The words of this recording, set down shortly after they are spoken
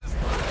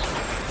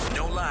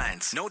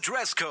lines, no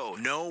dress code,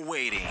 no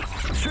waiting.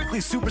 Strictly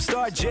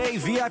Superstar J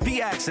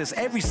VIP access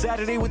every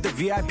Saturday with the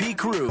VIP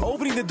crew.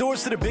 Opening the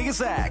doors to the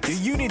biggest acts, the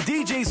Union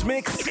DJs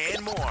mix,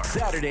 and more.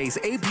 Saturdays,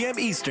 8 p.m.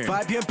 Eastern,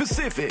 5 p.m.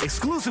 Pacific,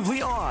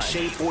 exclusively on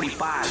Shade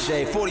 45.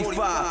 Shade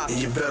 45. And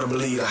you better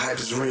believe the hype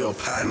is real,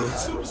 partner.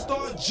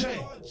 Superstar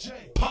J,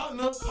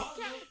 partner.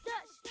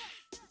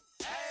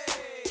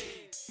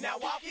 Now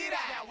walk it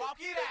out. Now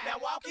walk it out. Now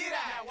walk it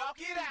out. Now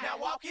walk it out.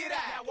 Now walk it out.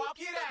 Now walk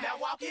it out. Now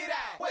walk it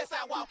out.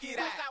 Westside walk it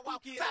out. Southside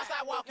walk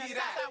it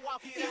out.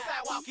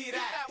 Eastside walk it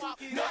out.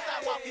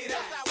 Northside walk it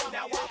out.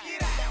 Now walk it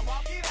out. Now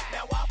walk it out.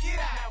 Now walk it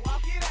out. Now walk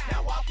it out.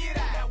 Now walk it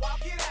out. Now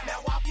walk it out. Now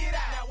walk it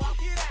out. Now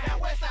walk it out.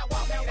 Now Westside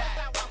walk it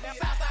out.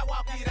 Southside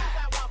walk it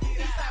out.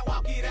 Eastside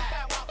walk it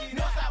out.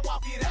 Northside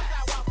walk it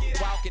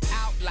out. Walk it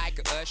out like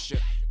a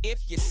usher.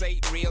 If you say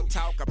real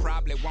talk, I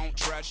probably won't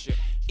trust you.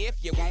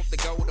 If you want to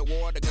go to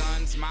war, the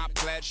gun's my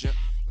pleasure.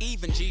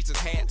 Even Jesus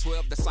had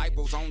 12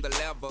 disciples on the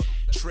lever.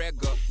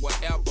 Trigger,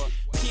 whatever.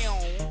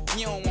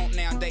 You don't want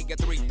now, they get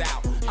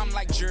 3,000. I'm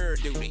like jury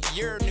duty,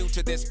 you're new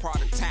to this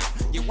part of town.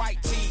 Your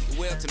white tee,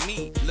 well to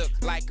me, look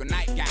like a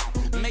nightgown.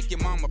 Make your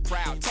mama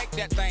proud, take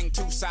that thing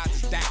 2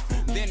 sizes down.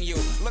 Then you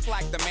look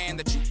like the man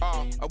that you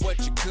are, or what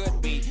you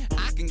could be.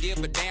 I can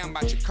give a damn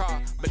about your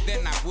car, but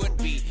then I would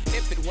be.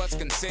 If it was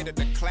considered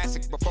a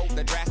classic before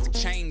the drastic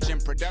change in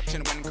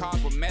production when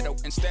cars were metal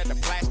instead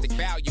of plastic.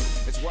 Value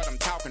is what I'm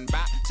talking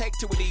about. Take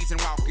 2 of these and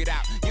walk it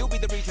out. You'll be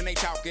the reason they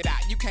chalk it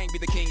out. You can't be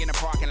the king in the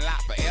parking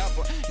lot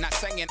forever. Not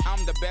saying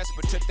I'm the best,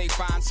 but till they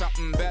find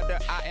something better,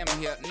 I am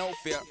here, no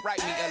fear.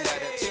 Write me a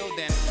letter. Till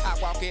then, I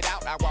walk it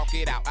out. I walk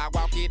it out. I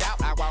walk it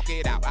out. I walk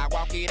it out. I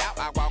walk it out.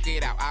 I walk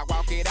it out. I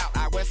walk it out.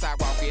 I west side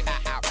walk it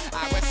out.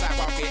 I west side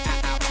walk it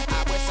out.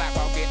 I west side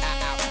walk it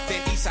out.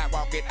 Then east side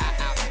walk it out.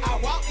 I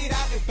walk it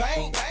out the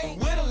bank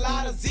with a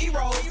lot of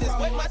zeros. That's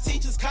what my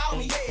teachers call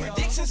me.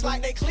 Predictions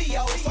like they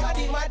Cleo. So I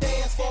did my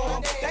dance for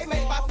them. They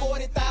make about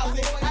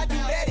 40,000. I do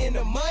that in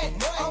a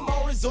month. I'm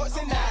on resorts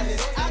and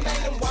islands. I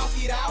made them walk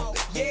it out.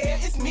 Yeah,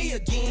 it's me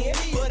again.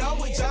 But I'm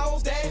with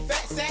Jones, Dad,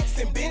 Fat Sacks,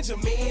 and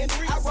Benjamin.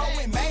 I roll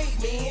with made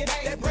men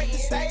that break the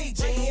stage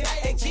in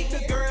and keep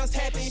the girls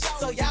happy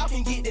so y'all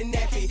can get the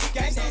nappy.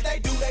 Gangsters, they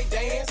do they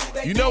dance.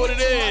 They you know what it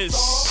is.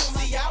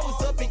 See, I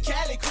was up in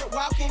Cali, crib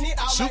walking it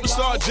out.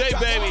 Superstar J,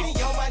 baby.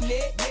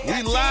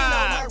 We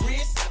live.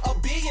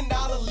 $1 billion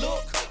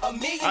look.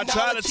 I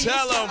try to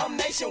tell them, I'm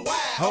nationwide,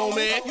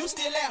 homie. You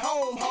still at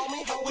home,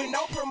 homie, with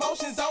no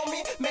promotions on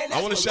me. Man,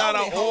 I want to shout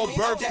out all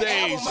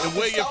birthdays and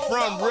where you're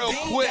from real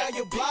quick.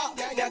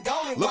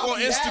 Look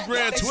on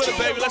Instagram, Twitter,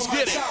 baby. Let's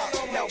get it.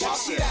 Now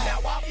walk it out. Now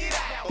walk it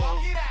out. Now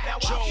walk it out. Now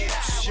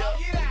walk it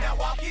out. Now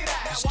walk it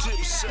out. It's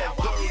Dipset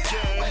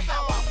Birthday.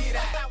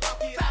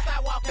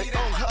 They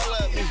gon' holla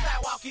at me.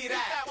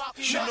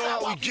 You know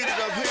how we get it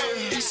up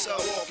here. Eastside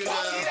walk it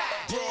out.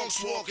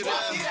 Bronx walk it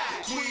out.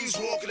 Queens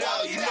walk it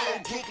out. You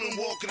know Brooklyn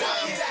walk it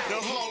out.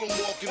 Now Harlem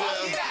walk it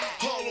out.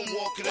 Harlem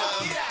walk it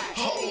out.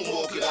 Harlem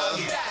walk it out.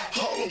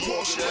 Harlem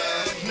walk it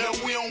out. Now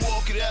we don't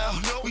walk it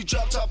out. We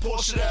drop top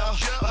Porsche it out.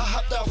 I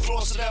hopped out,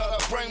 floss it out. I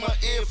bring my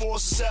Air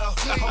Forces out.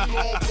 I'm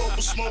blowing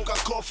purple smoke. I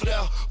cough it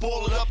out.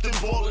 Ball it up, then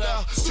ball it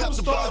out. Tap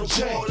the bottle,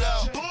 pour it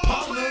out.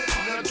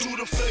 Now do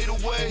the fade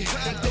away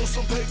and throw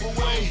some paper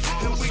away,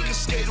 and we can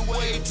skate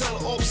away. Tell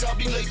the ops I'll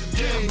be late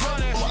today.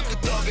 Or I can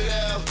thug it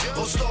out,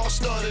 or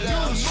star it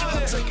out.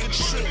 I'm taking a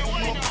trip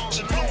with my bitch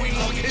and Louis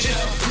luggage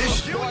out.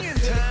 It's union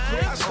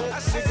time. I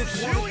said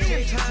it's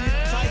union time.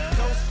 Tight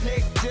nose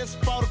neck,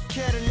 just bought a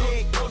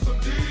Cadillac. Throw some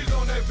D's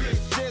on that bitch.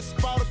 Just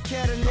bought a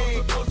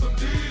Cadillac. Throw some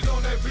D's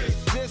on that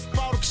bitch. Just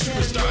bought a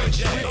Cadillac. Superstar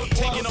J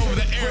taking over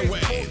the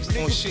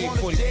airwaves on Shade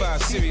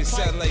 45 Sirius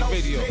Satellite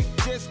Radio.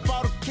 Just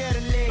bought a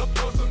Cadillac.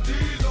 Throw some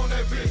D's on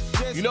that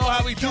bitch. You know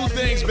how we do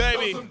things,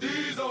 baby.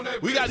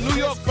 We got New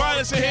York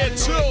finest in here,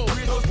 too.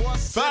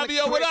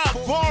 Fabio, what up?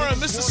 Foreign,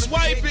 Mr.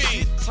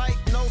 Swipey.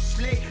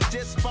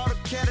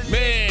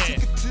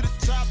 Man.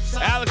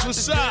 Alex,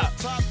 what's up?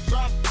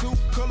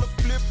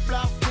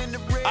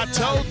 I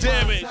told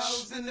Damage.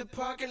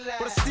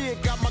 But I still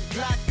got my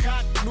Glock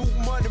cocked. New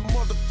money,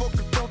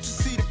 motherfucker. Don't you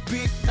see the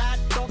big knot?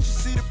 Don't you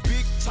see the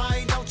big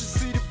tie? Don't you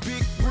see the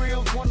big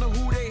grills? Wonder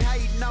who they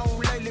hating on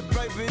lately,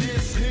 baby.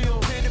 This him.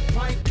 Penny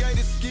pint,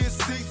 gated skin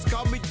seats.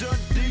 Call me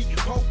Dundee.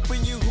 Hope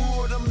in your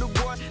hood, I'm the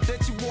one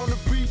that you wanna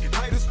be.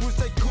 Haters wish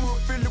they could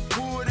feel the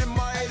wood in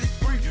my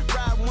 83.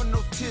 Ride with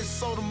no tits,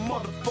 so the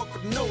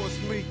motherfucker know it's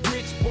me.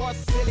 Rich boy,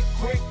 sell it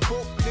quick,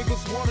 broke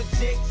niggas wanna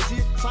check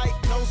shit tight,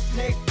 no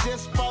snake.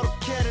 Just bought a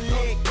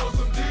Cadillac. Throw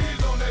some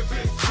D's on that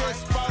bitch.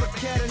 Just bought a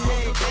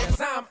Cadillac.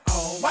 Cause I'm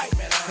all white,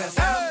 man.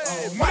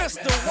 Hey,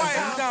 Mr.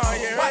 White down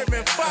here, heard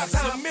me, Fox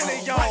a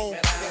million.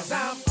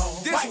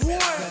 This would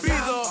be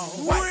the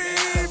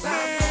remix.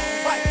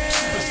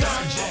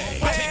 Superstar J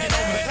taking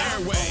over the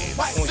airwaves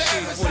on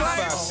Shade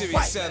 45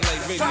 Sirius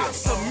Satellite Radio.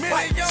 Fox a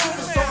million. You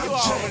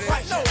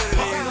already know what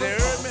it is, they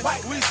heard me.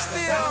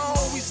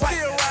 We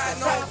still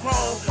riding on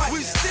chrome. We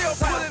still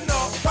pulling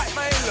up.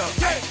 Man, look,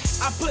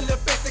 I pull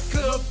up at the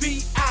club,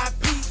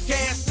 VIP,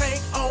 gas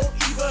tank on,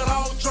 even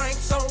all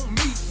drinks on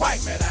me.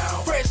 White man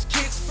out. Fresh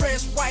kicks,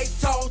 fresh white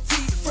tall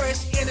tee, fresh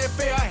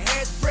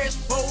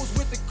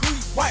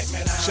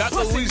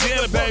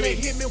Louisiana,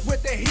 baby. Hit me with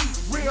the heat,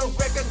 real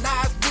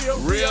recognized,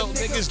 real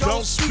niggas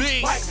don't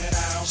speak.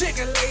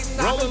 Chicken lady,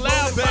 Rolling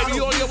Loud, baby.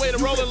 You on your way to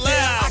Rolling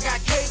Loud.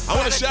 I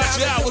want to shout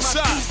you out. What's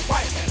up?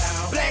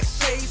 Black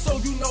shade,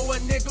 so you know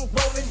a nigga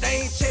rolling.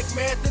 They ain't check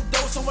me at the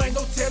door, so ain't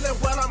no telling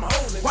what I'm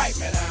holding.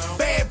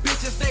 Bad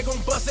bitches, they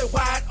gon' bust it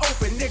wide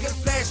open. Niggas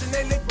flashing,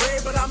 they look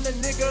brave, but I'm the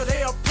nigga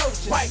they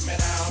approaching.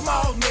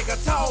 Small nigga,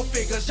 tall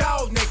figures,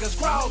 y'all niggas,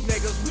 crowd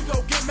niggas. We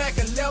gon' get Mac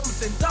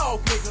 11s and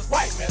dog niggas.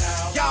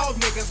 Y'all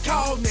niggas,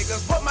 call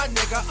niggas, but my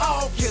nigga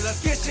all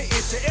killers. Get your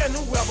issue and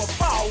whoever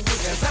fall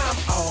with. Cause I'm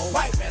on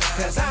white man,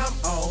 cause I'm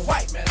on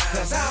white man,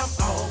 cause I'm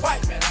on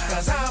white man,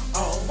 cause I'm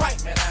on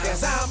white man,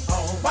 cause I'm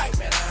on white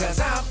man,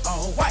 cause I'm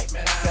on white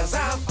man, cause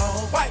I'm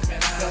on white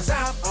man, cause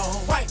I'm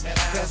on white man,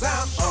 cause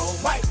I'm on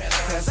white man,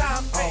 cause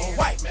I'm on white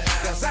man, cause I'm on white man,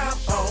 cause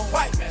I'm on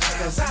white man,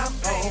 cause I'm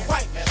on white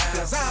man,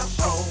 cause I'm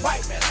on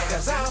white man,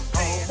 cause I'm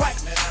on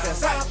white man,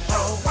 cause I'm on white man, cause I'm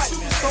on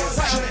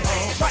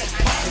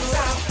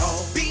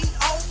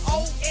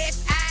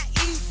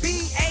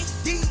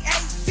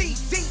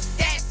BOOSIEBADATZ,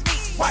 that's me.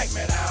 White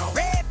man out.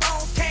 Red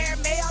bones,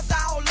 caramels,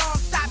 all on,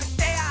 stop and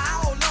stare,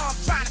 all on,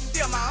 trying to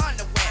steal my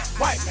underwear.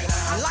 White man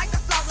out. I like the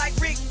flow like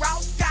Rick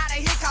Ross, got a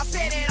hit called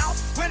Set It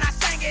Off. When I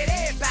sang it,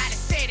 everybody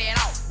set it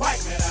off.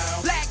 White man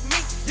out. Black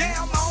meat,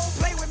 damn on,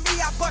 play with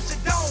me, I bust your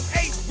dome.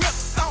 8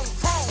 rips on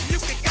chrome, you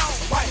can go.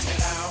 White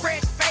man out.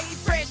 Fresh fade,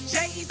 fresh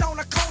J's on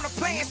the corner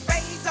playing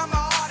spades. I'm an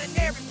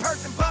ordinary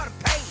person, but a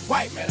paid.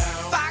 White man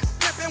out. Fox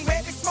flipping,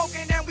 wet and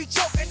smoking, and we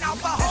choking out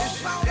the whole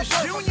pound of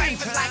purple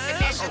things like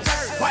an extra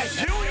turd. White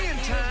union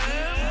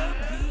time.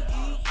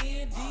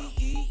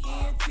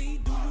 D-E-N-D-E-N-T,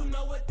 do you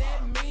know what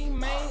that mean,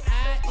 man?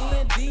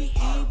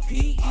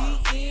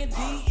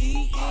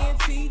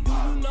 I-N-D-E-P-E-N-D-E-N-T, do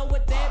you know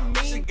what that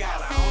mean? She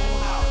got her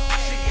own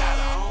house, she got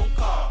her own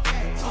car.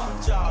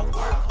 2 jobs,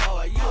 work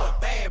hard, you a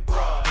bad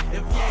broad.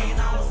 If you ain't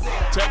on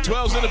set, Tech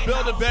 12's in the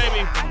building,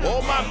 baby.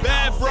 All my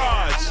bad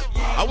broads.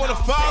 I want to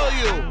follow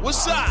you.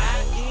 What's up?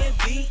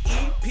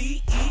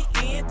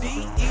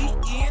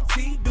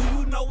 I-N-D-E-P-E-N-D-E-N-T, do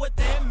you know what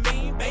that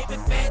mean? Baby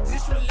fat,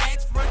 just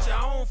relax, front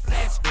your own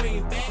flat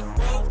screen. Back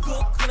row,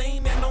 cook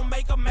clean, and don't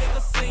make a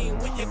scene.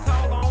 When you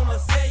call on her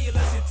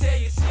cellular, she tell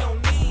you she don't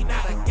need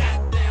not a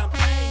goddamn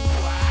thing. You a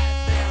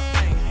hot damn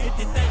thing. If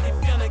you think you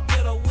finna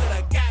get her with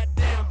a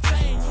goddamn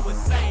thing, you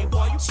insane,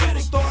 boy. You better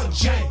get some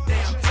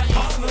goddamn thing.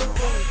 Look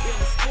good in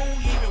the school,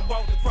 even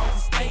walked across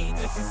the stage.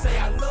 And she say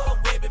I love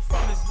Webby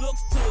from his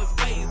looks to his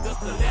ways. The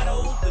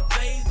stilettos, the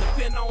J's,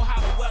 depend on how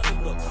the weather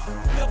looks.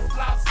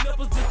 Flip-flop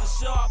slippers just to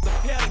show off the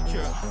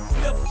pedicure.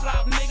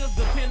 Flip-flop niggas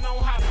depend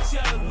on how the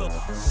cheddar look.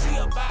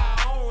 She'll buy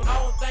her own, I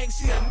don't think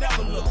she'll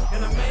never look.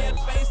 And a man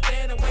face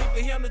stand and wait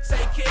for him to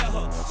take care of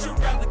her. She'd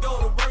rather go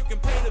to work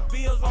and pay the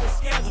bills on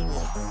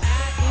schedule.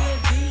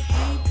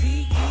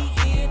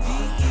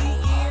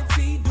 I-N-D-E-P-E-N-D-E-N-T,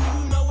 do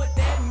you know what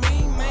that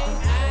mean, man?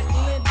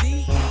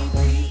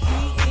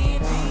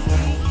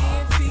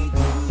 I-N-D-E-P-E-N-D-E-N-T, do you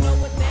know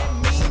what that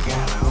mean? She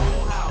got her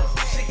own house,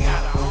 she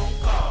got her own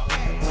car. 2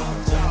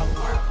 jobs,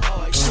 work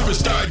hard.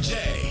 Superstar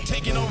J,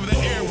 taking over the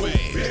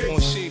airwaves. On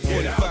Shea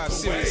 45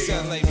 Series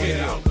Satellite Get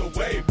Radio. out the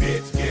way,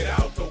 bitch. Get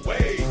out the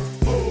way.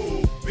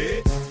 Move,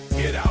 bitch.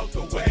 Get out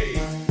the way.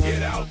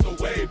 Get out the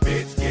way,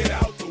 bitch. Get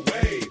out the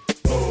way.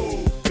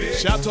 Move, bitch.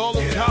 Shout out to all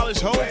the college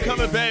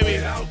homecoming, baby.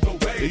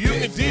 The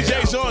Union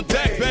DJ's on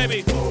deck,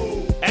 baby.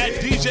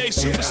 At DJ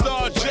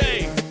Superstar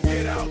J.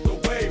 Get out the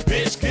way,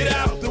 Bitch, get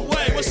out the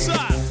way. What's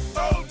up?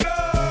 Oh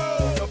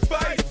no, the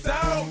fight's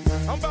out.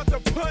 I'm about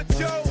to punch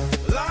your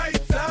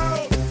lights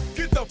out.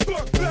 Get the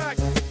fuck back,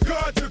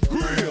 guard your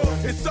grill.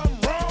 Is something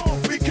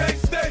wrong? We can't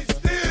stay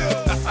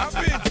still. I've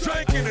been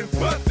drinking and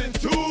busting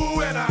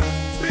too, and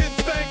I've been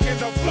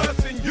thinking of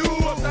busting you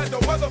upside the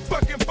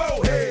motherfucking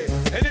forehead.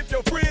 And if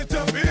your friends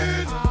jump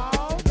in,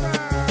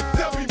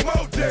 there'll be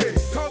more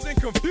days, causing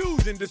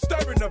confusion,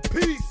 disturbing the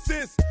peace.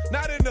 Since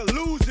not an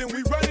illusion,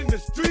 we running the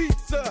streets.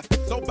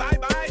 So bye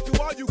bye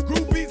to all you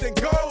groupies and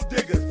gold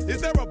diggers.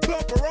 Is there a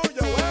bumper on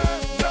your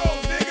ass? No,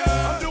 nigga.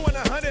 I'm doing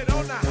 100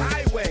 on the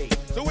highway.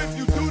 So if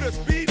you do the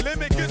speed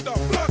limit, get the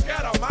fuck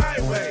out of my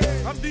way.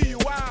 I'm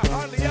DUI,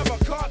 hardly ever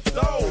caught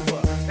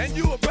sober. And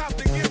you about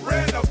to get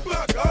ran the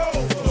fuck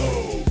over.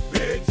 Move,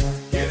 bitch.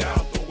 Get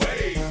out the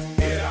way.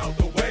 Get out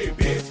the way,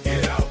 bitch.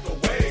 Get out the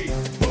way.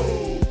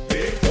 Move,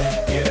 bitch.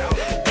 Get out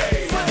the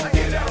way.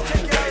 Get out the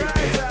way,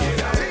 bitch. Get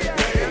out the way.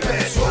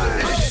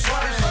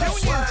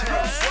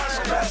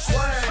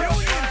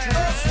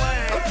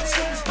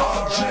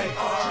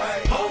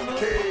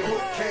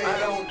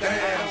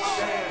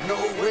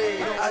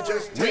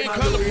 That's We ain't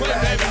come to play,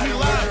 baby. We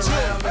live too.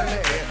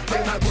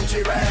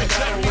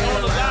 Check me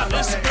on the live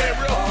Instagram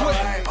real quick.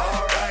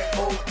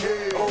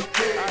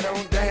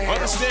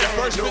 Understand,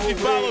 first 50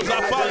 follows,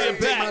 I follow you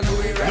back.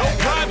 No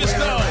privates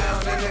though.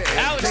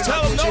 Alex,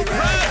 tell him no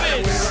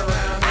privates.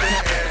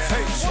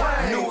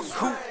 New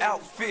coupe out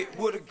outfit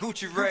with a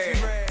Gucci rag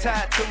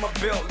tied to my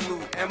belt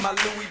loop and my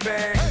Louis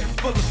bag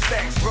full of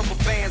stacks, rubber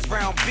bands,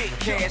 round big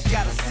cash.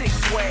 Got a six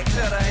swag,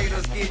 tell the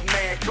haters get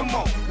mad. Come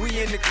on,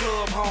 we in the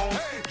club, home,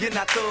 getting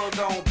our thug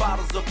on,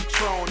 bottles of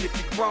Patron. If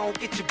you grown,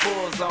 get your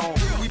buzz on.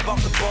 We bought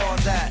the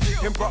bars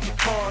out and brought the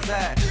cars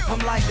out. I'm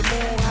like the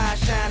moon high,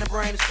 shining,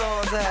 bring the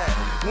stars out.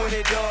 When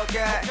it dog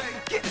out,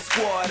 get the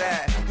squad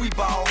out. We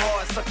ball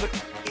hard, sucker,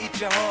 eat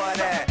your heart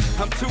out.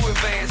 I'm too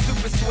advanced,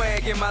 stupid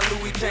swag in my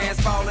Louis pants,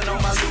 falling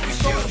on my Louis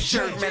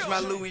shirt, match my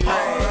Louis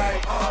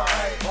rag.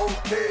 Alright,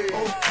 okay,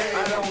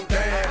 I don't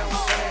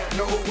dance,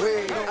 no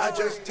way. I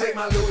just take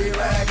my Louis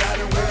rag, I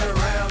don't wear it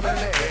around in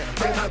the air.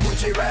 Take my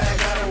Gucci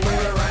rag, I don't wear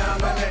it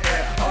around in the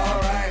air.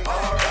 Alright,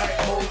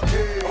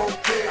 okay,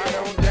 I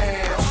don't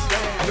dance,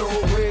 no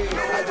way.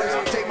 I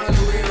just take my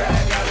Louis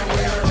rag, I don't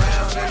wear it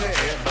around in the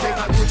air. Take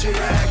my Gucci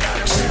rag, I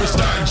don't wear it around in the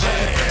air.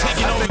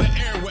 Taking over the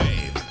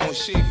airwaves on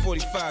Shade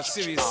 45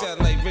 Sirius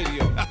Satellite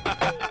Radio.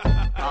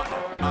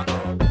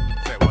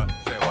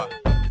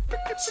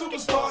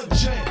 Superstar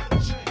Jam.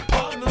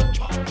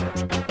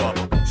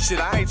 Shit,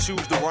 I ain't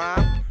choose the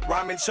rhyme.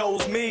 Rhyming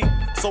chose me.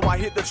 So I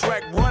hit the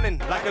track running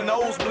like a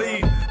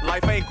nosebleed.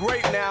 Life ain't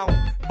great now,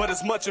 but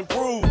it's much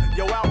improved.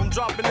 Your album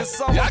dropping this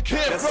summer. Yeah, I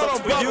can't that sucks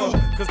for you,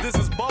 cause this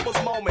is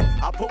Bubba's moment.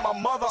 I put my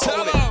mother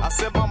on it. I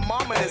said my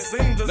mama, and it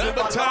seems as if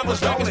I time was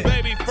was records,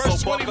 baby.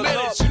 First 20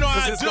 minutes, you know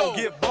how I it's do. Gonna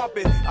get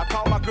bumpy. I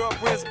call my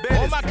girlfriend's Betty.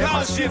 All my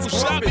college people,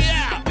 shout me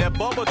out. That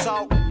Bubba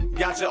talk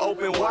got you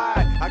open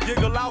wide. I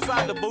giggle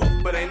outside the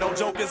booth, but ain't no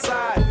joke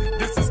inside.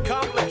 This is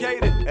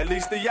complicated, at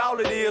least to y'all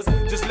it is.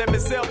 Just let me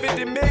sell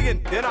 50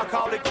 million, then I'll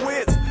call it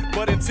quits.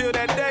 But until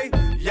that day,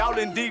 y'all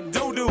in deep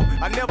doo-doo.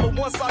 I never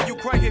once saw you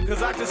crank it,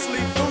 cause I just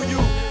sleep through you.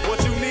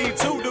 What you need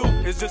to do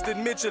is just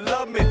admit you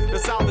love me. The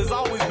South has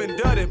always been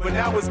dirty, but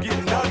now it's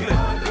getting ugly.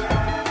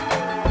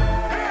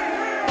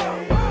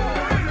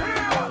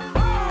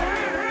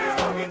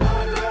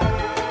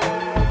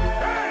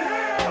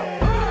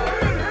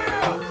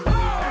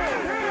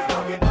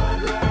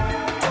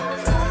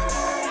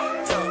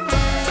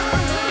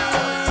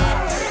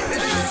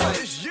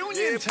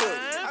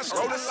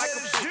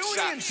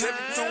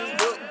 Chevy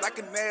tuned up like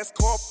a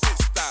NASCAR pit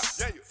stop.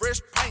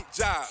 Fresh paint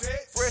job,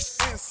 fresh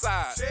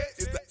inside.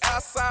 Is the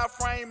outside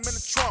frame in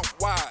the trunk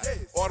wide?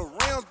 Or the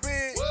rims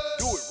big?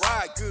 Do it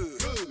right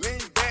good.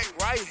 Lean back,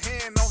 right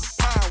hand on the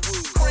pine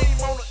wood. Cream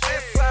on the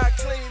inside,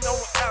 clean on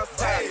the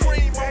outside.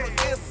 Cream on the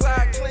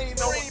inside, clean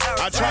on the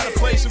outside. I try to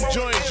play some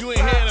joints you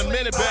ain't hear in a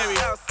minute, baby.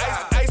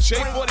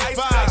 Shade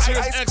 45,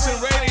 here's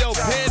XM Radio,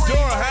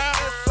 Pandora,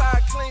 huh?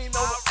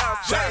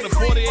 Shout out to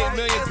 48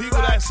 million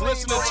people that's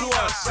listening to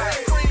us.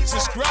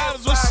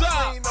 Subscribers, what's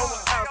up?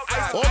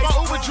 All my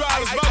Uber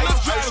drivers, my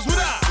Lyft drivers, what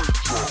up?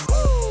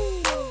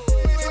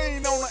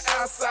 Clean on the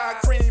outside,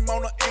 cream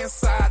on the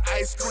inside,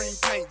 ice cream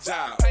paint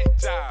job.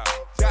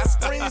 Got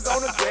screens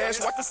on the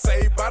dash, watch the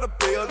save by the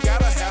bill,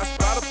 got a house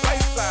by the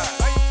bayside.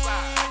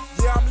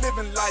 Yeah, I'm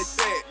living like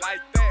that,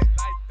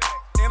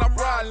 and I'm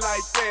riding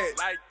like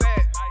that.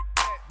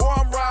 Boy,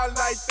 I'm riding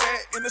like that,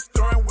 in the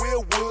steering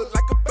wheel wood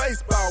like a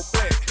baseball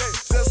bat.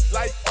 Just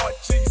like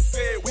Archie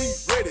said, we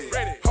ready.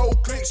 Whole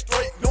click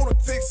straight,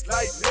 lunatics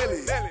like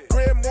Nelly.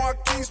 Grand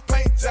Marquis,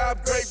 paint job,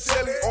 grape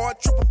jelly. Or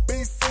triple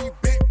BC,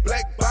 big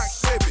black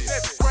box Chevy.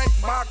 Crank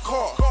my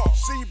car,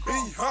 she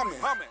be humming.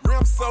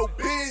 Rim so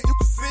big, you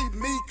can see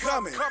me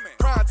coming.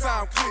 Prime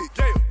time click,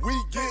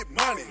 we get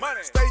money.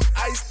 Stay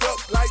iced up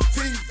like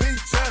TV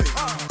Johnny.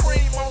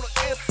 Cream on the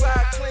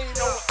inside, clean on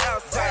the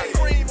outside.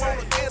 Cream on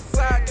the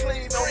inside,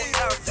 clean on the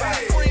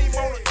outside. Cream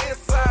on the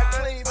inside,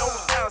 clean on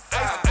the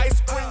outside.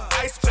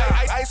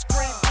 Ice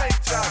cream paint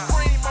job.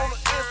 Cream on the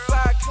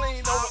inside,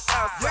 clean on the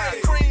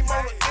outside. Cream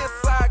on the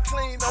inside,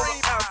 clean on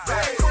the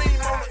outside.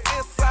 Cream on the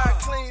inside,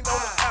 clean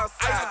on the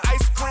outside.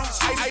 Ice cream,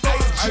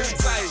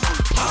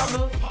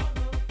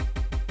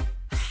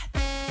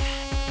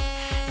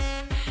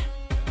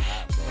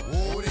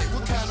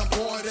 What kind of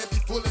boy that be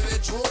full of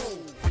that drool?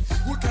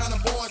 What kind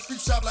of boy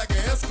street shop like an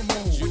Eskimo?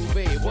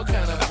 Juve, what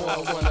kind of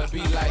boy wanna be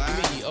like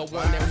me? Or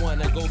one that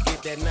wanna go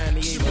get that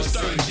 98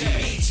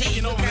 Mercedes?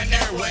 Taking over the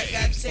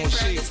airwaves on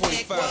Shade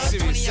 45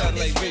 Sirius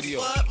Satellite Radio.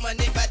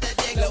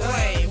 Lil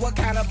Wayne, what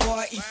kind of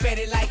boy eat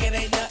fetty like it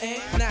ain't nothing?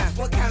 Nah,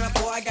 what kind of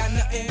boy got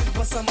nothing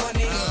but some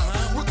money?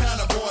 What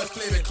kind of boys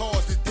play the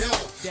cards the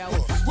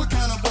devil? What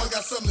kind of boy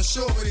got something to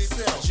show for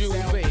themselves? Juve,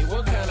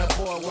 what kind of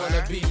boy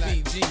wanna be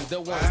BG? The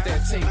ones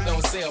that tape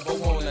don't sell but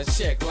wanna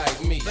check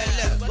like me. But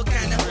look, what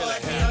kind of boy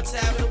be on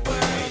top of the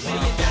world? $1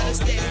 million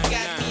steady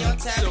got me on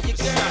top of your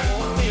girl.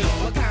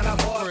 What kind of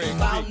boy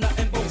about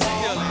nothing but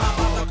wall? My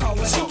mother call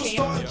when he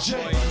can't.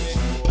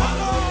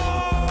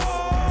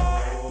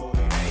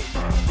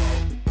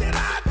 Did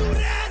I do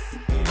that?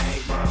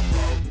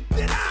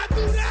 Did I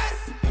do that?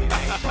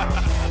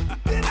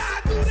 Did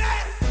I do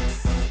that?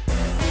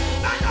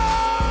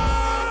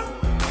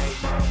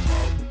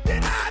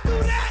 Did I do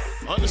that?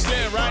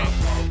 Understand, right?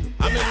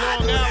 I'm in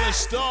Long Island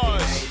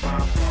Stars.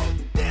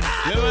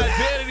 Little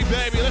identity,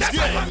 baby. Let's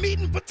get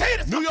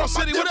it. New York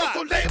City, what up?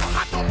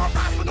 I throw my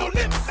rhymes for no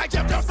limit. Like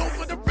Jeff Jones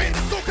over the ring.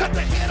 Go cut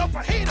the head off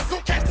a hater.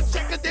 Go catch the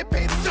check 'cause they pay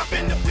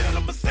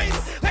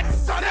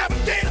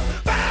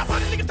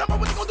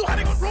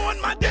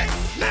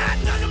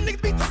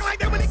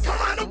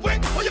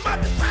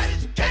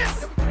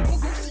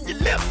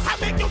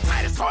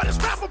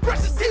hardest rapper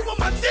brushes teeth with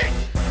my dick.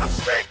 I'm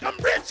strict, I'm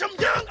rich, I'm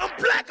young, I'm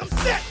black, I'm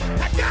sick.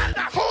 I got it,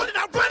 I hold it,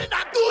 I run it,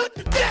 I do it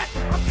to death.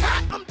 I'm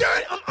hot, I'm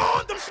dirty, I'm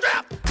armed, I'm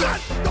strapped. Gun.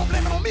 Don't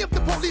blame it on me if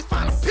the police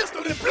find a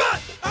pistol in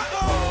blood. Oh,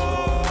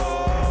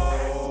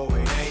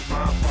 it ain't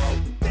my fault.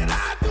 Did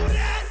I do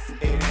that?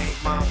 It ain't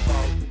my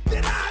fault.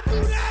 Did I do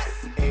that?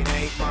 It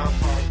ain't my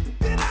fault.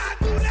 Did I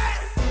do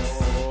that? It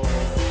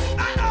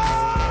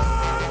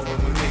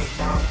ain't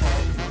my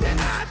fault.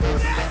 Did I do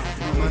that?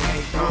 It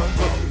ain't my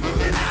fault.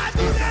 Did I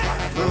do that?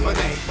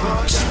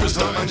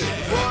 Superstar J,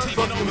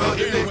 taking over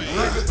the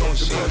airwaves on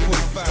Shade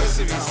 45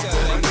 Sirius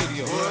Satellite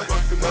Radio.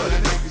 Fuck them other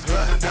niggas,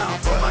 I'm down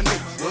for my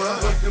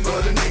niggas. Fuck them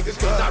other niggas,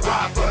 cause I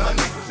ride for my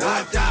niggas.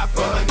 I die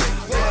for my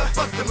niggas.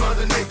 Fuck them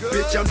other niggas.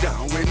 Bitch, I'm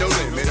down with no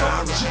limit.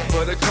 I ride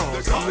for the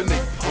cause. I'm the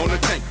nigga on the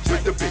tank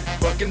with the big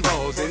fucking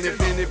balls. And if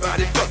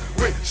anybody fuck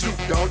with Snoop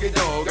Doggy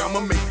Dogg, I'ma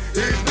make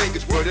his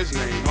niggas put his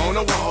name on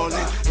the wall.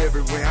 And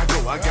everywhere I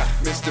go, I got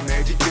Mr.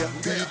 Magic here.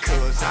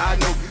 Because I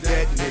know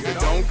that nigga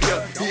don't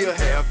care. He'll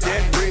have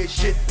that red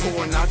shit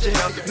pouring out your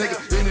hell. Nigga,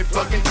 any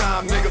fucking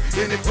time, nigga,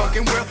 any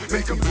fucking world.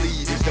 Make him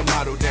bleed is the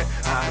motto that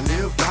I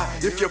live by.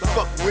 If you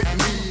fuck with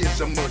me, it's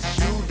a must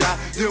you die.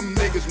 Them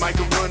niggas might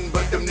can run,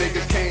 but them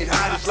niggas can't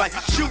hide. It's like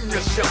shooting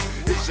yourself.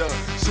 It's a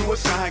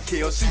suicide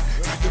KLC.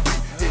 Got to be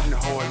hitting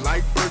hard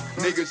like Burt.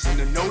 Niggas in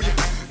the know you.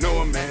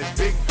 Know a man's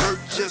big hurt.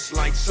 Just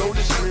like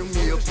Soda Slim,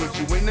 he'll put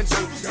you in the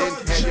dirt.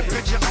 And your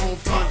picture on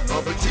front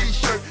of a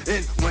t-shirt.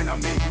 And when I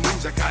make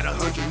moves, I got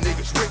 100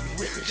 niggas with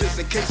me. Just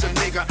in case a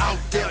nigga out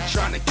there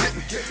trying to get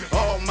me.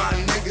 All my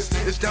niggas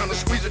is down to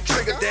squeeze a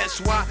trigger.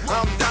 That's why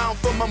I'm down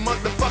for my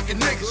motherfucking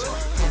niggas.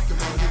 Fuck them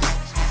other niggas.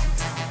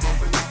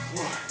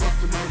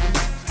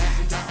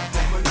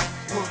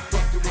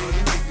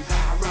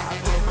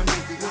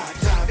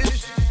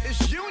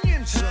 It's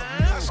union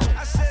time.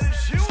 I said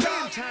it's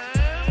union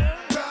time.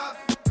 Stop.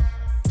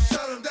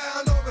 Shut them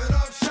down, open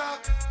up shop.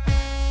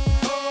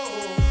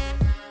 Oh,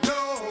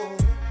 no.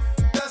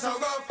 That's how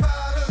rough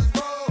riders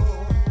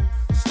roll.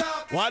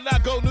 Stop. Why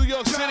not go New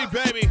York City,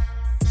 baby?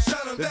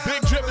 The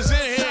big drip is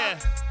in here.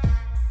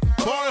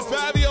 Foreign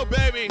Fabio,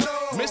 baby.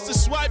 Mr.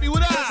 Swipey,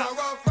 what up?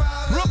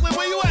 Brooklyn,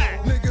 where you at?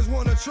 Niggas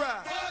wanna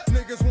try,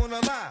 niggas wanna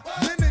lie.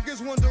 Then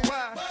niggas wonder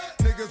why,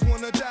 niggas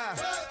wanna die.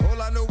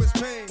 All I know is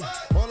pain,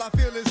 all I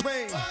feel is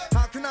rain.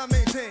 How can I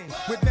maintain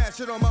with that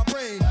shit on my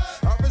brain?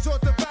 I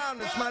resort to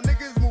violence, my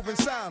niggas moving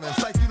silence.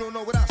 Like you don't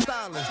know what our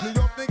style is. New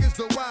York niggas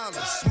the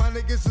wildest, my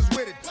niggas is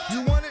with it.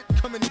 You want it?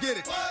 Come and get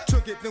it.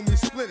 Took it, then we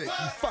split it.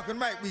 You fucking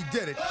right, we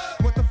did it.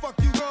 What the fuck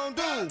you gon'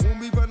 do when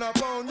we run up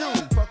on you?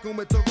 Fucking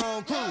with the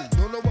wrong crew.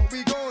 Don't know what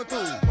we going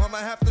through. I'ma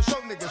have to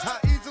show niggas how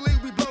easily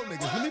we blow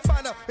niggas. Let me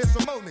find out it's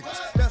some more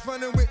niggas that's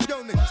running with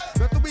yo niggas.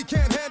 Nothing we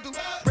can't handle.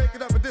 Break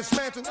it up and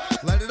dismantle.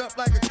 Light it up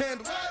like a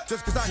candle.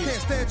 Just cause I can't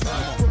stand you.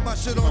 Put my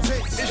shit on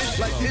tape.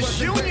 Like It's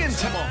union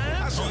time.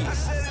 I said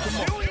it's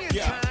union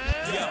time.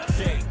 Yeah,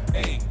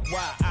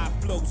 J-A-Y, I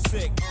flow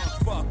sick.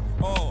 Fuck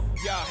all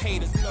y'all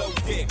haters, blow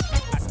dick.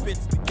 I spit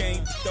the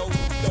game, throw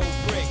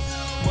bricks.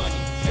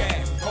 Money,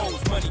 cash,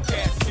 hoes, money,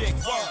 cash,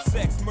 chicks.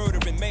 Sex, murder,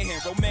 and mayhem,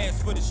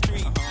 romance for the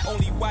street.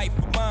 Only wife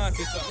of mine,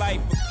 it's a life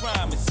of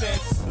crime. It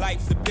says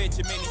life's a bitch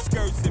and many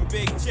skirts and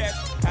big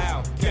chests.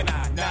 How can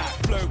I not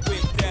flirt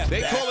with death?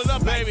 They call it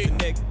up, baby.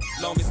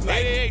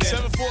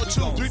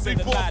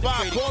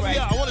 888-742-3345. Call me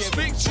out. I want to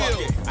speak to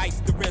you.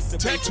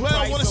 Take 12.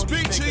 I want to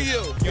speak to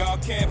you. Y'all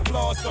can't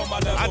floss on my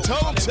level. I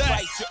told him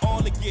that. You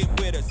all to get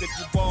with us if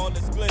you ball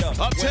is glitter.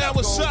 Uptown,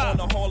 what's up?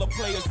 On the Hall of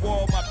Players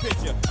wall, my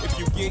picture. If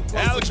you get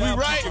close Alex, we enough,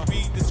 right? you can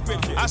read the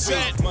scripture. I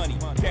said money,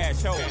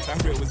 cash, hoes. How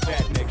real was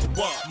that, nigga?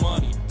 What?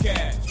 Money,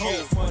 cash,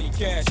 hoes, money,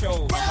 cash,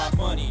 hoes.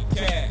 Money,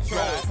 cash,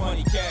 hoes,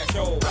 money, cash,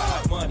 hoes.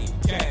 Money,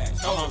 cash,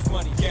 hoes,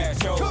 money,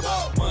 cash, hoes.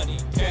 Money,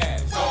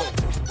 cash, hoes,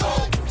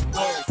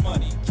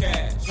 money,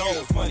 cash,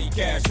 hoes, money,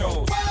 cash,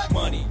 hoes.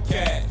 Money,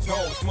 cash,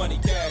 hoes, money,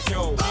 cash,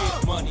 hoes.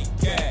 Money,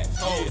 cash,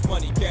 hoes,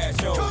 money, cash,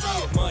 hoes.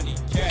 Money,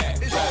 cash,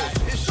 hoes.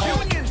 It's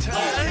union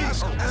time.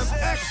 It's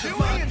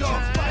union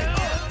time.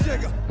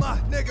 Jigga, my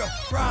nigga,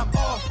 rhyme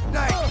all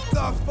night.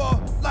 Thugs for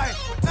life.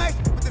 Nice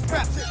with this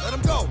rap shit, let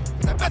them go.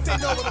 I bet they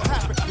know what'll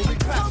happen when we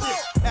clap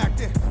shit.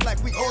 Acting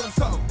like we owe them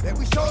something. Then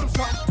we showed them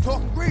something.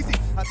 Talking greasy.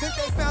 I think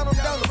they found them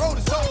down the road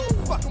or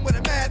something. Fucking with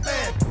a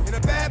madman in a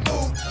bad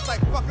mood. It's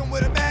like fucking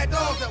with a mad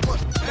dog that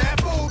wants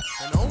mad food.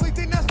 And the only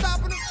thing that's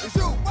stopping him is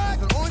you.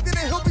 The only thing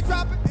that he'll be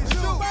dropping is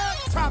you.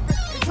 Drop it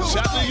and you.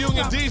 Shout to the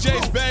Union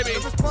DJs, baby.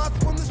 The response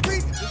from the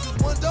street. This is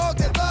one dog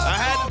that loves. I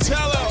had to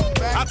tell him.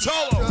 I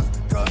told him. Just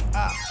cause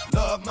I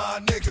love my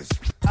niggas.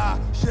 I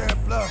share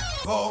blood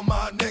for all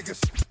my niggas.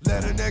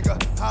 Let a nigga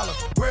holler,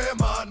 where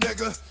my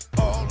nigga?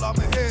 All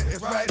I'ma hear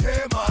is right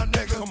here, my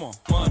nigga. Come on.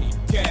 Money,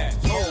 cash,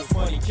 hoes,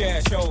 money,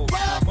 cash, hoes.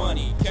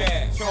 Money,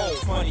 cash,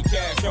 hoes, money,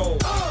 cash, hoes.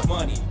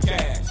 Money,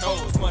 cash,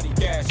 hoes, money,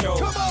 cash,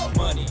 hoes.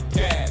 Money,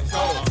 cash,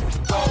 hoes,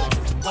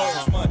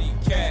 money,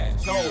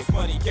 cash, hoes,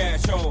 money,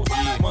 cash, hoes.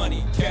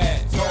 Money,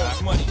 cash,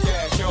 hoes, money,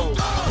 cash, hoes.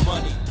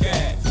 Money,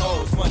 cash,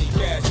 hoes, money,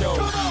 cash, hoes.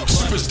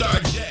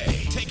 Superstar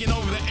J, taking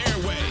over the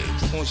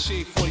airwaves on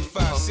Shade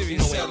 45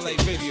 Sirius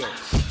Satellite Radio.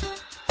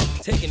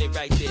 taking it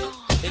right there.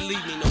 It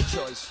leave me no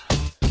choice.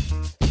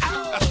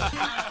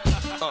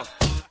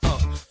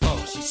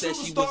 She said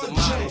she was a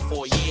model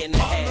for a year and a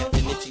half,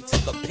 and then she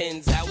took her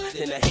pins out,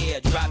 then her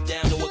hair dropped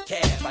down to a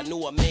calf. I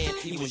knew a man,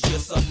 he was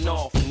just up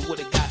north, and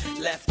would've got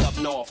left up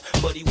north,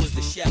 but he was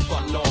the chef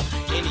up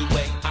north.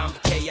 Anyway, I'm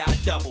K.I.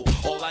 double.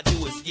 All I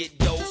do is get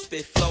dough,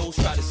 spit flows,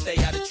 try to stay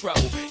out of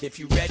trouble. If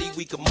you ready,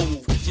 we can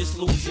move. Just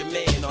lose your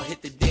man or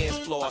hit the dance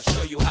floor. I'll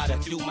show you how to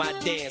do my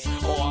dance,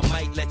 or I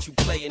might let you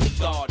play in the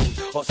garden,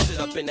 or sit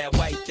up in that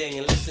white thing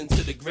and listen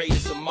to the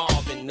greatest of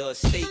Marvin. The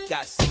estate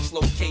got 6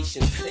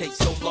 locations. Takes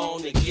so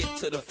long to get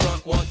to the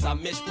front once I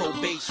missed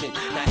probation.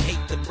 And I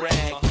hate to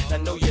brag. I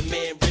know your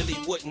man really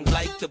wouldn't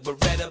like the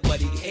Beretta, but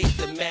he'd hate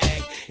the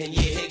mag. And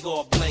yeah, here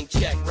go a blank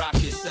check, rock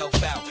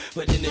yourself out.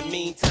 But in the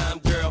meantime,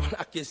 girl,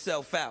 knock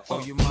yourself out.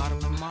 Oh, you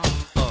modeling, mom?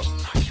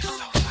 Knock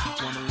yourself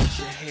out. Wanna let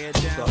your hair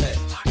down? Go ahead.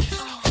 Knock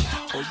yourself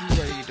out. Oh, you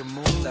ready to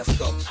move? Let's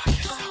go. Knock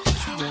yourself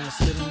out. You wanna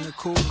sit in the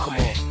cool? Come on.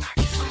 Knock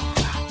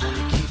yourself out.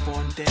 Wanna keep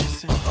on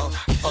dancing?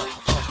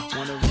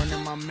 Wanna run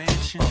in my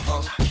mansion?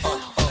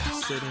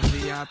 Sit in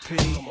VIP?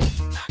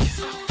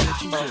 That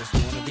you just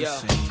wanna be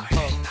seen.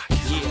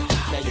 Yeah,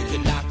 now you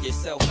can knock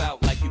yourself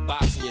out like you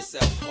boxing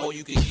yourself. Or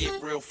you can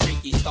get real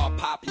freaky, start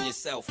popping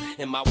yourself.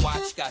 And my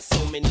watch got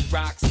so many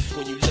rocks.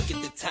 When you look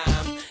at the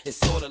time, it's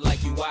sorta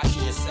like you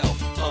watching yourself.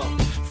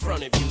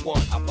 Front if you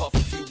want, I puff a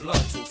few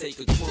blunts and take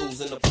a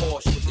cruise in a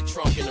Porsche with the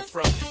trunk in the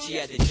front. She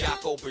had the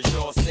Jocko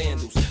Bergeron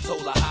sandals.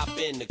 Told her hop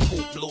in, the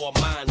coupe blew her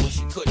mind when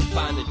she couldn't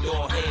find the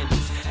door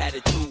handles.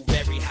 Attitude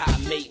very high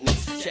maintenance.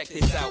 Check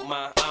this out,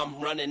 ma, I'm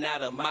running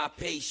out of my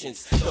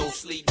patience. Don't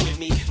sleep with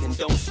me, then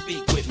don't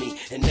speak with me.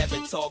 And never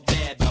talk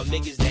bad about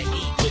niggas that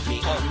eat with me.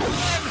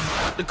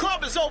 The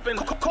club is open.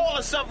 Call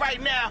us up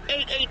right now,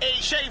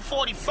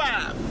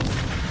 888-SHADE-45.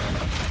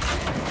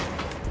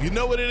 You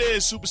know what it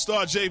is,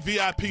 Superstar J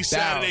VIP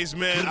Saturdays,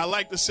 man. I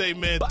like to say,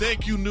 man,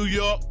 thank you, New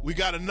York. We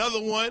got another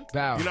one. You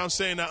know what I'm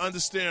saying? I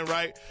understand,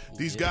 right?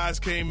 These guys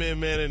came in,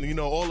 man, and, you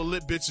know, all the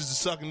lit bitches are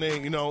sucking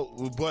their, you know,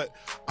 but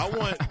I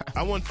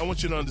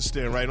want you to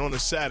understand, right, on a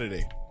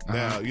Saturday.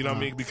 Now, you know what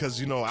I mean? Because,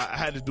 you know, I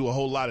had to do a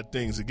whole lot of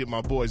things to get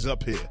my boys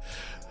up here.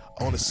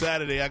 On a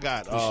Saturday, I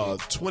got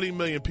 20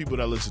 million people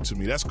that listen to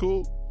me. That's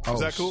cool? Is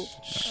that cool?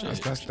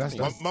 That's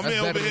my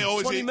man over here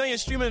always 20 million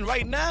streaming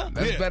right now.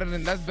 That's better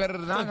than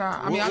I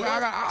got. I mean,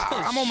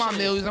 I'm on my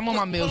meals. I'm on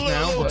my meals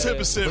now. A little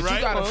 10%,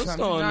 right?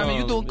 I mean,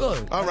 you doing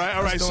good. All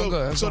right.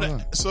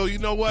 So you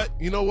know what?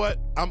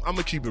 I'm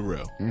gonna keep it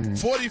real.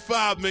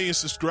 45 million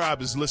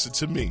subscribers listen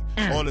to me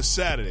on a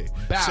Saturday.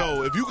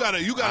 So if you got a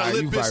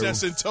lit bitch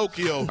that's in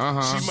Tokyo,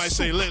 she might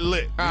say lit. You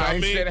know what I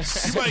mean?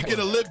 You might get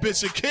a lit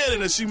bitch in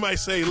Canada, she might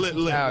say lit.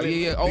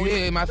 Yeah. Oh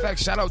yeah. Matter of fact,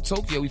 shout out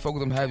Tokyo. We fuck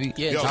with them heavy.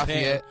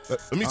 Yeah,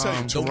 let me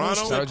tell you,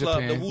 Toronto,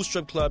 the Woo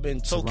Strip Club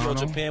in Tokyo,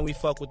 Japan. We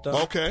fuck with them.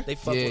 Okay, they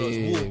fuck with us.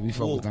 Yeah, we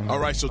fuck with them. All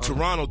right, so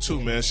Toronto too,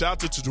 man.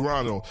 Shout out to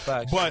Toronto.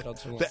 Facts, but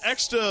the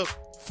extra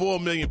 4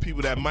 million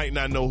people that might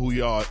not know who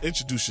you are,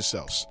 introduce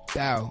yourselves.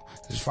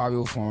 This is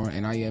Fabio Foreign,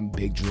 and I am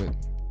Big Drip.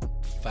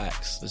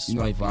 Facts. This is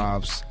Swipey.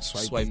 Vibes.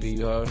 Swipey,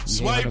 you heard?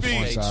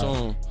 Swipey.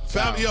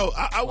 Fabio,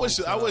 I wish.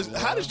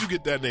 How did you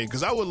get that name?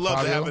 Because I would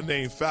love to have a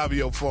name,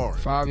 Fabio Foreign.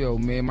 Fabio,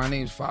 man. My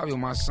name's Fabio.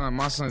 My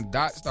son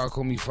Dot started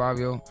calling me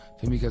Fabio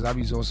for me because I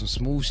be doing some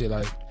smooth shit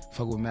like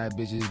fuck with mad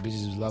bitches.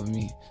 Bitches was loving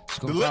me.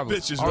 The lit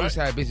bitches, right? Always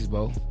had bitches,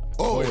 bro.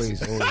 Always,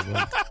 bro.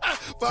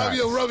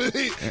 Fabio rubbing,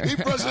 he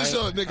brushes his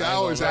shoulder. Nigga, I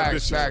always had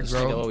bitches. Facts,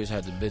 bro. Nigga always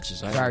had the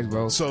bitches. Facts,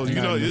 bro. So, you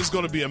know, there's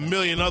going to be a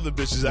million other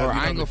bitches out there.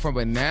 I ain't go from,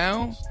 but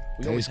now,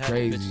 it's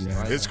crazy.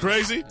 It's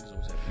crazy?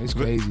 It's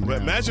crazy.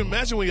 But imagine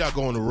when y'all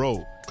go on the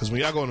road. Because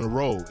when y'all go on the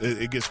road,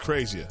 it gets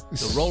crazier.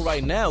 The road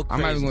right now, crazy.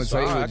 I'm not even going to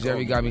tell you what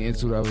Jerry got me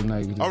into the other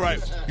night. All right.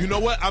 You know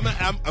what? I'm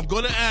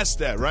going to ask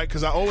that, right?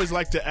 Because I always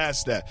like to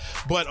ask that.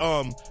 But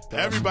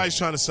everybody's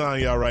trying to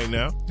sign y'all right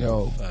now.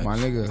 Yo, my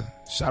nigga.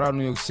 Shout out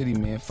New York City,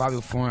 man.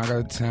 Fabio Foreign, I got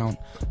a town.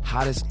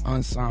 Hottest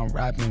unsigned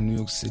rapper in New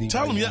York City.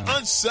 Tell them you're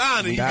unsigned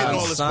and you getting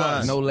all this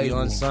buzz. No label.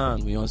 We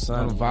unsigned. No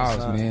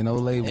vibes, man. No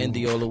label.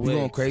 Andy all the way. We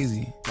going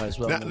crazy.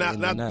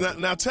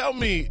 Now tell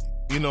me,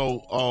 you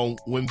know,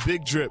 when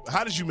Big Drip,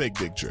 how did you make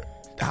Big Drip?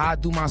 How I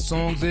do my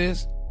songs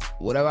is,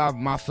 whatever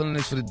my feeling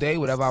is for the day,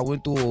 whatever I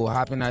went through or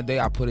happened that day,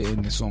 I put it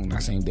in the song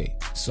that same day.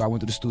 So I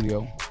went to the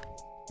studio.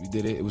 We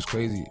did it. It was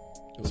crazy.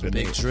 It was a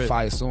big trip.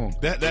 Fire song.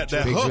 That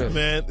hook, drip.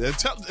 Man.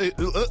 Let's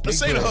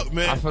say the hook,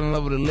 man. I fell in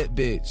love with a lit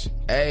bitch.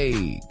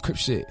 Hey, crip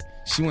shit.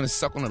 She want to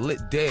suck on a lit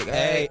dick.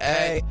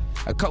 Hey.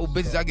 A couple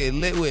bitches I get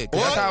lit with.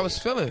 That's how I was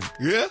feeling.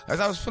 Yeah? That's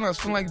how I was feeling. I was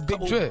feeling like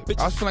Big Drip.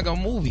 I was feeling like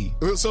a movie.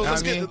 So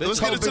let's get into the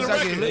record.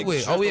 I get lit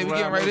with. Oh yeah, we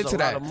getting right into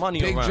that.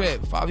 Big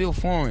Drip, Fabio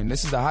Foreign.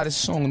 This is the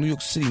hottest song in New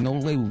York City. No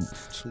label.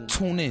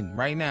 Tune in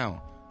right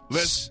now.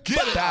 Let's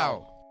get it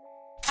out.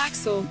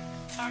 Axel.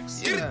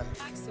 Yeah.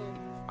 Axel.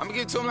 I'm gonna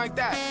give it to him like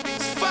that.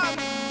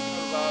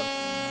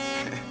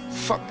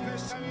 Fuck.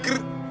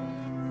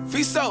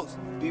 Fisos.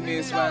 Beat me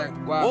in swag.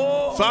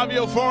 Wow.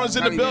 Fabio Foreign's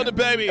in the building,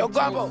 baby. Yo,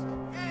 Gabo.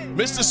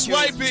 Mr.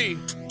 Swipey.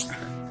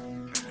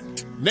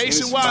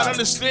 Nationwide,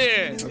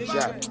 understand. You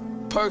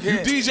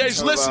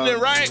DJs listening,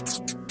 right?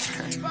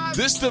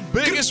 This the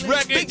biggest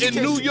record in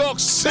New York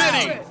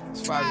City.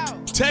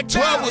 Tech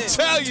 12 will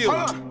tell you.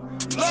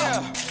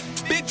 Yeah.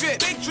 Big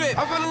drip.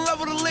 I fell in love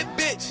with a lit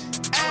bitch.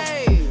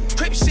 Ayy.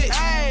 Crip shit.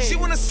 Ay. She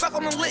wanna suck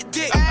on a lit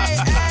dick.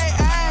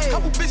 Ay.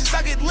 Couple bitches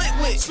I get lit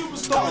with.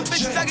 Couple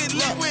bitches I get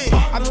lit with.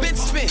 I been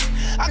spin.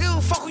 I give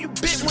a fuck who you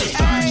been with.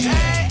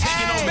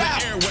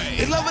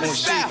 They loving the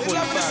style. They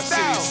loving the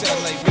style.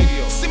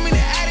 Send me the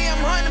Addy,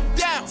 I'm hunting them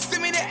down.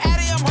 Send me the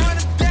Addy, I'm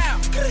hunting them down.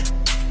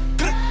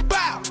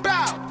 Bow,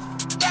 bow,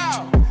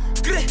 bow.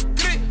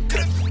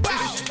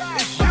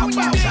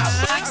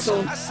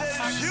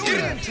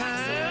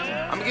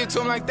 I'ma give it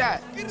to him like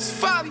that. It's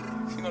Fabi.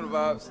 You know the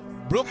vibes.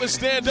 Brooklyn,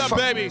 stand up,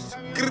 baby.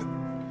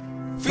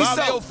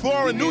 Fabio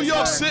Foreign, New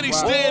York City,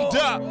 stand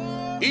up.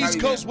 East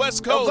Coast,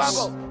 West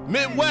Coast,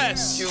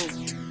 Midwest.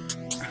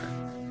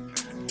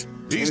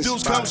 These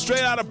dudes come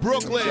straight out of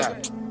Brooklyn.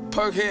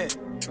 Perkhead.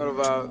 Know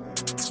the vibe.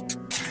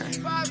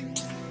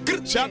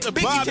 Shout to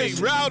Bobby,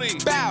 Rowdy.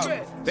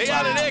 They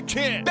out of their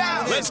camp.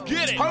 Let's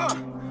get it. Hold on.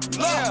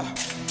 Yeah.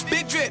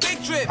 Big drip.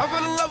 I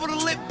fell in love with a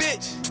lit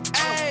bitch.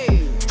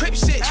 Ayy. Crip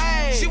shit.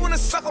 Ay. She wanna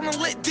suck on a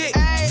lit dick.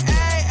 Ay.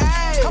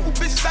 Couple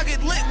bitches I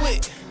get lit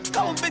with.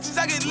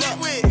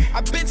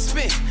 I been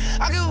spin.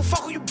 I give a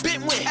fuck who you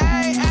been with.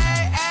 Ay.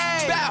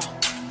 Bow.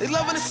 They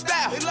loving the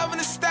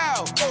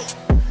style.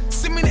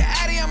 Send me the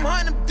Addy, I'm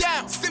hunting them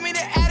down.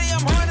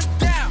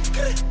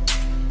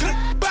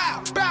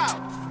 Bow.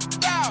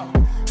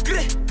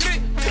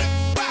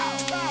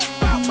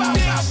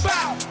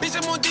 Bitch,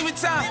 I'm on demon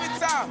time.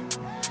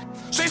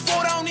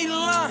 Straightforward, I don't need a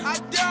line. I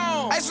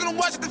don't. I just wanna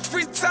watch it the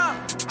free time.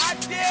 I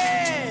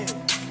did.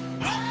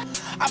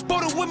 I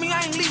bought it with me,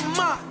 I ain't leaving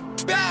mine.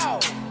 Bow.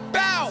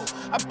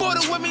 I bought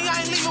it with me, I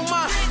ain't leaving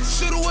mine.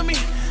 Shoot it with me.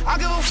 I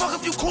give a fuck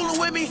if you coolin'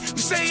 with me. You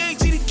say you ain't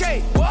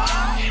GDK.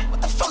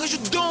 What the fuck is you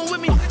doing with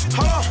me?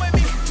 Hold on.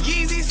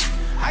 Yeezys.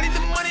 I need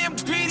the money, I'm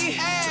greedy.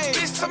 The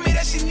bitch told me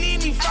that she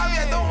need me. Fabi,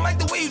 I don't like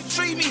the way you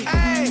treat me.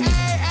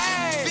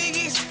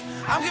 Figgies.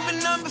 I'm giving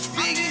number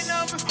figgies.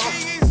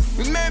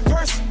 We met in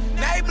person.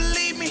 Now you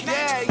believe me.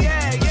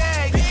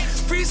 Yeah.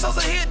 Free souls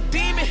are here,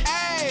 demon.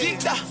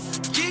 Geeked up,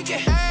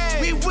 geeking.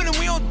 We winning,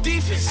 we on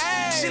defense.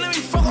 She let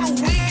me fuck on the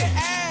weekend.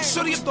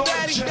 Shorty your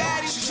daddy. She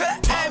try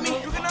to add me.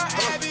 You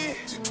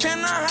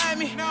cannot hide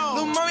me.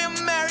 Little mommy,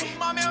 I'm married.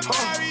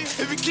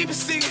 If you keep it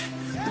secret,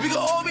 then we can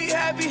all be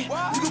happy.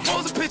 You can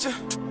post a picture,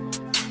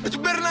 but you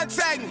better not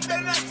tag me.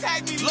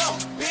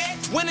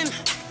 Look, winning.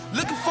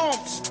 Looking for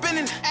him,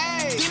 spinning.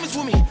 Demons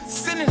with me,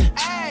 sinning.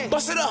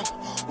 Bust it up,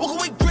 walk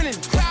away grinning.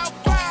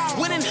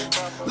 Winning,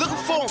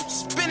 looking for him,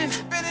 spinning.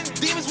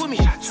 Demons with me,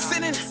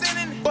 sinning.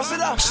 Bust it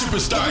up.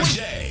 Superstar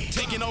J,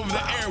 taking over the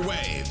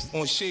airwaves.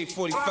 On Shade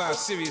 45,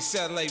 Sirius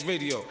Satellite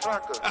Radio.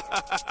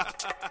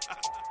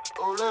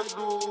 Oh, let's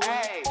go.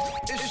 Hey,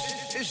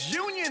 it's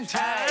union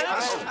time.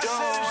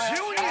 It's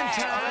union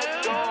time.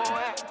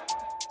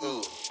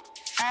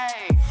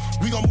 Hey.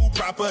 We gon' move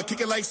proper,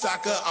 kick it like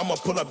soccer. I'ma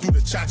pull up, do the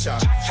cha-cha.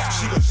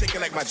 She gon' shake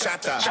it like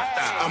bachata.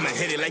 I'ma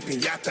hit it like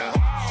piñata.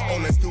 Oh,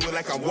 let's do it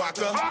like I'm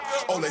Waka.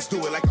 Oh, let's do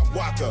it like I'm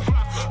Waka.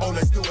 Oh,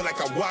 let's do it like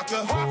I'm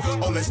Waka.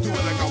 Oh, let's do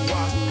it like I'm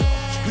Waka.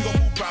 We gon'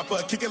 move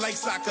proper, kick it like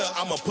soccer.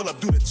 I'ma pull up,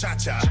 do the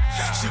cha-cha.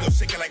 She gon'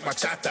 shake it like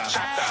bachata.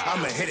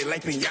 I'ma hit it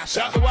like piñata.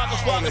 Shout to Waka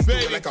Flocka,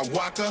 baby. Do it like I'm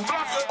Waka.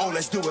 Oh,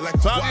 let's do it like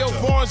I'm Fabio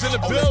Foreign's in the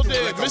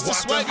building. Mr.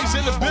 Swaggy's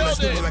in the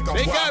building.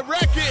 They got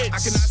records. I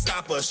cannot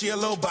stop her. She a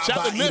little baba.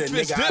 Shout to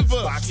Memphis,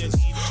 Denver.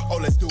 Oh,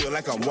 let's do it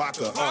like I'm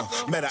Waka.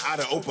 Met her out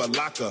of Opa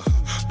Laka.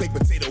 Baked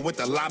potato with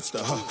the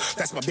lobster.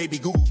 That's my baby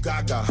Goo Goo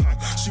Gaga.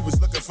 She was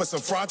looking for some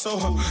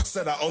Fronto.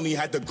 Said I only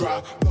had the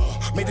grab.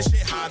 Made the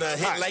shit hotter.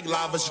 Hit like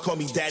lava. She called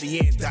me Daddy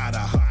and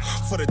Dada.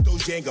 For the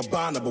Doja and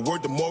Gabbana. But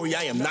word to Maury,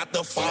 I am not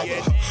the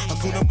father.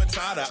 Hakuna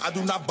Matata. I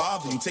do not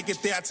bother. You take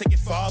it there, I take it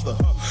farther.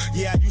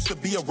 Yeah, I used to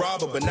be a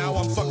robber, but now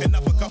I'm fucking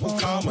up a couple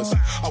commas.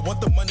 I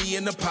want the money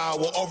and the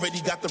power.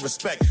 Already got the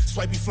respect.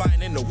 Swipey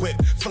flying in the whip.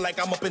 Feel like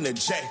I'm up in the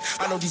jet.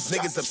 I know these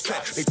niggas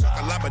upset. They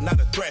talk a lot, but not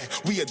a threat.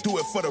 We'll do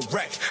it for the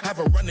wreck.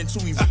 Haven't run into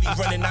we really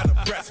running out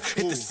of breath.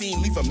 Hit the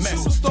scene, leave a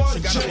mess. So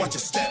gotta watch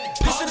your step.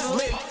 This shit is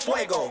lit,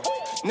 fuego.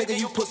 Nigga,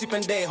 you pussy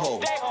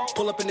pendejo.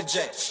 Pull up in the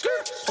jet.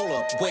 Hold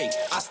up, wait,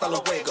 hasta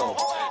luego.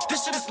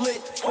 This shit is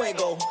lit,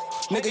 fuego.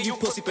 Nigga, you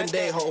pussy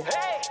pendejo.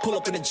 Pull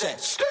up in the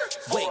jet.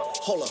 Wait,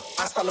 hold up,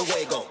 hasta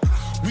luego.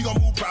 We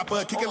gon' move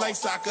proper, kick it like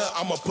soccer.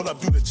 I'ma pull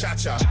up, do the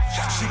cha-cha.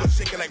 She gon'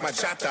 shake it like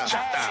bachata.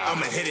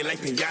 I'ma hit it like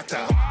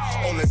piñata.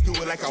 Oh, let's do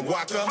it like I'm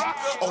Waka.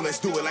 Oh, let's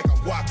do it like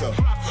I'm Waka.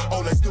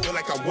 Oh, let's do it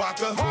like I'm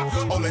Waka.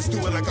 Oh, let's do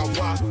it like I'm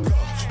Waka.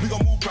 We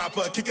gon' move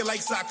proper, kick it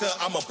like soccer.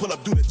 I'ma pull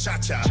up, do the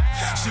cha-cha.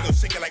 She gon'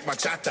 shake it like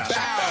bachata.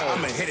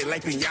 I'ma hit it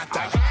like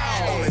piñata.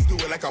 Oh, let's do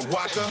it like I'm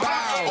Waka.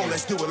 Oh,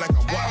 let's do it like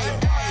I'm Waka.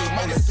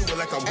 Oh, let's do it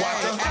like I'm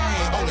Waka.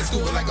 Oh, let's do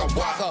it like I'm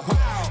Waka.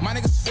 My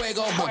niggas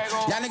fuego,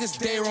 y'all niggas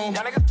day room.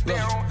 Look,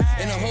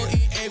 in the hood,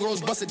 eat egg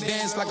rolls, bust a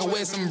dance like I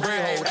wear some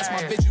bread hole. That's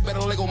my bitch, you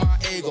better Lego my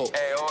ego.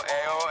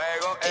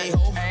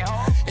 Aho.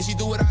 and she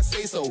do what I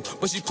say so.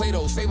 But she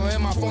Play-Doh, save her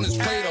in my phone is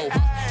Play-Doh.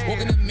 Walk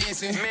in the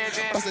mansion,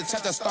 bust a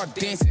cha-cha, start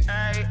dancing.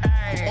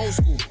 I'm old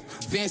school,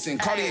 Vincent,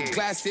 Cartier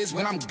glasses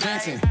when I'm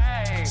glancing.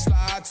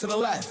 Slide to the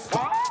left,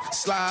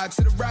 slide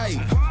to the right.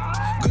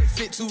 Good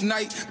fit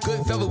tonight,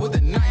 good velvet with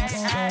the nights.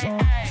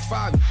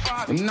 5,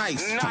 I'm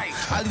nice.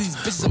 I leave these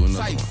bitches up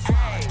tight.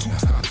 2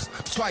 times,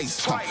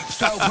 twice,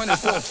 1200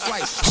 for a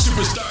flight.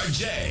 Superstar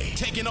J,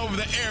 taking over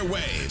the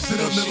airwaves. Sit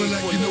up, never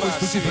like you know it's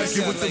pussy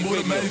packing with the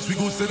automatics. We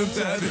gon' send them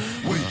to heaven.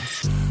 Wait.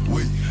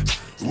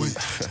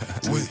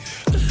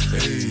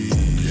 Hey.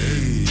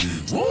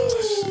 Woo!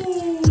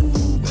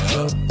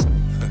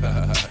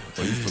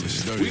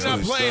 We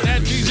not playing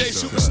at DJ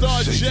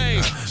Superstar J.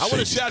 I want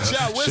to shout you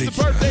out. Where's the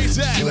birthdays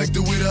at? She like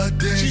the way that I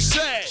dance. She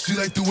said. She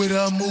like the way that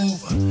I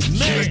move.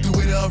 She like the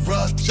way that I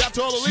rock. Shout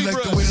to all the Libras. She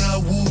like the way that I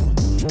woo.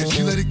 And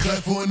she let it clap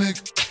for a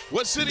nigga.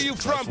 What city you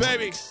from,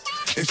 baby?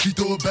 And she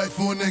throw it back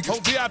for a nigga.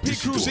 Home VIP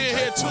crews in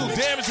here too.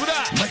 Damage with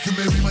us. Michael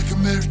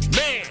Mary.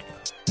 Man.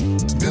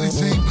 Billie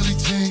Jean.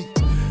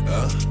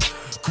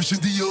 Christian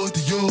Dior.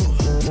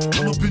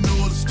 I'm up in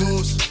all the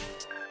stores.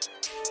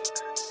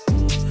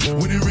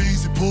 When it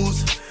rains, it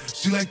pours.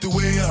 She like the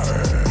way I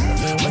heard.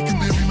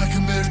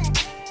 Michael Mary.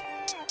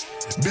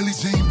 Billie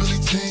Jean.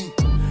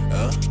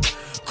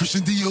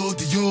 Christian Dior.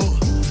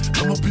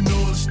 I'm up in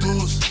all the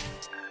stores.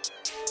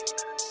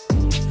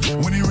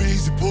 When it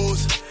rains, it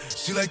pours.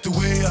 She like the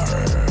way I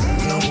heard.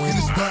 When I walk in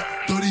the spot,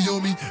 30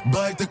 on me.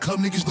 Buy at the club,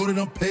 niggas know that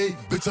I'm paid.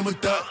 Bitch, I'm a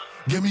thot.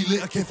 Get me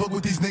lit, I can't fuck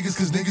with these niggas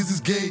cause niggas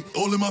is gay.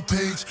 All in my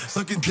page,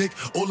 sucking dick.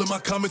 All in my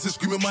comments and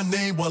screaming my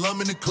name while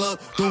I'm in the club.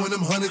 Throwing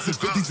them hundreds and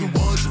fifties and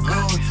ones.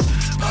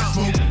 I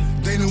smoke,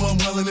 they know I'm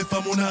wildin'. If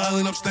I'm on the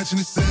island, I'm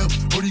snatching the cell.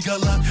 Brody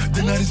got locked,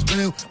 the night is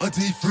bail.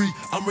 Until he free,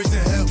 I'm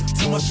raising hell.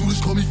 Tell my shooters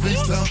call me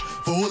FaceTime.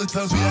 For all the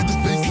times we had to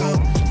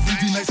FaceTime.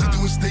 3D nights, I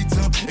do a state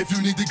time. If you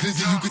need the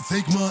glizzy, you can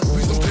take mine.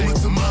 Please don't come up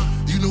to mine.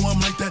 You know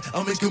I'm like that,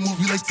 I'll make a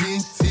movie like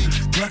TNT.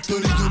 Glock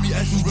 30 on me,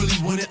 ask you really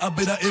want it. I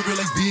bet I air it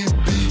like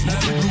DMB. Now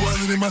the blue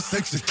island in my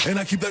section, and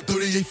I keep that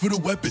 38 for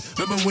the weapon.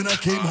 Remember when I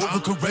came home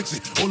for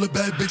correction? All the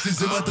bad bitches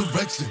in my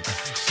direction.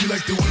 She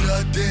like the way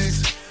that I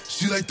dance.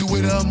 She like the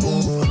way that I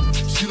move.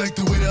 She like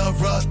the way that I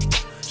rock.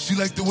 She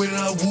like the way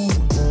that I woo.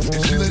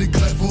 And she let it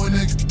clap for a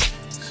nigga.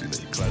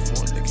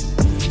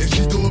 And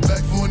she throw it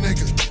back for a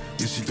nigga.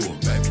 Yeah, she throw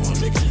it back for a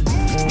nigga.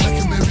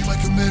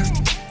 Michael Mary.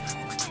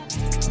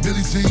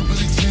 Billie Jean.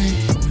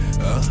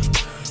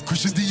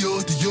 Christian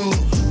Dior.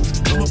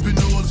 I'm up in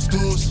all the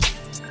stores.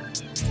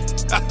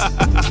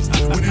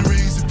 When it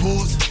rains, it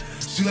pours.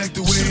 She like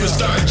the way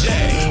Superstar J,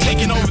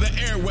 taking over the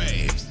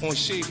airwaves. On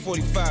Shade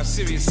 45,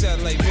 Sirius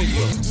Satellite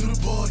Radio. Welcome to the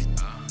party.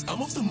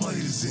 I'm off the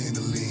money to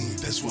Xandaline.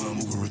 That's why I'm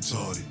moving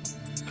retarded.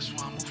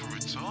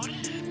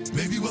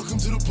 Baby, welcome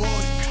to the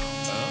party.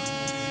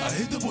 I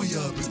hit the boy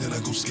up and then I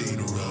go skate in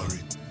a Rari.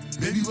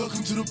 Baby,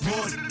 welcome to the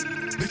party.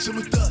 Bitch, I'm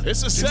a thot.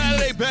 It's a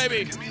Saturday,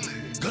 baby.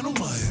 Gun on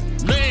my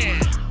head.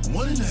 Man.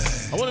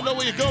 1.5. I want to know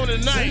where you're going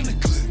tonight.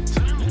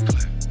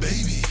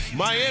 Baby.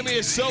 Miami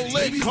is so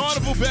lit.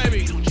 Carnival,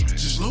 baby.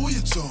 Just lower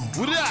your tone.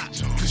 What up?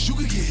 Cause you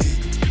could get hit.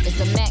 It's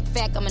a Mac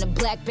fact, I'm in a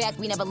black back,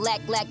 we never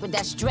lack with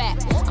that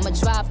strap. I'ma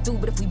drive through,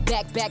 but if we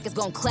back, it's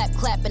gon' clap,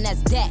 and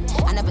that's that.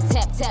 I never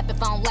tap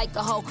if I don't like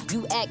a hoe.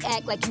 You act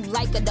like you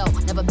like her though.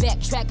 Never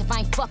backtrack if I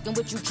ain't fucking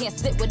with you, can't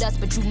sit with us,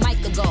 but you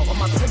might go. All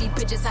my pretty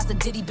bitches, house of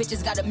Diddy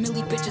bitches, got a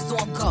milli bitches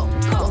on go.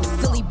 All the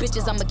silly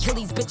bitches, I'm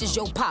Achilles bitches,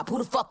 yo pop, who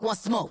the fuck want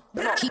smoke?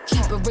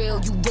 Keep it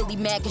real, you really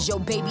mad cause your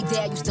baby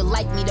dad used to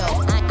like me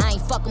though. I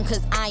ain't fuck him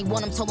cause I ain't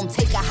want him, told him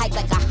take a hike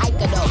like a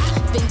hiker though.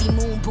 Fendi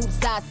moon boots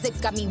size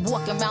 6, got me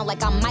walking around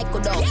like I'm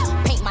Michael though.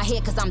 Paint my hair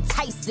cause I'm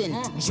Tyson,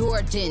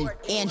 Jordan,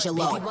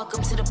 Angelo. Baby,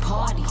 welcome to the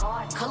party.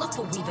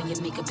 Colorful weave and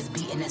your makeup is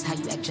beating, that's how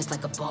you act just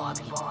like a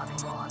Barbie.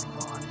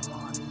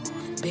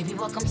 Baby,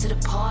 welcome to the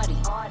party.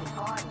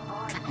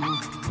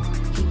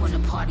 He wanna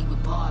party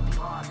with Barbie.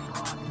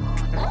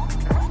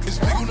 It's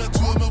big on that 2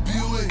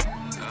 MLBOA.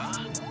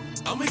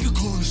 I'll make a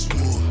call in the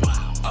store.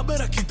 I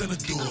bet I kick down the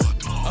door.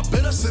 I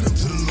bet I send him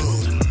to the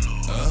Lord.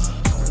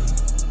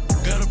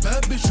 Got a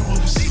bad bitch from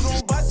overseas. She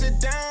gon' bust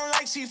it down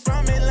like she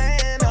from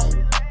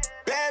Atlanta.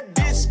 Bad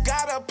bitch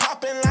got her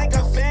poppin' like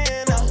a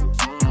fan.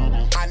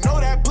 I know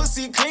that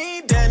pussy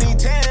clean, Danny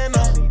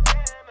Tanner.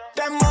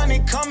 That money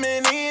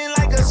coming in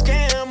like a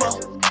scammer.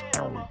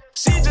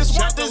 She just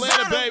want the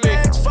baby.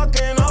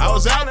 I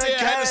was out there,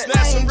 had to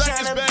snatch some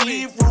records,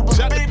 baby.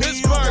 Shout to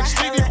Pittsburgh,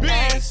 Stevie B.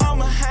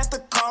 I'ma have to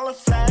call a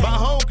flag. My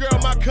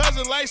homegirl, my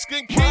cousin, light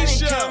skin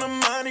Keisha.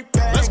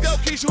 Let's go,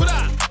 Keisha, what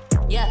up?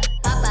 Yeah,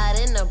 pop out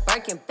in a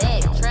Birkin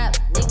bag. Trap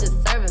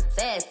niggas serving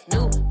fast.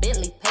 New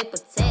Bentley paper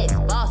tags.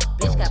 Boss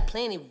bitch got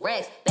plenty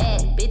racks.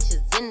 Bad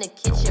bitches in the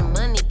kitchen.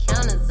 Money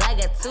counters, I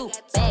got 2.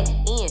 Back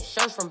in,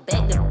 shirts from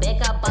back to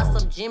back. I bought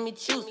some Jimmy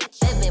Choo's.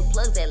 7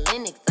 plugs at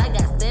Lennox. I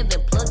got 7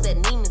 plugs at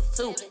Neiman's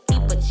too.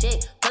 Keep a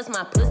check, plus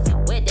my pussy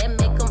wet. That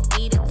make them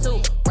eat it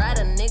too. Ride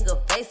a nigga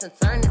face and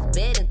turn his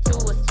bed into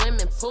a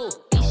swimming pool.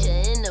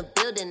 Bisha in the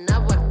building. I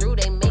walk through,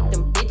 they make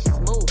them bitches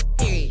move.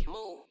 Period.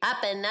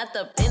 Hoppin' out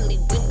the Bentley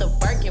with the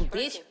Birkin,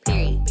 bitch,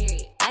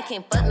 period. I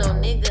can't fuck no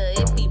nigga,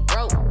 it be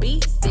broke,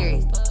 be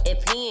serious.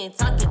 If he ain't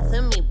talking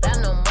to me about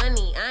no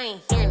money, I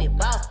ain't hearing it.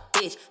 Boss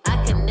bitch,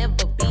 I can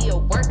never be a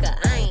worker,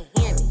 I ain't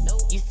hearing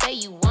it. You say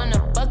you wanna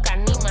fuck, I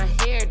need my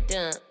hair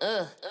done,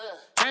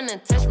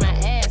 Tryna touch my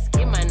ass,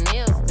 get my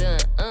nails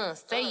done,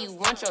 Say you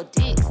want your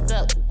dick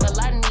sucked, well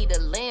I need a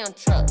lamb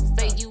truck.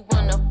 Say you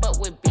wanna fuck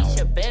with bitch,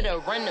 you better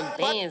run them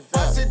bands up.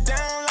 Bust it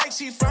down like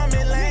she from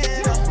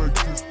Atlanta.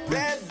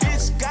 Bad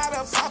bitch got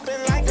her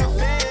poppin' like a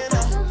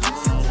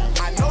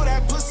Fanta. I know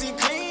that pussy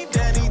clean,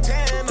 Danny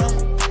Tanner.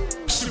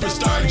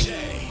 Superstar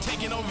J,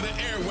 taking over the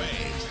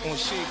airwaves on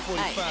Shade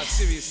 45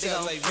 Sirius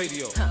Satellite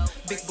Radio.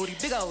 Big booty,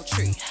 big old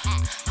tree.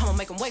 I'ma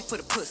make him wait for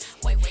the pussy.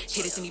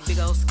 Hit it in these big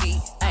old ski.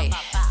 Ayy.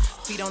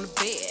 Feet on the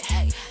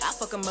bed. I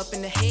fuck him up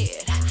in the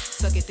head.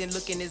 Suck it, then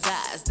look in his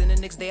eyes. Then the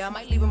next day I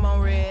might leave him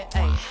on red.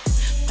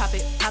 Ayy. Pop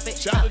it, pop it.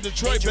 Shout out to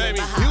Detroit, baby.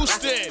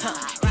 Houston.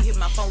 He hit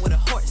my phone with a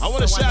horse. I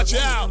want to shout you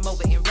out. Come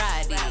over and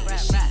ride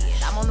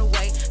it. I'm on the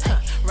way.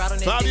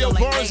 Fabio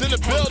Barnes in the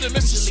building.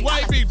 Mr.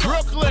 Swipey,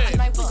 Brooklyn.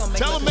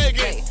 Tell him,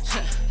 Megan.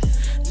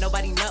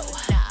 Nobody know.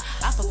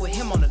 I fuck with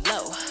him on the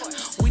low.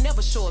 We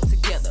never show up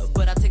together,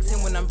 but I text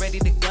him when I'm ready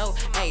to go.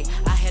 Ayy,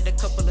 I had a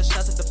couple of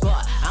shots at the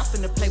bar. I'm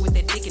finna play with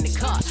that dick in the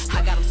car.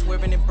 I got him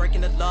swerving and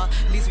breaking the law.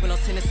 Leaves with no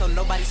tennis, so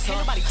nobody saw.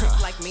 Nobody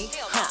creep like me,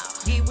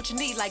 Get what you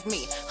need like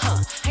me,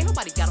 Ain't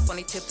nobody got up on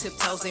their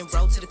tiptoes and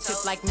roll to the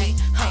tip like me,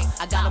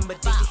 I got him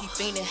addicted, he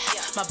fiending.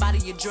 My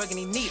body a drug and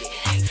he need it.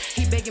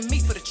 He begging me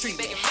for the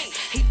treatment.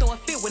 He throwing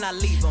fit when I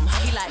leave him.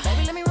 He like,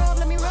 baby, let me rub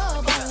on you.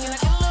 Can I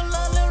get a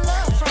little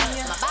love from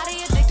you? My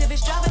body addictive,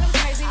 it's driving him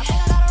crazy. I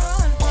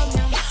gotta run from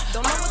him.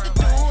 Don't know what to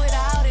do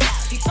without it.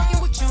 He fucking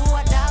with you,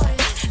 I doubt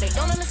it. They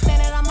don't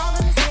understand that I'm all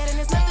in his head and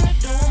it's nothing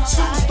to do with my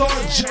Superstar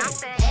body. J.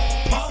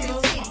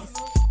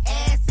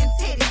 Ass and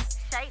titties,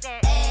 shake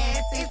that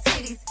ass and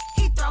titties.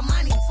 He throw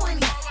money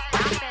 20.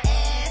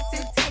 Ass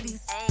and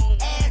titties,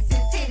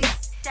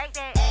 shake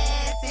that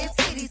ass and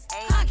titties.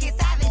 Come get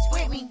savage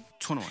with me.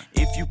 21.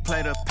 If you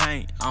play the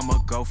paint, I'ma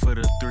go for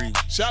the 3.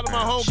 Shout out to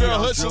my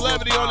homegirl, Hood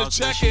Celebrity on the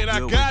check-in. I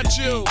got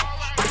you.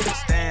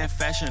 Stand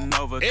Fashion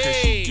Nova, cause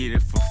she get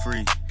it for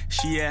free.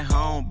 She at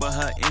home, but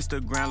her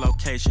Instagram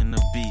location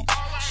the beach.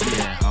 She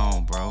at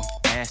home, bro.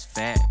 Ass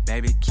fat,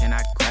 baby, can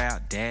I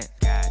grab that?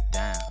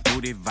 Goddamn.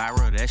 Booty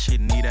viral, that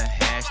shit need a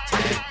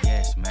hashtag.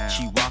 Yes, man.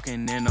 She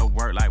walking in to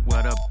work like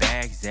where the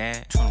bag's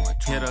at. 21.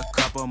 Hit a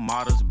couple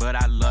models, but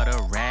I love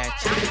the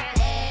ratchet.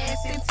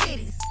 Ass and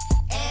titties,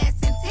 ass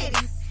and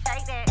titties.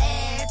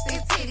 Ass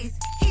and titties,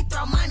 he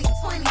throw money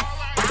 20.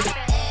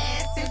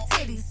 Ass and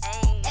titties,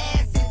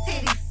 ass and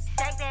titties.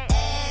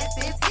 Ass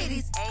and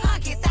titties, come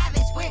get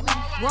savage with me.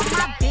 Want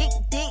my big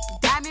dick,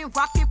 diamond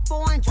rockin'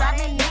 foreign,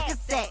 driving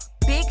niggas at.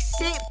 Big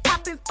shit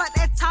poppin', fuck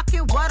that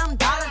talking, what I'm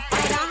dollars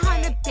at.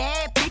 100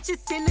 bad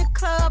bitches in the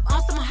club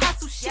on some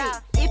hustle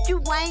shit. If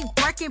you ain't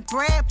working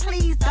bread,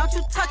 please don't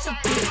you touch a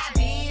bitch.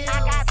 Bills, I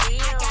got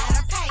bills,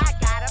 I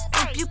gotta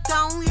pay. If you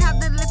gon' have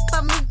the lip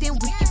for me, then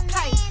we can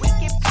play.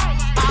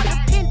 All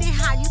depending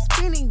how you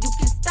spending, you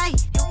can stay.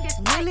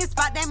 When it's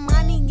about that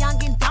money,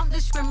 young and don't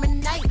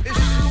discriminate.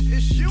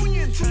 It's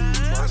union time.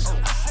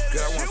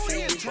 Girl, I wanna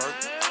see you twerk.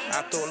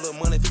 I throw a little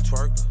money if you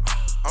twerk.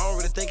 I don't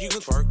really think you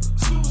can twerk.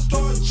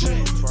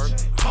 Twerk.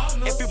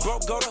 If you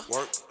broke, go to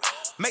work.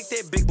 Make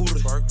that big booty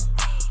twerk.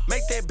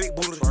 Make that big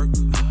booty twerk.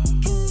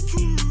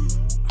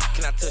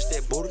 Can I touch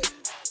that booty?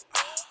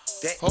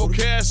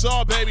 Okay, that's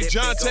all, baby.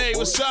 Jonte,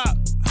 what's up?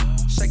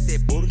 Shake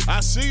that booty. I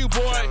see you, boy.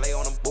 Can I lay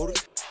on them booty?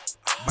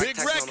 Big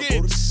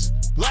Records.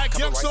 Black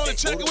Youngster on the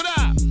check it, what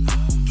up?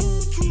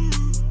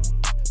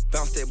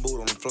 Bounce that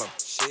booty on the floor.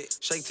 Shit.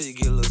 Shake till you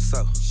get a little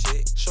so.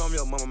 Shit. Show 'em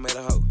your mama made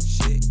a hoe.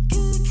 Shit.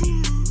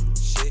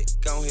 Shit.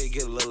 Go ahead,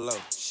 get a little low.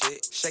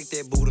 Shit. Shake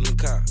that booty in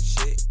the car.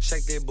 Shit.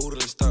 Shake that booty in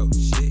the stove.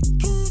 Shit.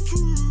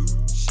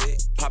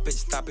 Shit. Pop it,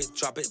 stop it,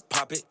 drop it,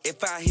 pop it.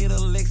 If I hit a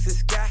Lexus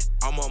sky,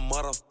 I'm a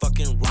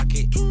motherfucking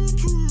rocket.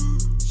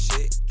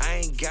 Shit. I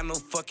ain't got no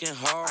fucking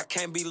heart. I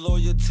can't be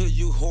loyal to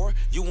you, whore.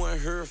 You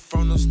weren't here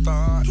from the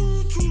start.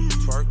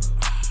 Twerk.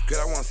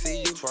 Girl, I wanna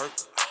see you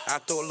twerk. I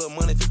throw a little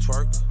money if you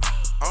twerk.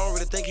 I don't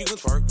really think you can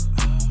twerk.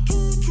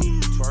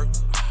 Twerk.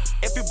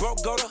 If you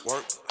broke, go to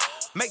work.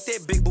 Make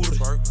that big booty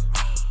twerk.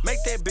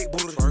 Make that big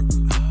booty twerk.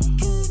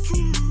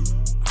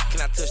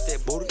 Can I touch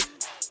that booty?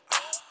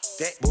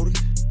 That booty.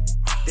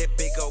 That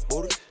big old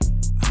booty.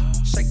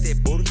 Shake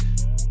that booty.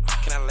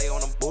 Can I lay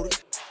on them booty?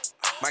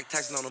 Mike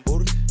Tyson on the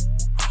booty.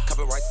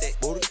 Copyright that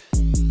booty.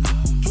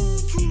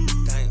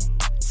 Damn.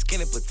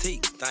 Skinny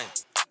petite. Damn.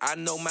 I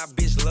know my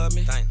bitch love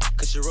me. Damn.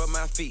 Cause she rub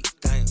my feet.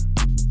 Damn.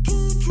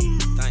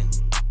 Damn.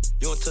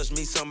 You don't touch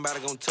me, somebody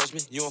gon' touch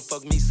me. You don't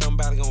fuck me,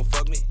 somebody gon'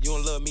 fuck me. You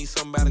don't love me,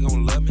 somebody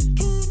gon' love me.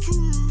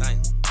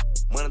 Damn.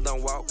 Money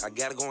don't walk, I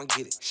gotta go and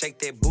get it. Shake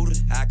that booty,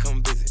 I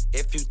come visit.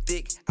 If you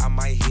thick, I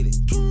might hit it.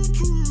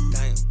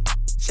 Damn.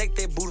 Shake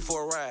that booty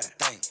for a ride.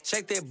 Damn.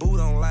 Shake that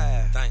booty on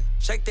live. Damn.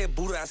 Shake that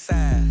booty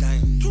outside.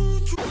 Damn.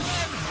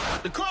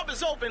 The club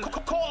is open.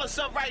 Call us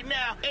up right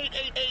now.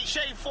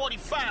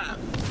 888-SHADE-45.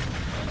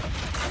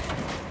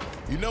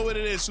 You know what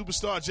it is,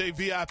 Superstar J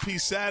VIP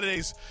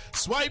Saturdays.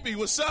 Swipey,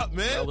 what's up,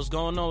 man? Yo, what's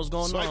going on?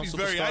 Swipey's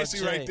very icy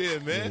J. Right there,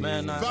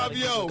 man.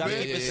 Fabio, man.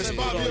 It's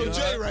Fabio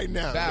J right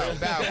now. Bow,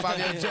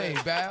 Fabio J,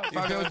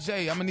 Fabio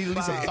J. I'm gonna need at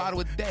least a bottle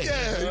a day.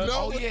 Yeah, you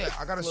know? Oh yeah,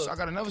 I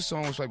got another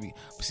song with Swipey.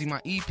 See,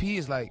 my EP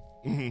is like,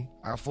 I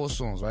got 4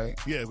 songs, right?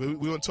 Yeah, we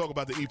want to talk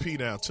about the EP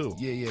now too.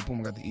 Yeah,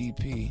 boom, I got the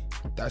EP.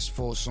 That's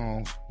 4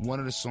 songs. One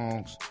of the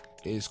songs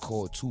is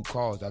called 2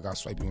 Cars. I got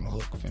Swipey on the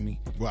hook for me.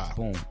 Wow.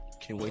 Boom.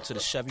 Can't wait till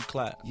the Chevy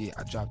clap. Yeah,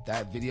 I dropped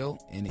that video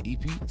and the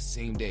EP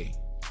same day.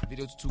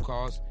 Video to 2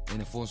 Cars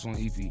and the 4-song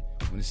EP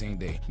on the same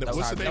day.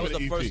 What's the name of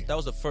the EP? That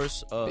was the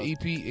first. The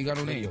EP, it got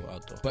no name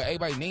out there. But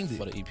everybody named it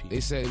for the EP. They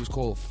said it was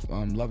called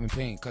Love and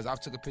Pain because I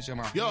took a picture of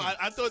my. Yo, I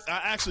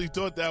actually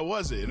thought that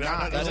was it.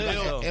 Nah,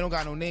 it don't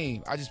got no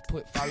name. I just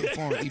put Fabio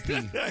Foreign EP,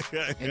 and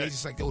they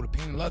just like, yo, the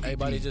Pain and Love.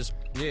 Everybody EP.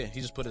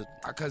 he just put it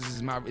because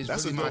it's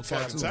that's really a my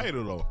tattoo.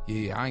 title though.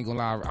 Yeah, I ain't gonna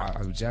lie,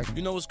 I was jacking.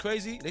 You know what's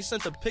crazy? They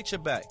sent the picture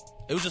back.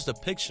 It was just a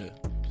picture.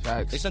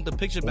 Facts. They sent the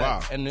picture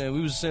back, and then we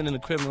was sitting in the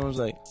crib, and I was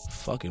like,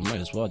 "Fuck it, might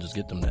as well just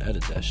get them to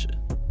edit that shit."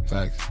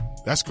 Facts.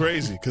 That's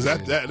crazy because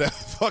that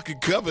fucking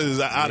cover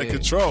is out of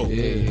control.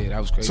 Yeah, that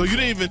was crazy. So you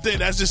didn't even think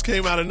that just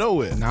came out of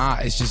nowhere? Nah,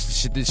 it's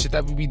just the shit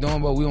that we be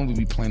doing, but we don't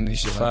be planning this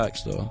shit.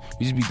 Facts, though.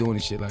 We just be doing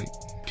this shit like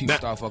people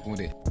start fucking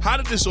with it. How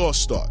did this all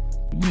start?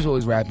 We was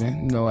always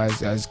rapping, you know,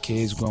 as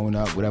kids growing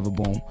up, whatever.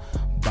 Boom,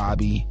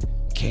 Bobby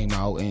came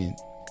out and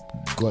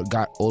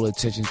got all the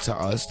attention to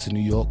us, to New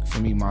York. For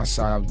me, my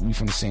side, we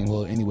from the same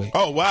hood anyway.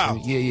 Oh, wow.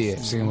 Yeah,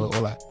 same hood,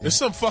 all that. Yeah. There's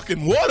some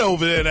fucking water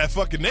over there in that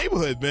fucking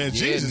neighborhood, man.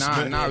 Jesus,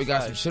 man. Nah, we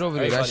got some shit over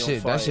there. That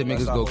shit make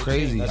us go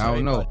crazy. I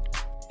don't know.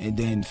 And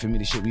then for me,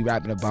 the shit we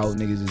rapping about,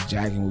 niggas is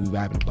jacking what we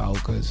rapping about,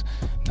 because,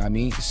 you know what I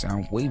mean? It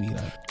sounds wavy.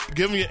 Like.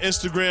 Give me your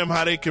Instagram,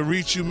 how they can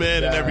reach you,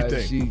 man, and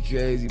everything. She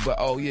crazy. But,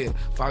 oh, yeah,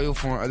 Fabio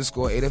Foreign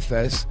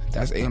 _AFS.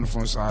 That's A on the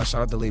front side.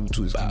 Shout out the label,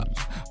 too.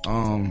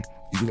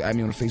 You can add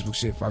me on the Facebook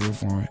shit, Fabio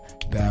Foreign,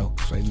 Bow,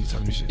 Swipey, tell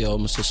me shit. Yo,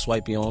 Mr.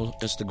 Swipey on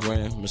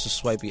Instagram, Mr.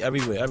 Swipey,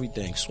 everywhere,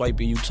 everything.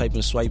 Swipey, you type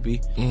in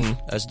Swipey,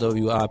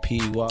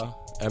 SWIPY,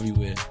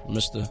 everywhere,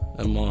 Mr.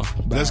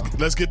 MR.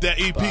 Let's get that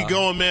EP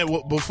going, man.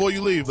 Before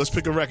you leave, let's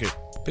pick a record.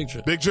 Big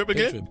Drip. Big Drip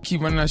again? Big Drip.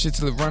 Keep running that shit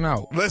till it run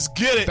out. Let's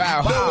get it.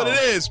 Bow. You know what it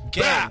is.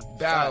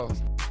 Bow.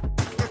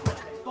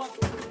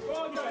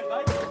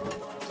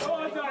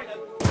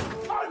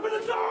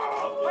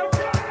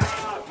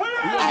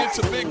 We're gonna get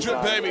to Big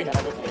Drip, baby.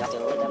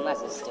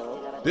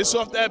 This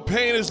off that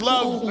Pain is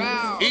Love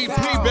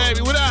EP,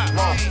 baby. What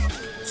up?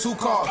 2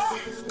 Cars.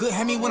 Good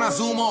Hemi when I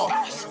zoom off.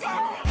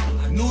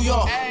 New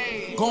York.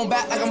 Going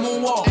back like a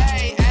moonwalk.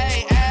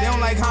 They don't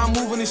like how I'm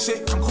moving this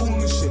shit. I'm coolin'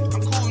 this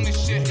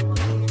shit.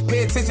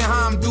 Pay attention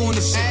how I'm doing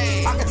this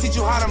shit. I can teach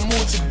you how to move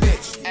your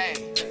bitch.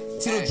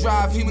 Tito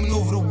drive, he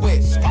maneuver the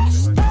whip.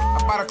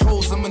 I buy the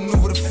clothes, I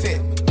maneuver the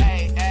fit.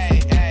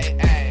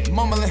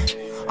 Mumbling.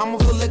 I'm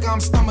over the liquor,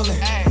 I'm stumbling.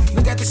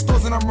 Look at the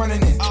stores and I'm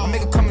running it. I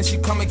make her come and she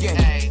come again.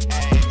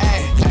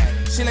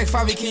 She like,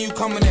 Favi, can you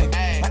come in it?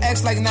 My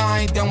ex like, nah, I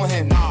ain't done with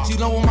him. She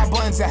know where my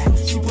buttons at.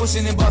 She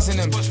pushing and busting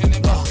them.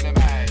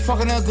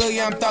 Fucking her good,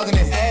 yeah, I'm thugging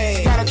it.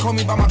 She gotta call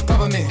me by my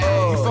government.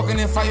 We fucking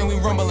and fighting, we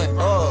rumbling.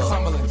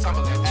 Tumbling.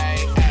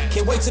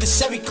 Can't wait till the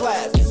Chevy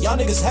clap. Y'all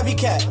niggas heavy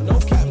cat. No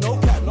cap.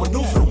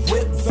 Maneuver the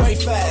whip very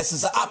fast.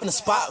 There's an op in the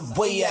spot,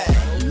 where you at?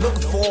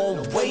 Looking for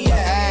him, where you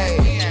at?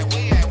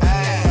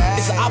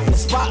 It's an op in the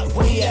spot,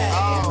 where you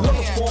at?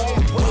 Looking for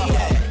him, where you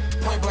at?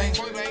 Point blank,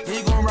 yeah,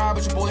 you gon' ride,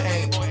 but your boy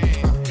ain't.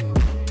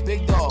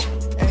 Big dog,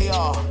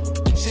 AR,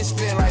 shit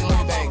spin like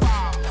Louis Bank.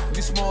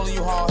 You small and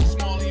you hard,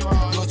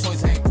 you a toy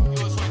tank.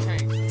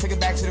 Take it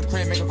back to the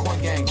crib, make a coin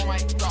gang.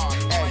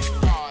 Hey,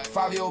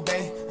 5-year-old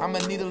bae, I'ma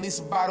need at least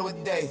a bottle a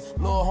day.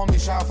 Little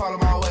homie try to follow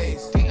my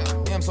ways.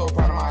 Yeah, I'm so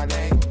proud of my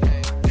name.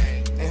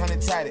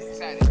 800 tatted,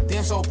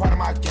 damn so proud of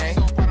my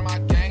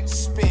gang.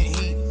 Spit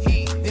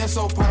heat, damn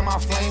so proud of my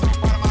flame.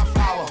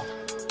 Power,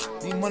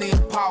 need money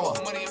and power.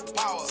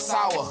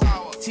 Sour,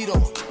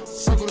 Tito,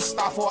 circle the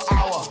stop for an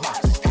hour.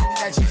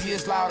 That GG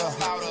is louder.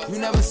 You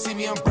never see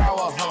me, I'm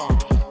Brower.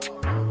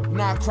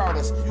 Not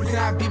Crowders, you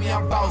cannot beat me,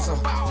 I'm Bowser.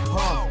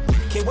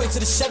 Can't wait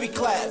till the Chevy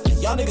clap.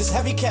 Y'all niggas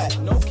heavy cat.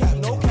 No cap.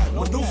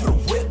 Maneuver the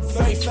whip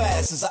very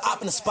fast. There's an op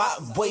in the spot,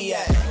 where you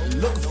at?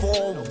 Looking for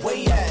him, where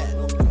you at?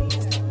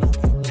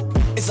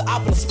 It's an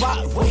op in the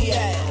spot, where you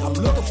at? I'm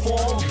looking for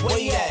him, where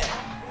you at?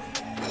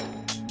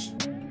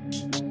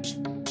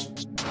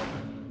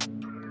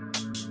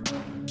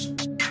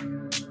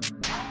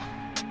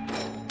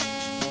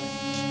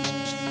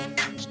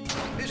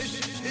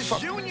 It's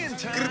union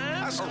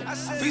time. I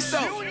said Peace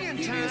out.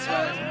 union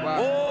time.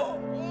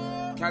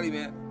 Wow. Cali,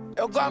 man.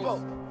 El Gabo.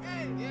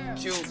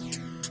 Q.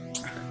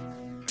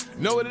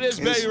 Know what it is,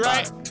 baby,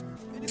 right?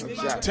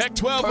 Tech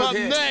 12 up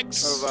here.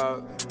 next.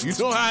 You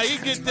know how he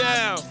get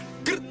down.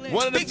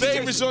 One of the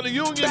favorites on the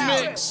Union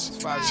Mix.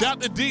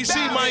 Shout to DC,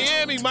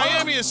 Miami.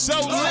 Miami is so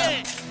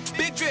lit.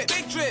 Big drip.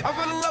 I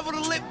fell in love with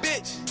a lit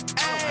bitch.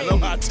 I know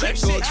how Tech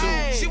go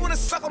too. She wanna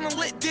suck on the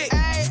lit dick.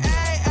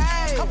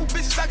 Couple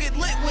bitches I get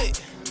lit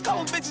with.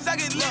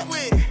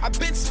 I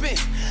been spent.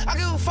 I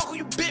give a fuck who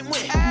you been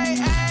went. Ay,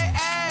 ay,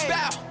 ay.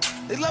 Bow.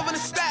 They loving the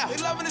style.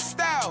 They loving the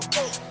style.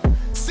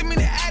 Send me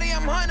the Addy,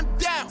 I'm hunting them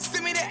down.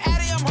 Send me the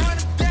Addy, I'm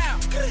hunting them down.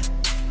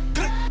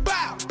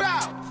 Bow,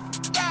 bow,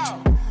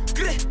 bow.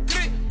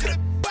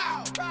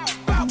 Bow, bow,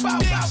 bow,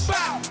 bow,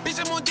 bow. Bitch,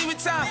 I'm on demon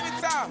time.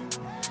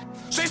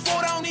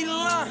 Straightforward, I don't need a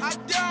line. I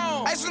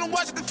don't. I just wanna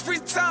watch it the free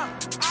time.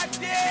 I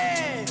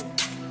did.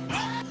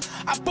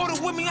 I brought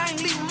it with me, I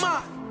ain't leaving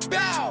mine.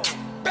 Bow,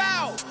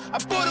 bow. I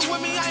brought it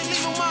with me, I ain't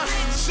leaving mine.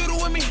 Shoot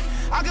it with me.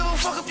 I give a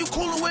fuck if you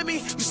coolin' with me.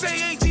 You say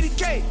you ain't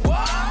GDK.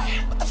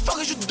 What the fuck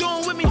is you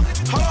doing with me?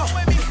 Hold on.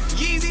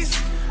 Yeezys.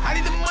 I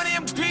need the money,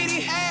 I'm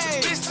greedy.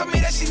 Ay. Bitch told me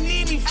that she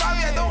need me.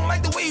 Fabi, I don't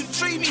like the way you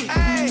treat me.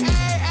 Ay,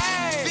 ay,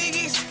 ay.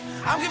 Figgies.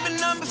 I'm giving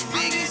number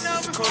figures.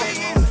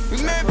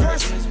 We met in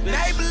person.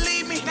 Now you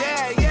believe me.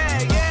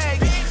 Yeah.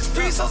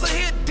 Free souls are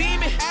here,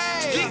 demon.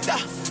 Geeked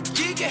up.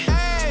 Geekin'.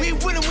 We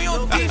winning, we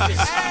on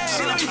defense.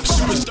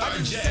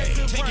 Superstar J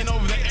taking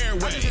over the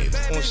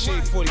airwaves on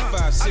Shade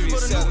 45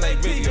 Sirius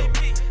Satellite Radio.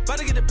 About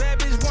to get the bad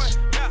bitch one.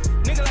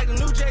 Nigga like the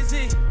new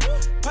Jay-Z.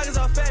 Pockets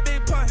all fat,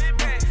 big pun.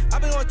 I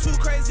been going too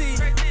crazy.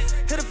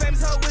 Hit a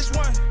famous hoe, which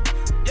one?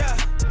 Yeah.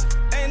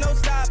 Ain't no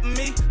stopping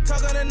me.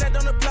 Talk on the net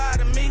don't apply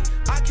to me.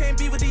 I can't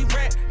be with these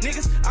rat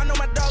niggas. I know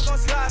my dog gon'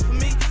 slide for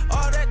me.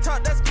 All that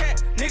talk, that's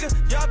cat, nigga.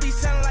 Y'all be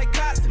sounding like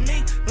cops to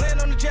me.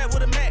 Land on the jet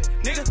with a Mac,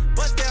 nigga.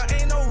 Bust down,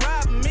 ain't no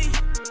robbing me.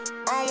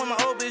 I don't want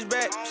my old bitch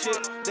back.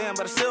 Shit, damn,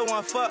 but I still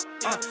want fuck.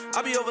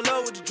 I be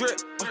overloaded with the drip.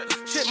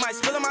 Shit might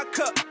spill in my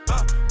cup.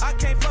 I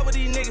can't fuck with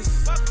these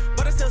niggas,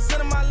 but I still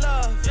sending my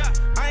love.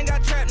 I ain't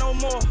got trap no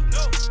more.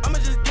 I'ma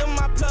just give 'em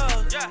my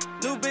plug.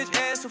 New bitch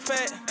ass so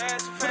fat.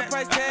 Put a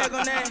price tag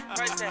on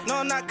that. No,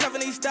 I'm not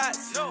covering these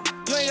stats.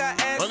 You ain't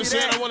got ass.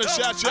 Understand? I want to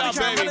shout you out,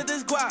 baby.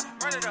 This guap.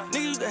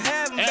 Nigga, you can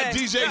have 'em at back.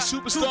 DJ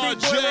Superstar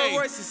J.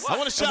 I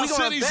want to shout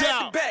cities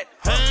out.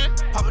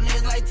 Poppin'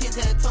 niggas like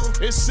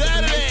tic-tac-toe. It's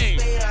Saturday.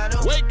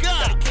 Wake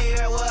up. Gotta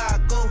care where I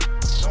go.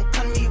 Don't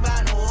come to me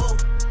by no hoe.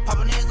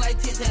 Poppin' niggas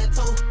like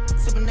tic-tac-toe.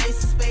 Sippin'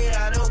 ace and spade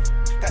out of.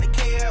 Gotta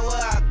care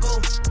where I go.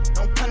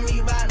 Don't come to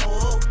me by no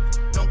hoe.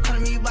 Don't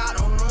come to me by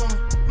no room.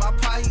 My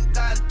pie, he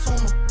got a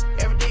tumor.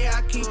 Every day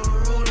I keep a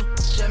ruler.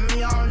 Just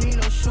me, I don't need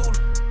no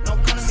shooter.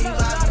 Don't come to me by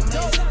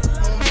no major.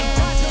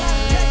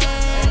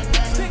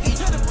 Stick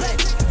to the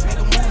bitch.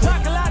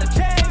 Rock a lot of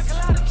chains.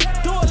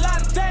 Do a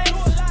lot of things.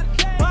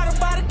 Bottom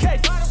by the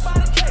case.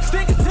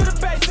 Stick it to the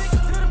base.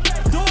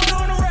 Do it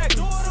on the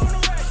regular.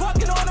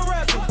 Fucking on the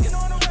regular.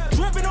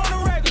 Dripping on the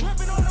regular.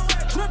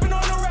 Dripping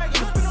on the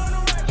regular.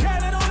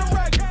 Cannon on the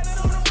regular.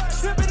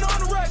 Sipping on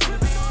the regular.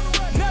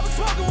 Never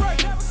smoking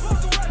regular.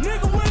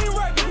 Nigga, we ain't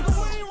regular.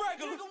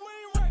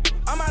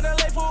 I'm out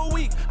LA for a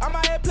week. I'm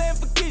out here playing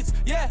for keeps.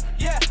 Yeah.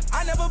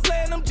 I never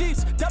play in them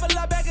Jeeps. Double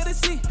up back of the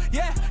seat.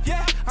 Yeah.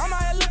 I'm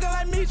out here looking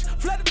like Meech.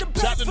 Flooded the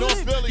back. Shout to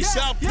North Philly,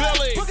 South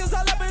Philly. Bookings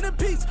all up in the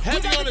piece.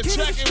 Heavy on the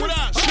check and what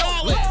up,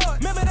 Charlotte?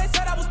 Remember they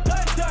said I was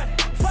done.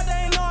 But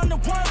they ain't on the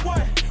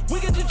 1-1. We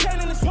get your chain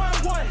and it's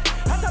 1-1.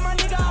 I tell my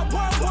nigga I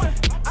want one.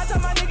 I tell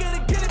my nigga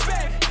to get it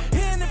back.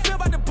 He in the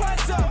field about to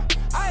punch up.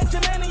 I hit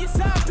your man in your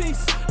side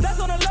piece. That's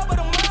on the low, but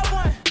on my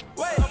one.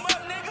 Wait.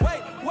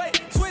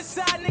 Switch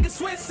side, nigga,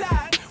 switch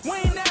side. We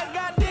ain't never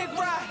got dick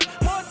ride.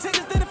 More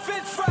tickets than a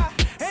fish fry.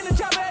 And the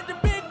chopper at the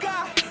big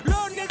guy.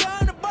 Little nigga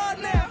on the bar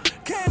now.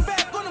 Came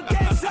back on them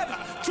game 7.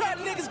 Trap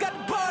niggas got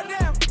the bar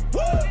now.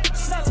 Woo!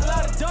 Sell a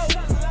lot of dope.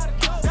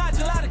 Dodge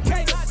a lot of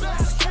cakes.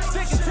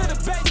 Sticking to the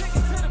base.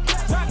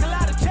 Rock a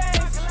lot of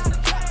chains.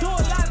 Do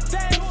a lot of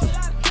things.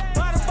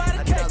 Bottom by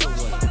the case.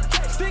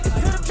 Sticking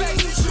to the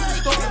base.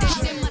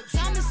 My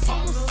time is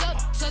almost up,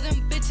 so them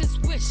bitches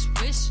wish.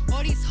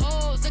 All these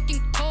hoes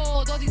looking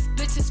cold, all these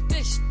bitches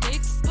fish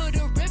dicks. Put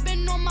a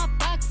ribbon on my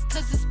box,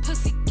 cause it's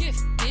pussy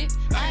gifted.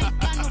 I ain't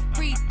got no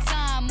free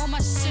time, all my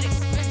shit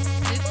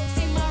expensive.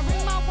 See my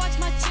ring, my watch,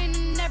 my chain,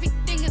 and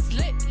everything is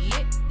lit.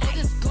 All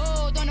this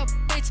gold on a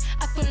bitch,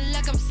 I feel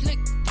like I'm slick,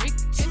 Rick.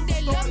 If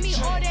they love me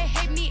or they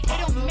hate me, it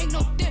don't make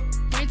no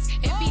difference.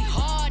 It be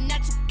hard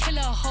not to kill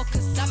a hoe,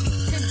 cause I be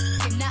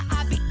tempted. Now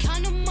I be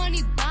counting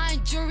money,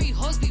 buying jewelry,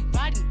 hoes be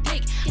riding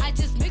dick. I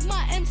just make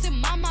my ends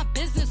and mind my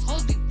business,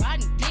 hoes be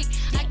riding dick.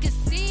 I can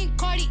see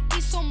Cardi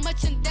eat so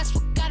much and that's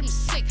what got him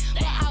sick.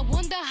 But I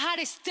wonder how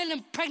they still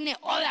impregnate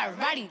all that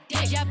riding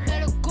dick. Y'all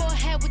better go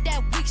ahead with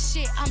that weak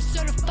shit. I'm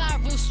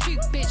certified real street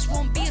bitch.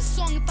 Won't be a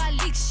song if I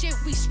leak shit.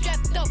 We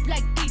strapped up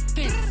like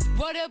defense.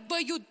 Whatever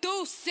you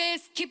do,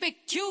 sis, keep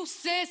it cute,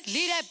 sis.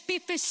 Leave that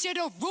beef and shit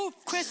on roof,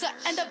 Chris, I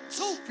end up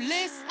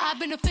toothless. I've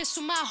been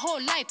official my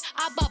whole life.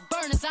 I bought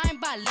burners, I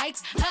ain't buy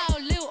lights. How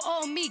little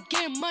old me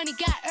getting money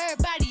got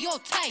everybody all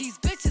tight. These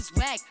bitches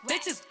whack,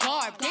 bitches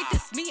garb. They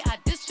diss me, I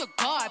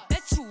disregard.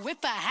 Bet you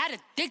if I had a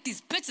dick,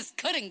 these bitches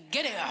couldn't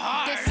get it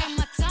hard. They say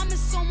my time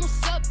is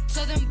almost up,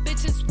 so them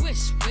bitches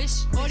wish.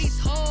 All these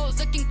hoes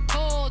looking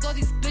cold, all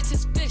these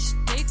bitches fish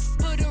dicks.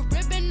 Put a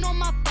ribbon on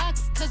my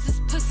box, cause it's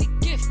pussy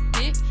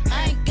gifted.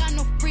 I ain't got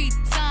no free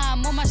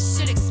time, all my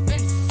shit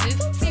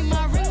expensive. See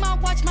my ring, my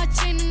watch, my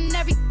chain, and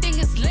everything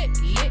is lit.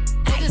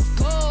 All this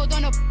gold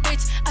on a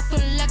bitch, I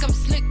feel like I'm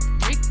slick,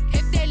 Rick.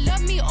 If they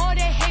love me or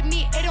they hate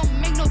me, it don't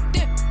make no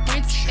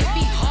difference.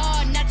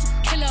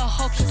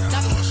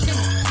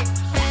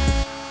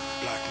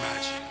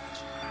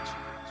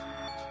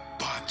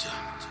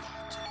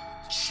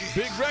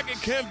 Big record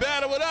can't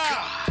battle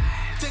without.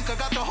 Think I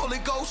got the Holy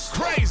Ghost?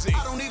 Crazy.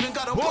 I don't even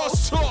got a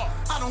boss talk.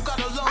 I don't got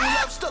a long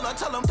left, still I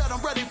tell them that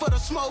I'm ready for the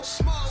smoke.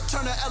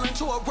 Turn the L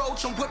into a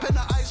roach, I'm whipping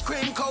the ice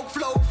cream coke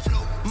flow.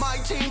 My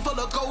team full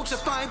of goats,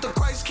 if I ain't the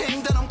Christ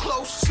King, then I'm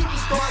close.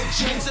 Superstar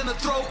chains in the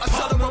throat, I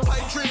tell her a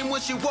pipe dream when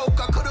she woke.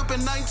 I could've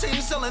been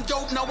 19 selling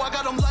dope, now I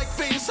got them like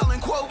fiends selling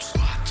quotes.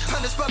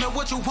 Tell us better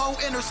what you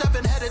want, inner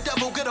seven-headed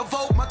devil, get a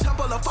vote. My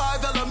temple of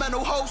 5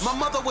 elemental hosts. My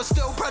mother was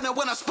still pregnant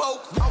when I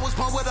spoke. I was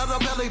born without a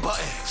belly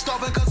button,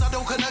 starving cause I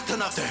don't connect to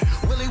nothing.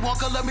 Willy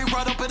Wonka let me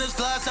ride up in his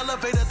glass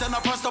elevator, then I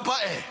press the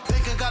button.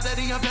 Thinking God that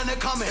he invented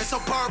coming. It's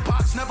a bird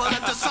box, never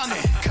let the sun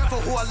in.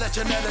 Careful who I let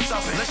genetics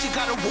up in. Unless she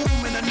got a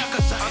womb in the neck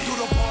or something. I do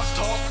the boss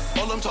talk,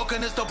 all I'm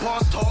talking is the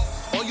boss talk.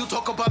 All you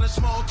talk about is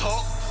small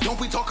talk. Don't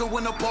be talking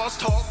when the boss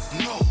talk.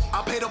 No,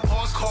 I pay the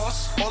boss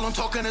cost. All I'm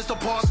talking is the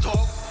boss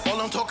talk. All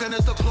I'm talking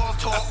is the cloth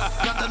talk.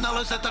 Got the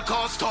knowledge that the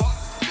cost talk.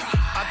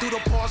 I do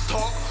the boss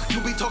talk.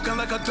 You be talking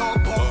like a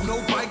dog bark. No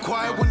bite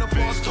quiet when the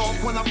boss talk.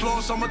 When I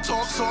floss, I'ma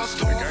talk sauce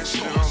talk.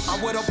 I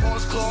wear the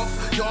boss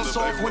cloth. Y'all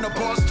soft when the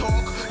boss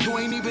talk. You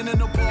ain't even in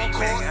the ball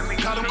court.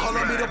 Got them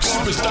calling me the boss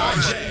Superstar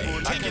talk.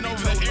 J, taking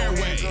over the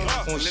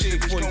airwaves on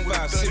Shade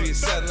 45 Sirius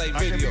Satellite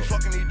Radio. I can't be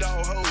fucking these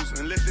dog hoes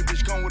unless the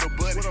bitch come with a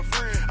buddy.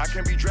 I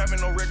can't be driving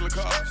no regular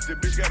cars. The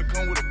bitch gotta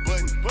come with a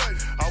button.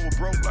 I was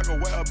broke like a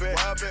wild bat.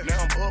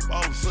 Now I'm up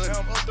all of a sudden.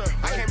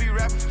 I can't be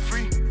rapping for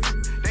free.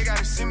 They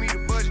gotta send me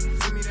the budget.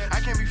 I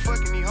can't be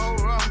fucking these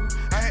hoes raw.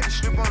 I had to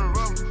slip on the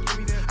road.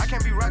 I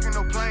can't be rocking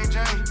no plain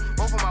Jane.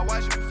 Both of my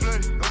watches be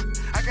flooded.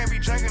 I can't be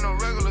drinking no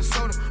regular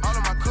soda. All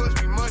of my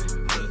cups be muddy.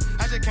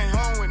 I just came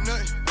home with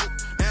nothing.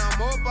 Now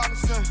I'm up all of a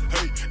sudden.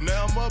 Hey,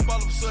 now I'm up all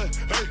of a sudden.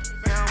 Hey,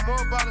 now I'm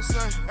up all of a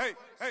sudden. Hey,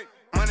 hey.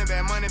 Money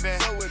bag, money bag.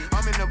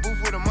 I'm in the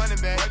booth with a money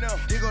bag.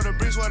 Here go the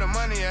bricks where the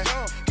money at.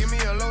 Give me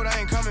a load, I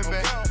ain't coming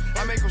back.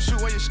 I make them shoot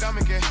where your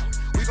stomach at.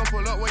 We gon'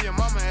 pull up where your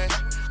mama at.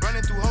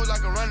 Running through hoes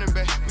like a running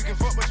back. We can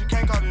fuck, but you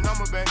can't call the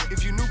number back.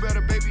 If you knew better,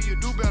 baby, you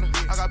do better.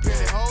 I got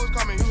plenty hoes,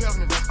 call me Hugh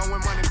Hefner. I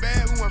went money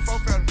bad, who went 4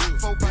 fatter?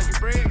 4 pocket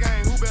bread,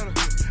 gang, who better?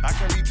 I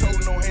can't be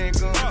told no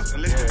handguns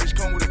unless the bitch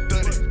come with a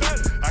duddy.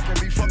 I can't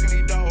be fucking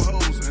these dog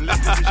hoes unless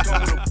the bitch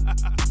come with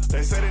a.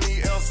 They say they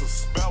need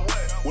answers. About what?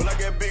 Well, I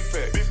got big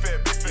fat. Big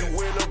fat, big fat. You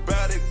went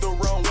about it the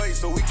wrong way,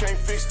 so we can't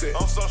fix that.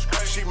 I'm so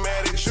straight. She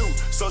mad at you,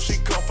 so she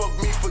come fuck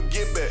me for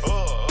get back.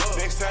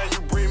 Next time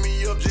you bring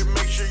me up, just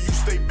make sure you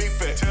stay big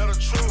fat. Tell the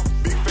truth.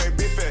 Big fat,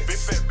 big fat. Big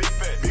fat, big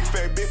fat. Big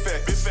fat, big fat.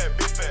 Big fat,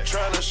 big fat.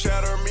 Tryna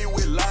shatter me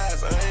with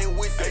lies, I ain't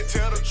with that. Hey,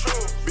 tell the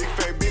truth. Big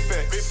fat, big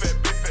fat. Big fat,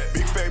 big fat.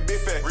 Big fat, big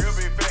fat. Real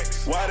big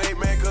facts. Why they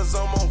mad? Cause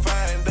I'm on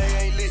fire and they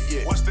ain't lit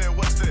yet. What's that?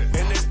 What's that?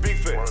 And it's big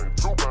fat.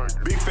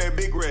 Big fat,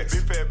 big racks.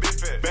 Big fat, big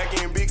fat. Back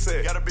in big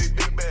sack. Got a big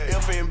bag.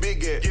 F and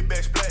big gat. Get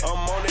back splat.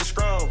 I'm on it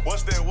strong.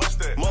 What's that? What's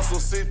that? Muscle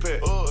six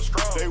pack.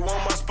 Strong. They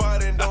want my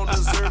spot and don't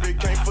deserve it.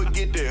 Can't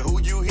forget that.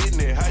 Who you hitting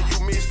it? How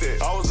you missed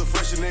it? I was a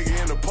fresh nigga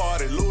in the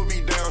party. Louis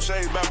V down,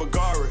 shades by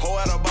Bagari. Whole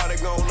out of body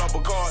gone up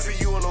a card. See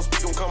you and don't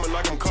speak, I'm coming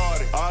like I'm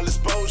Cardi. I'll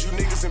expose you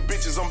niggas and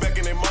bitches. I'm back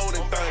in that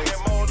molding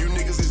things. You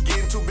niggas is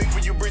getting too big for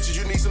you britches.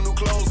 You need some new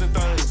clothes and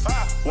things.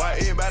 Why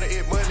everybody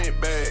eat money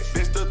bag?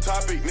 That's the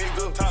topic,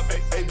 nigga.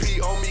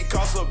 AP on me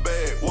cost a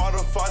bag. Water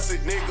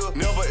faucet, nigga.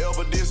 Never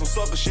ever did some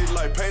sucker shit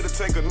like pay to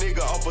take a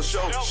nigga off a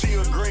show. She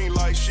a green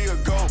like she a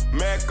go.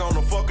 Mac on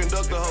the fucking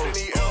duck the hoe.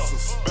 Any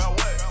answers?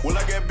 Well,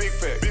 I got big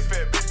fat. Big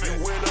fat, big fat.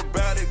 You went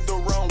about it the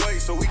wrong way,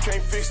 so we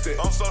can't fix that.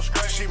 I'm so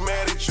straight. She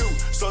mad at you,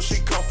 so she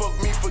come fuck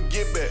me for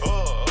get back.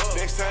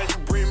 Next time you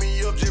bring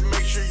me up, just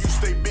make sure you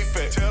stay big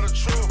fat. Tell the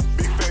truth.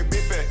 Big fat,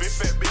 big fat. Big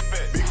fat, big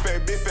fat. Big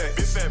fat, big fat.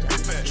 Big fat, big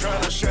fat.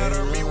 Tryna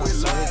shatter me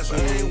with lies, I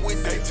ain't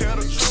with that. Tell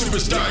the truth.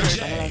 Superstar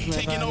J,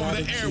 taking over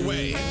the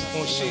airwaves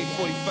on Shade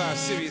 45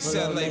 Sirius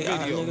Satellite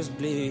Radio.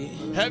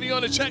 Heavy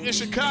on the check in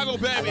Chicago,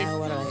 baby.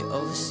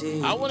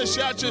 I want to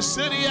shout your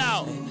city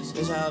out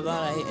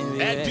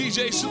at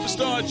DJ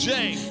Superstar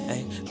J.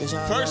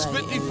 First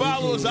 50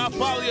 followers, I'll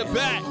follow you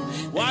back.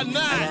 Why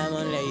not?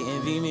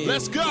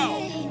 Let's go.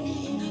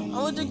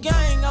 I'm with the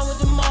gang, I'm with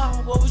the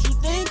mob. What was you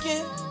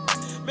thinking?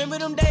 Remember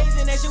them days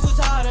and that shit was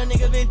hard, a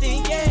nigga been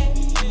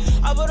thinking.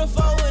 I put a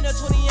 4 in a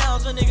 20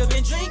 ounce, a nigga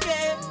been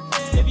drinking.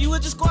 If you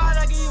with the squad,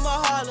 I give you my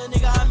heart, a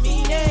nigga, I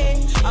mean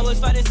it. I was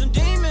fighting some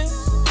demons,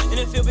 in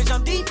the field, bitch,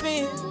 I'm deep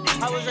in.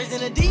 I was raised in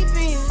the deep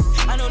end,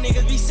 I know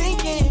niggas be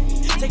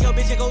sinking. Take your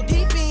bitch and go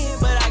deep in,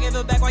 but I give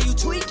it back while you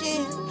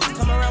tweaking.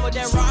 Come around with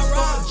that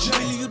rah-rah,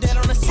 you dead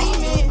on the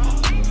cement.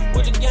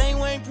 With the game,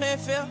 we ain't playing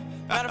fair.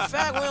 Matter of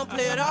fact, we don't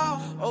play it all.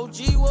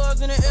 OG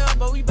was in the air,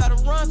 but we bout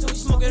to run till we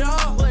smoke it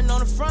all. Putting on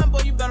the front,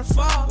 boy, you better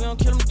fall. We don't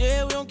kill them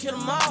dead, we don't kill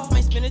them all.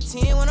 Might spend a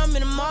 10 when I'm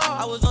in the mall.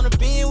 I was on the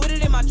bin with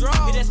it in my draw.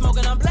 Hit that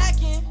smoking, I'm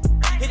blacking.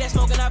 Hit that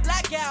smoking, I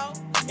black out.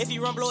 If he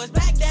run, blow his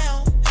back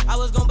down. I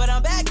was gon' but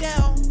I'm back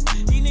down.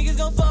 These niggas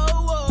gon'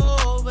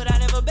 fall, but I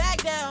never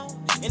back down.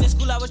 In the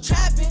school, I was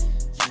trapping.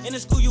 In the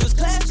school, you was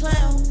class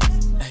clown.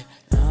 Hey,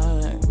 now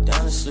I'm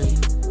down to sleep.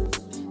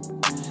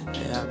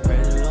 Yeah, I pray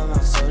to Lord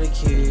my soul to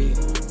keep.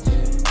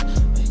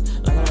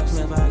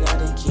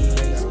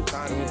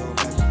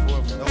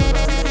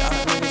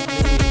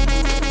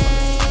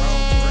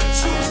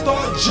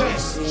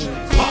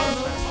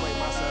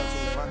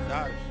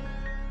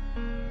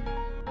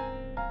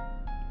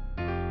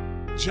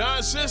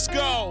 John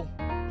Cisco,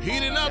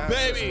 heating up,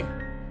 baby.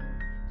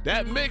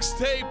 That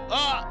mixtape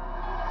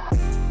up.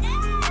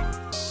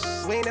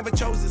 We ain't never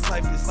chose this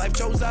life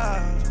chose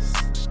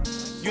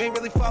us. You ain't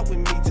really fought with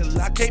me till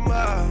I came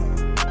up.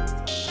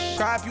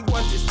 Cry if you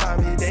want this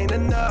time, it ain't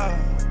enough.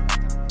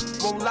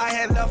 Won't lie,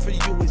 had love for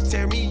you, it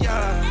tear me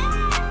up.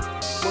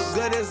 What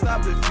good is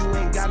love if you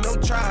ain't got no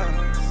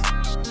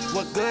trust?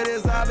 What good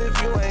is love if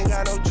you ain't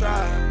got no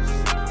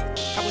trust?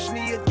 How was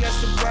me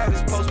against the world, it's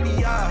supposed to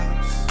be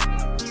us.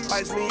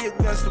 It's me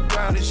against the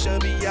ground, it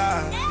should be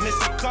us.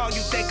 Miss a call,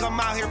 you think I'm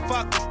out here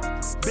fucking?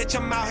 Bitch,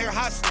 I'm out here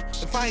hustling.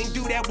 If I ain't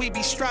do that, we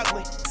be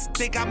struggling.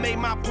 Think I made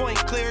my point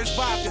clear as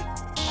vodka.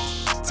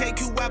 Take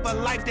whoever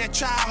life that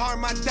try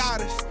harm my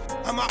daughters.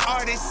 I'm an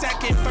artist,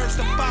 second, first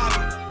a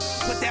father.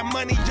 Put that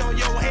money on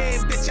your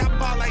head, bitch, I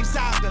ball like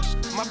Zaga.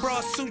 My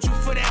bro suit you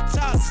for that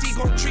tux, he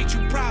gon' treat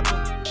you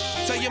proper.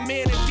 Tell your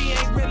man if he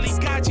ain't really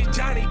got you,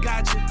 Johnny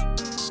got you.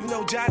 You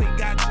know Johnny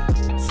got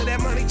you. So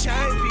that money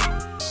chain people.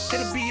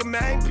 It'll be your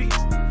main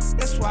people.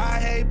 That's why I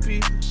hate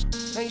people.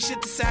 Ain't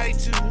shit to say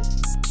to me.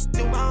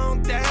 Do my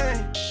own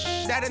thing.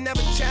 That'll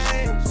never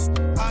change.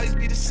 Always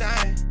be the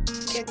same.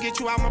 Can't get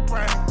you out my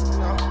brain.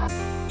 No.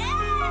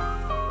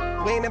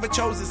 We ain't never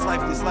chose this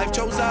life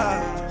chose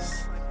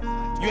us.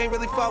 You ain't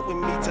really fought with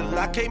me till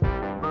I came.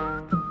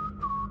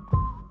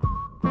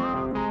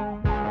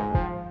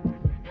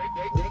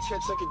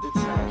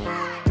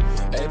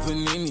 Hey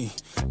Panini,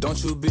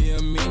 don't you be a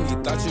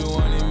meanie. Thought you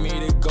wanted me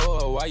to go,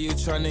 or why you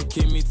tryna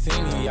keep me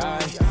teeny?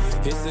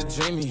 It's a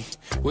dreamy,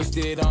 wished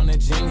it on a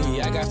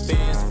genie. I got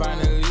fans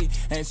finally,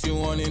 ain't you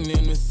wanting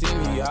them to see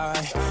me?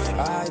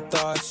 I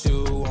thought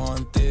you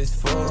want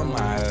this for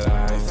my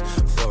life,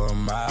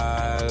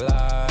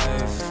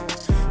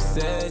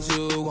 Said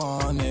you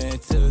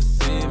wanted to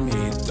see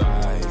me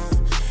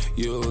thrive.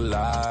 You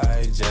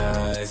lied,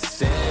 just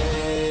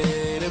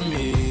say to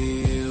me.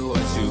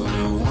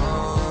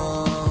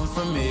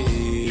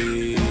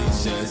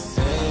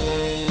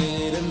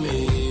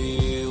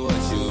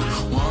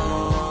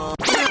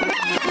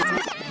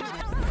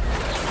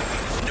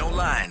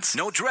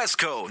 No dress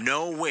code,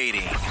 no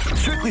waiting.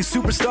 Strictly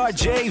Superstar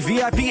J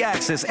VIP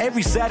access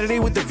every Saturday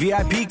with the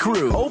VIP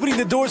crew. Opening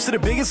the doors to the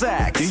biggest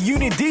acts, the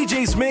Union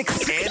DJs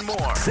mix, and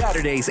more.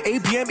 Saturdays,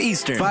 8 p.m.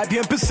 Eastern, 5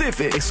 p.m.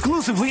 Pacific,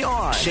 exclusively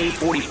on Shade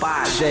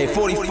 45. Shade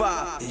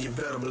 45. You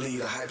better believe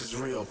the hype is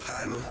real,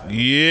 partner.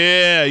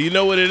 Yeah, you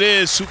know what it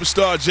is.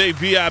 Superstar J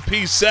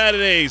VIP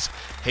Saturdays.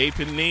 Hey,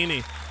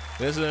 Panini.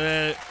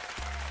 Listen,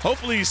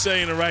 hopefully he's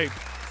saying the right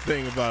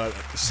thing about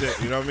shit,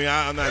 you know what I mean?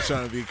 I'm not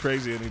trying to be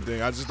crazy or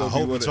anything. I just don't. I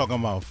hope we're talking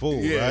about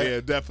food, yeah, right?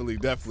 Yeah, definitely. You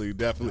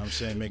know what I'm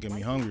saying, making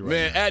me hungry right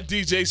man, now. At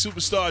DJ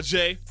Superstar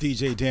J.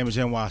 DJ Damage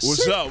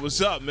NYC.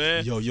 What's up,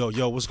 man?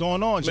 Yo, what's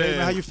going on, Jay? Man,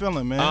 how you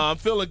feeling, man? I'm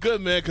feeling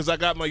good, man, because I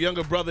got my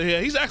younger brother here.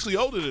 He's actually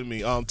older than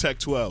me, Tech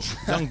 12.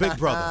 Young big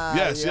brother.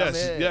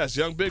 Yes,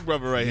 young big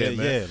brother right here,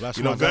 man. Yeah, that's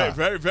you know, my very, guy.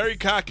 very, very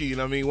cocky, you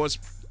know what I mean? Once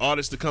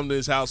artists to come to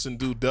his house and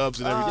do dubs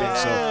and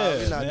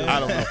everything. I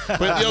don't know.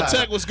 But yo,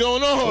 Tech, what's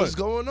going on? What's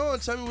going on?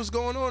 Tell me what's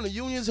going on. The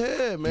Union's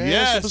here, man.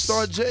 Yes.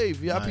 Superstar J,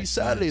 VIP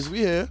Saturdays, we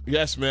here.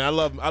 Yes, man. I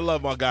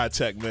love my guy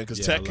Tech, man, because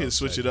Tech can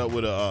switch it up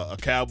with a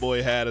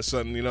cowboy hat or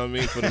something, you know what I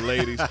mean, for the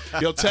ladies.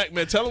 Yo, Tech,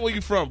 man, tell them where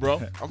you from,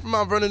 bro. I'm from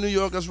Mount Vernon, New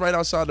York. That's right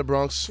outside the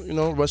Bronx. You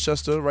know,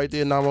 Westchester, right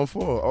there,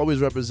 914. Always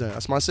represent.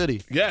 That's my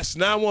city. Yes,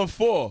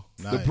 914.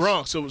 Nice. The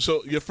Bronx.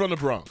 So you're from the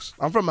Bronx.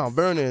 I'm from Mount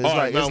Vernon.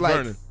 It's Mount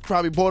Vernon.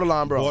 Probably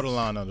borderline, bro.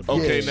 Borderline of the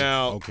Bronx. Okay,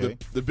 now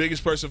the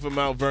biggest person from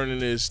Mount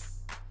Vernon is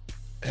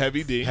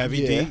Heavy D.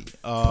 D.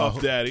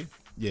 Puff Daddy.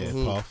 Yeah,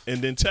 Puff.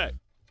 And then Tech.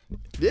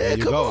 Yeah,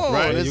 come on.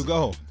 Right, there you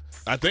go.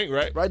 I think,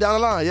 right? Right down the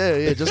line,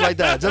 yeah, just like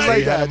that. Just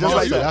like that.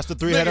 That's the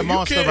three-headed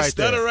monster right there. You can't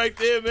stutter right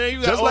there, man.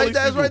 You got just like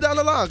that, it's right down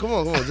the line. Come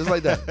on, just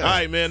like that. All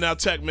right, man. Now,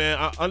 Tech, man,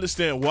 I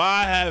understand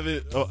why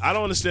I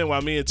don't understand why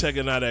me and Tech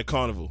are not at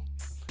Carnival.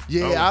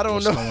 Yeah, I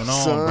don't know.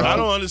 What's going on, bro? I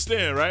don't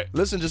understand, right?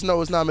 Listen, just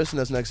know it's not missing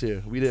us next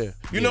year. We there.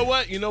 You know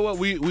what?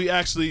 We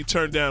actually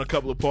turned down a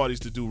couple of parties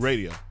to do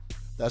radio.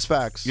 That's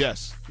facts.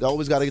 Yes. You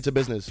always got to get to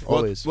business.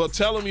 Always. Well,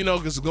 tell them,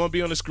 because it's going to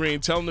be on the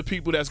screen. Tell them the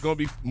people that's going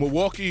to be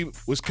Milwaukee,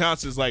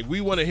 Wisconsin's like, we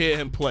want to hear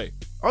him play.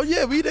 Oh,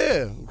 yeah, we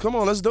there. Come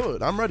on, let's do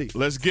it. I'm ready.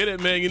 Let's get it,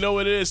 man. You know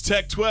what it is.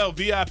 Tech 12,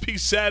 VIP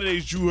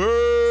Saturdays, you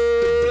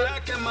heard.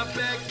 Black in my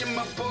back and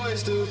my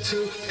boys do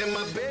too. And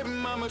my baby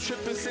mama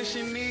tripping since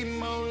she need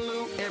more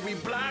loot. Every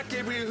block,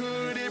 every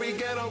hood, every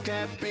ghetto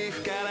got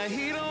beef. Got a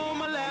heater on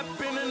my lap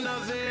and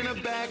another in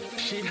the back.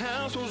 She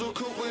house was a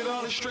coop with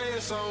all the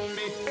stress on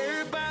me.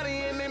 Everybody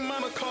and their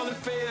mama calling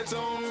feds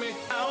on me.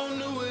 I don't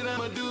know what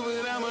I'ma do,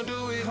 but I'ma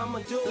do it.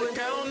 Look,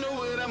 I don't know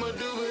what I'ma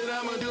do, but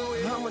I'ma do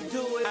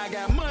it. I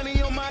got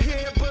money on my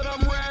head, but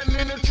I'm riding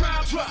in the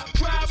trap.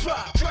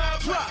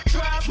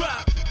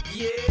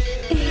 Yeah.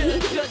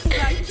 Just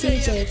like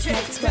DJ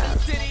Tech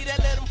 12. City that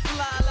let him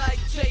fly like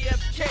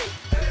JFK.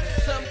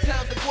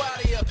 Sometimes the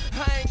Guardia,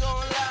 I ain't gonna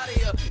lie to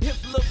you.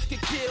 If looks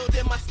get killed,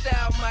 then my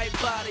style might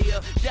body you.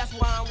 That's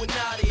why I'm with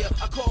Nadia.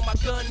 I call my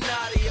gun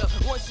Nadia.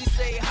 Once she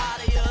say hi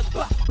to you,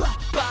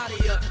 body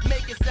you.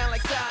 Make it sound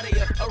like Saudi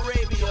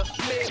Arabia,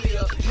 maybe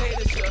a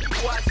hater.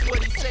 Watch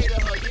what he say. afraid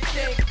of her. You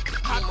think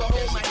I can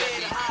hold my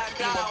head high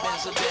down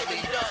while I'm belly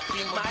up?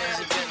 My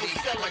attitude is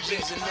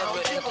celebrating. I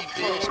don't give a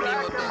fuck.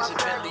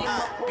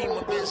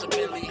 Beamer Benz a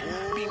Bentley.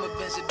 Beamer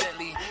Benz a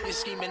Bentley. Your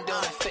scheming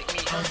don't affect me.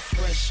 I'm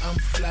fresh, I'm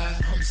fly,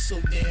 I'm so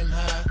damn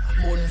high.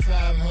 More than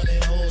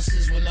 500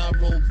 horses when I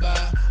roll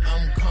by.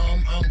 I'm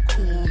calm, I'm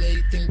cool,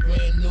 everything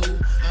brand new.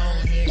 I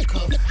don't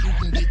handcuff, you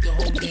can get the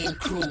whole damn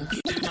crew.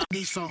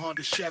 Nissan,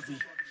 Honda, Chevy.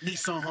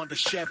 Nissan, Honda,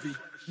 Chevy.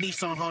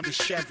 Nissan, Honda,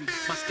 Chevy.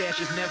 My stash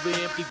is never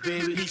empty,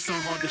 baby.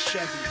 Nissan, Honda,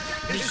 Chevy.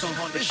 Nissan,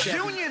 Honda, Chevy.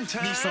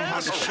 Nissan,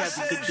 Honda,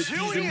 Chevy. The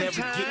diesel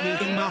never get me.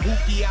 In my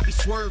hoopty, I be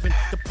swerving.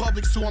 The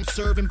public's who I'm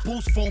serving.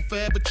 Boost phone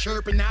forever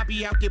chirping. I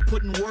be out there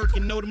putting work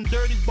and know them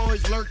dirty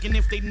boys lurking.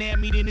 If they nab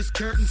me, then it's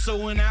curtain. So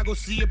when I go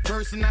see a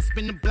person, I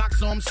spin the block,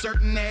 so I'm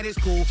certain that it's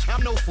cool.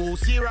 I'm no fool.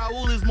 See,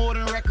 Raul is more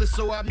than reckless,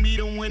 so I meet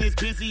him when it's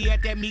busy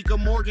at that Mika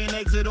Morgan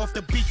exit off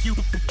the BQ.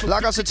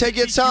 Like I said, take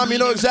your time. You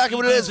know exactly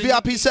what it is.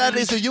 VIP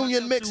Saturdays, the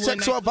Union Mix.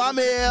 Check so I'm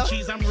here.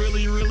 I'm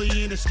really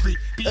in the street.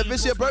 If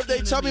it's your birthday,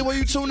 tell me where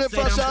you tune in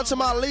from. Shout out to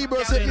my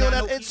Libras. Hit me on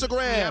that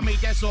Instagram,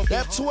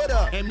 that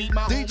Twitter,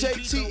 DJ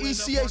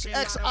TECHXII_.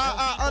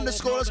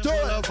 Let's do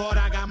it.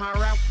 I got my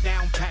route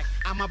down packed.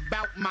 I'm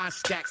about my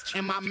stacks,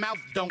 and my mouth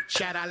don't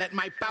chat. I let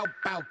my bow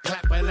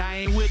clap, but I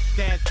ain't with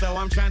that though.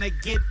 I'm trying to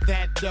get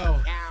that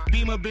dough.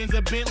 Beamer Benz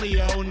a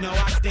Bentley, oh no,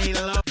 I stay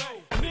low.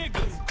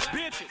 Niggas,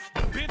 bitches,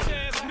 bitch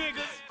ass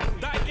niggas,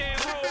 dyke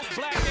ass hoes,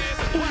 black ass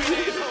and white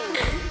ass hoes.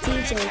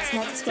 DJ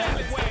Tech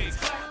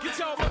 12. Get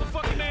your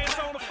motherfucking ass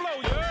on the floor,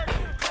 you heard?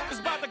 It's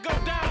about to go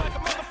down like a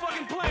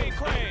motherfucking plane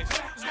crash.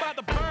 It's about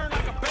to burn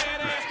like a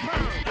badass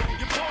perm.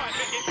 Your boy,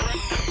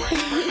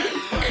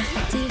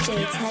 DJ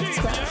Tech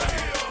 12.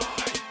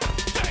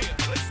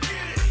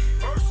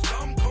 First,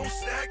 I'm gon'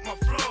 stack my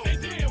flow.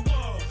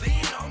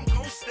 Then I'm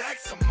gon' stack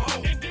some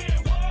more.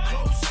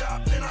 Close shop,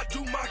 then I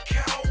do my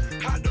count.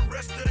 Hide the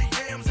rest of the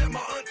yams at my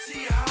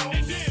auntie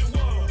house.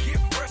 Get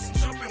fresh and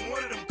jump in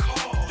one of them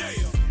cars.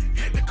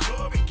 Hit the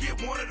club and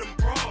get one of them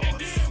bras.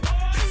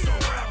 It's a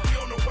wrap, we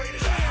on the way to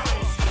the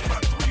house. By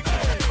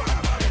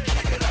 3:45, I can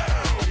kick it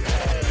out.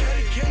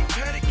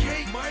 Patty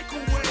cake,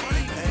 microwave.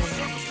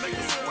 Suckers make a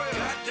sweat.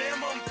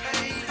 Goddamn, I'm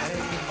paid.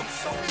 I'm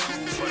so cool.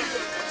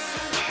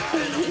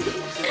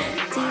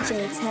 DJ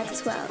Tech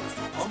 12.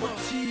 I'm a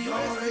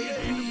TRAPSTR.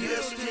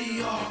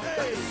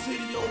 Got the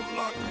city on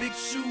lock, big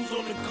shoes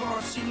on the car.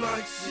 She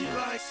likes it.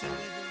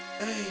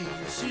 Hey,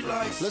 she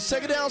likes it. Let's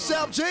take it down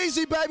south.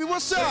 Jay-Z, baby,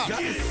 what's up?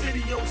 Got the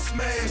city on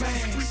smash, the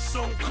streets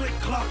on click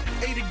clock.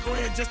 80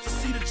 grand just to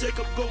see the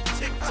Jacob go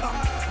TikTok.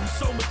 I'm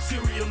so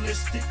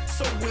materialistic,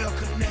 so well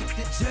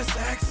connected. Just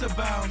ask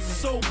about me.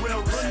 So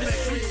well respected. Run the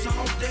streets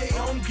all day,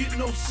 I don't get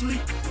no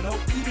sleep. No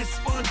eating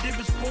spun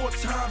divots 4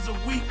 times a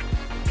week.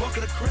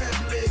 Bucket of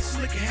crab legs,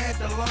 slick had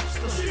the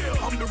lobster.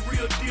 I'm the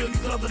real deal,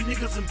 these other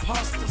niggas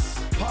imposters.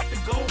 Pop the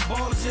gold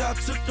ballers, yeah, I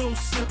took those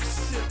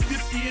sips.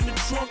 50 in the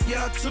trunk,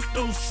 yeah, I took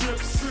those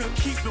trips.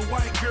 Keep the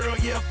white girl,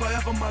 yeah,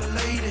 forever my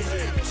lady.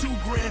 2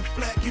 grand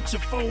flat, get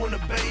your phone and a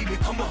baby.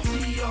 I'm a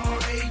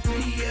TRAPSTR.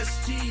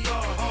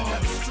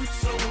 Got the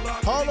streets on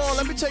lock. Hold on,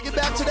 let me take it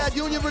back to that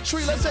Union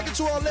Retreat. Let's take it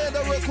to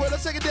Orlando real quick.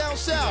 Let's take it down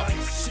south.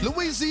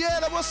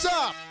 Louisiana, what's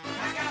up?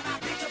 I got my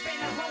bitch up in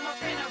the room, I'm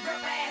finna rip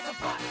her ass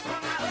apart.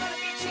 From my other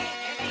bitch in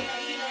and made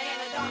her eat her in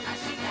the dark. Now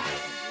she dying.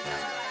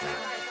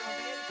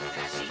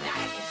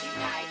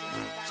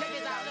 Check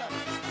this out, look.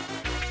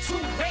 2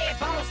 red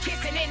bones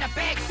kissing in the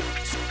back.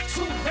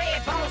 2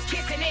 red bones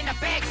kissing in the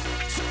back.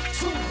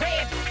 2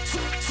 red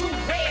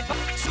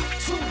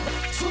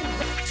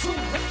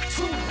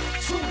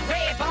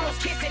bones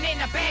kissing in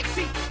the back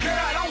seat.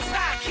 Girl, don't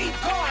stop, keep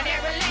going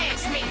and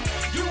relax me.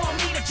 You want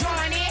me to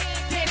join in?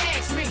 Then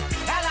ask me.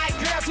 I like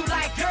girls who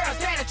like girls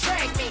that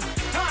attract me.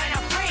 Her and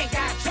her friend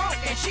got drunk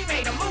and she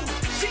made a move.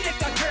 She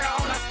licked a girl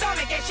on her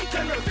stomach and she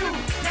couldn't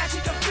refuse. Now she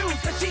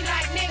confused cause she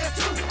like niggas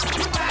too.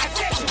 You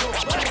bisexual,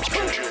 but it's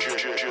cool.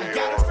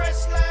 Got a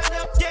fresh line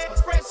up, yeah,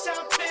 fresh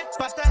outfit.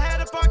 But I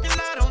had a parking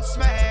lot on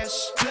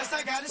smash. Plus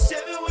I got a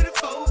Chevy with a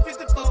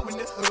 454 in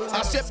the hood.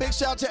 I said big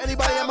shout out to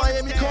anybody in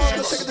Miami calling.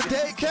 Let's take it to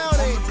Dade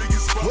County.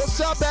 What's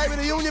up, baby?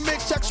 The Union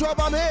Mix. Check 12,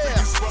 I'm here.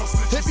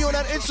 Hit me on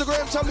that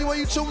Instagram. Tell me where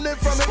you tuned in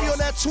from. Hit me on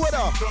that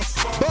Twitter.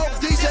 Both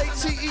DJ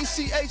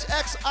TECHXII_.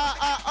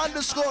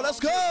 Let's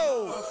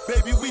go.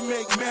 Baby, we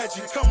make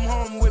magic. Come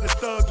home with a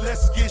thug.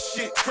 Let's get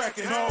shit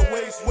cracking.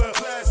 Always well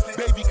plastic.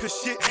 Baby, cause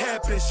shit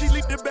happens. She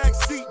leaped the back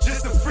seat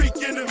just a freak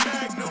in the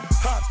Magnum.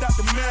 Hopped out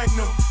the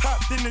Magnum.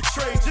 Hopped in the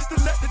tray just to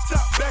let the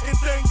top back and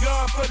thank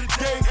God for the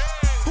day.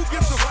 Who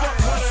gives a fuck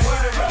what I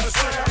heard about a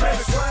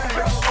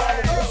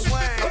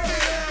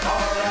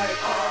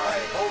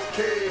Alright,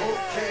 okay,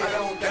 I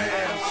don't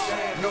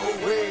dance, no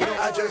way,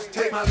 I just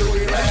take my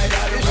Louis rag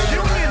out and wear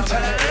around.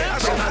 I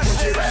take my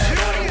Gucci rag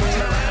out and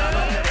wear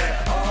around.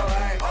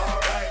 Alright,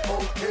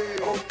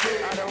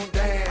 okay, I don't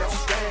dance,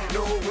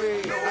 no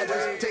way, I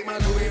just take my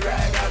Louis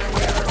rag out and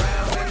wear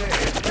around.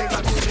 Take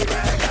my Gucci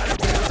rag out and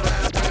wear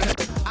around.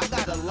 I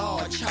got a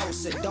large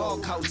house at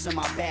Dog house in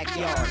my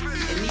backyard.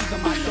 And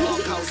even my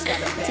dog house got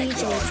a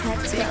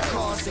backyard. Big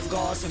cars,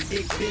 cigars, and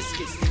big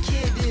biscuits. The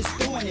kid is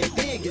doing it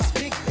big, it's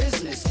big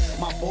business.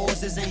 My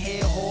boys isn't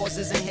here, whores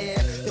isn't here.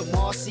 The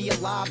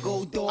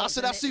Marcialago door. I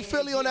said I see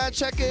Philly on that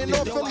check-in.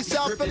 North Philly,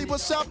 South Philly,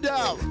 what's up,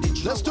 down?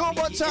 Let's do it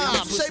one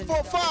time. Say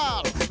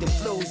 4-5. The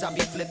flows I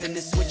be flipping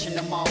and switching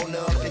them all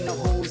up. And the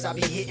hoes I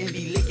be hitting,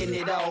 be licking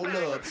it all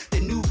up.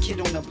 The new kid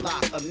on the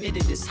block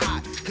admitted it's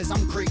hot. Cause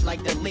I'm great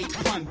like the late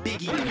Pun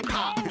Biggie and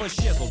Pop. For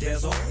shizzle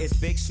dizzle, it's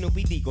Big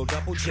Snoopy Deagle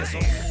double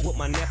chisel. With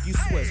my nephew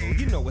Swizzle,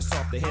 you know it's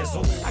off the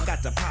hizzle. I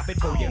got to pop it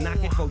for you,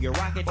 knock it for you,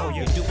 rock it for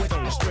you. Do it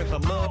on the strength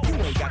of love, you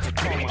ain't got to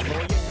call my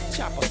lawyer.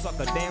 Chop a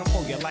sucker down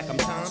for you like I'm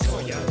Tom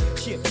Sawyer.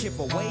 Chip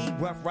away,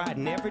 rough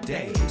riding every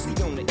day. See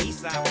on the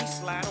east side, we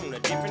slide on a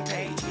different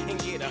page. And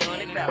get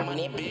 $100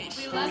 money, bitch.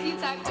 We love you,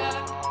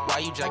 Taka. Why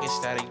you jacking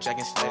steady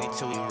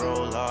till we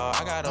roll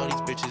off? I got all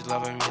these bitches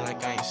loving me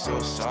like I ain't so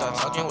soft. Start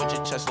talking with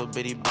your chest, little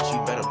bitty bitch,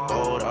 you better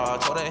bold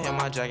off. Told her hit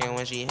my jacket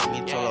when she hit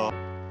me, told her.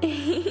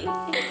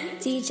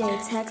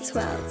 DJ Tech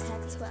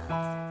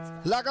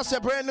 12. Like I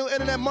said, brand new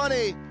internet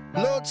money.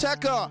 Lil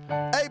Tecca.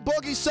 Hey,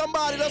 Boogie,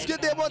 somebody, let's get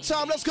there one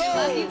time. Let's go.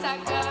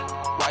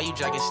 Why you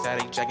jacking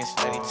steady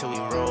till we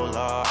roll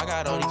off? I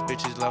got all these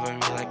bitches loving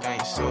me like I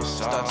ain't so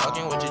soft. Start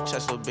talking with your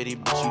chest, little bitty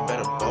bitch, you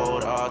better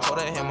bold off. Told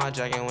her hit my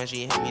jacket when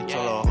she hit me,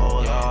 told her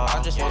hold off.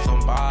 I just want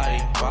somebody,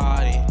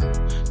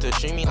 to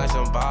treat me like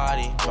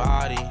somebody,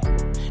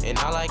 and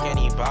not like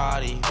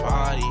anybody,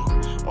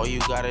 All you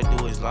gotta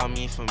do is love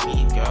me for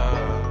me,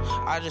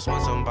 girl. I just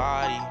want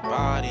somebody,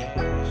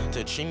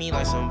 to treat me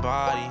like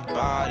somebody,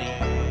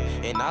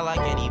 and not like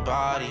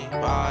anybody,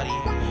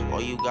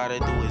 All you gotta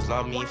do is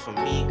love me for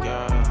me,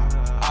 girl.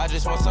 I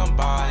just want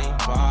somebody,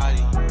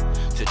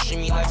 to treat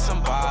me like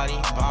somebody,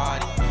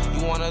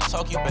 You wanna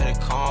talk, you better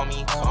call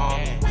me.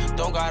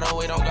 Don't gotta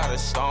wait, don't gotta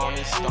storm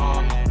me.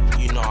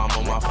 You know I'm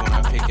on my phone,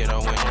 I pick it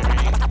up when it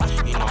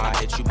rings. You know I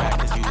hit you back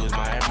cause you was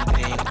my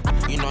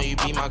everything. You know you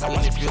be my queen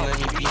if you let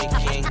me be a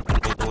king.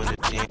 Doing the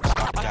gym,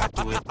 I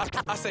gotta do it.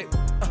 I say,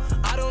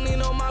 I don't need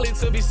no Molly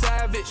to be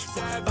savage.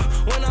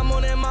 When I'm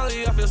on that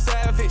Molly, I feel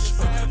savage.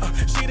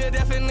 She the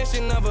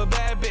definition of a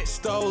bad bitch,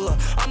 stole her.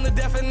 I'm the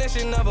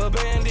definition of a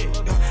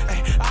bandit.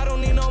 I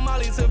don't need no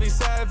Molly to be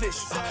savage.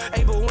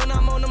 But when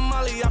I'm on the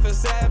Molly, I feel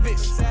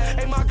savage.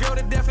 My girl,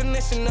 the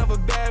definition of a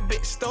bad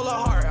bitch, stole her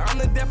heart. I'm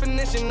the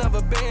definition of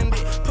a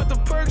bandit. Put the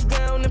perks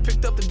down and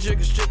picked up the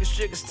jiggers.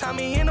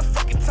 Tommy in the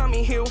fucking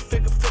Tommy Hill,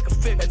 figure.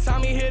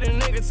 Tommy hit a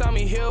nigga,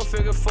 Tommy Hill,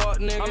 figure, fuck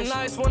niggas. I'm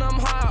nice when I'm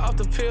high off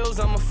the pills,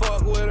 I'ma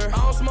fuck with her. I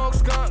don't smoke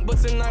skunk, but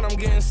tonight I'm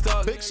getting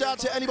stuck. Big shout out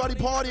to anybody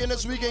partying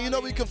this weekend. You know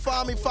where you can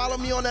find me. Follow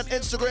me on that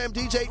Instagram,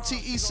 DJ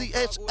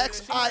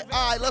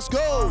TECHXII. Let's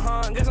go.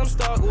 Guess I'm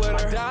stuck with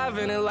her. I dive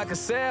in it like a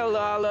sailor.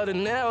 I love to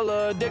nail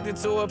her. Addicted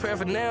to her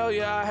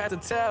paraphernalia. I had to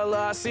tell her.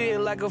 I see it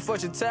like a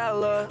fortune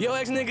teller. Yo,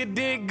 ex nigga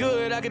did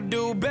good. I could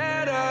do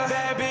better.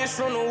 Bad bitch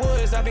from the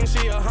woods. I think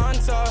she a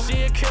hunter.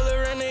 She a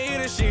killer and a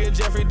eater. She a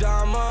Jeffrey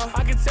Dahmer.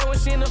 I can tell when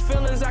she in the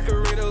feelings. I could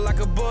read her like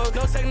a book.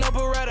 No take no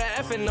beretta.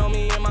 Effing on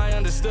me. Am I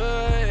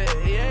understood?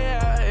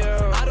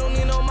 Yeah. I don't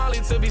need no Molly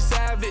to be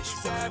savage.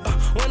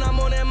 When I'm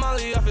on that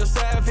Molly, I feel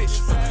savage.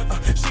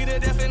 She the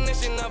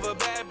definition of a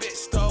bad bitch,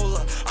 stole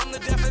her. I'm the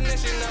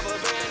definition of a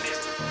bandit.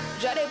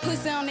 Drop that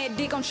pussy on that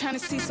dick, I'm tryna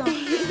see some.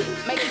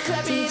 Make it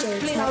clap and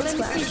split, ho, let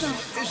me see some.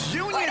 It's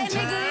union that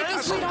nigga, if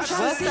it's sweet, I'm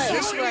tryna see some.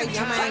 It's right,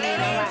 your mind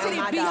ain't around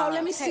my dog.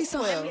 Let me see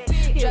some.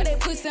 Drop that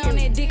pussy on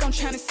that dick, I'm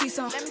tryna see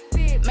some.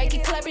 Make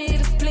it clap and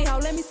it'll split, ho,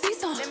 let me see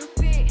some.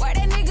 Why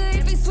that nigga,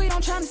 if it's sweet,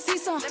 I'm tryna see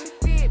some.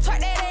 Twerk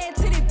that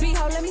ass to the beat,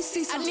 ho, let me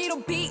see some. I need a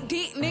big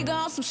dick nigga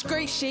on some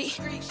street shit.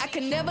 I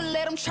can never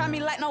let him try me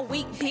like no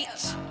weak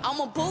bitch. I'm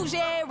a bougie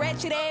ass,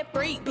 ratchet ass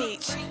freak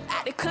bitch.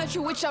 Out the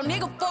country with your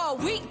nigga for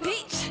a week,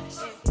 bitch.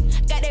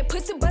 Got that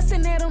pussy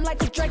bustin' at him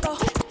like a Draco.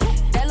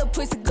 That little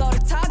pussy go to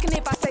talking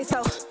if I say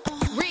so.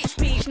 Rich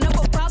bitch, no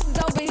more bosses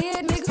over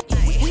here,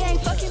 nigga. We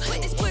ain't fucking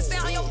put this pussy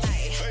on your.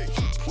 Hey,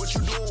 what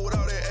you doing with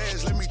all that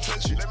ass? Let me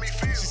touch it. Let me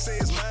feel. She say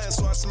it's mine,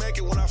 so I smack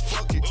it when I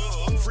fuck it.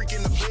 Freak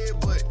in the bed,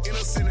 but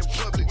innocent in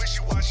public. When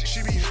she watch it,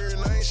 she be hearing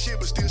I ain't shit,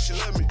 but still she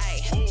love me.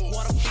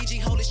 Want a Fiji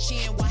hold his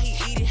chin while he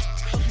eat it.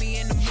 Look me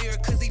in the mirror,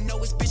 cause he know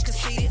his bitch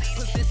conceited.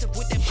 Possessive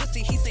with that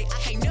pussy, he say I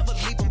can't never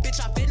leave him. Bitch,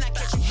 I bet not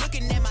catch you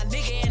looking at my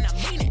nigga, and I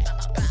mean it.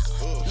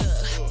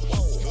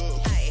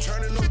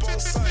 Turning up on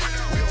sight,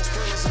 we on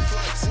spoilers and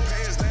flights.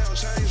 Pants down,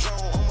 chains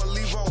on, I'ma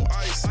leave on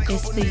ice.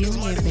 It's the union,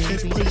 baby.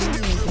 The union,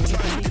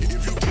 baby.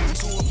 If you get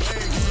into a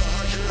bag, you the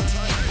hot girl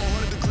type.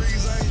 400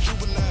 degrees, I ain't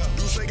juvenile.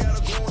 Do say got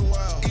her going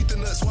wild. Eat the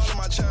nut, swallow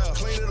my child.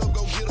 Clean it up,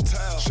 go get a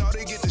towel.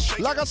 Shawty get the shake.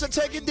 Like I said,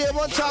 take it there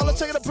one time. Let's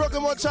take it to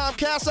Brooklyn one time.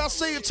 Cass, I'll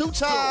see you 2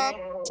 times.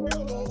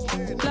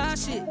 Fly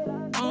shit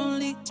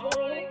only.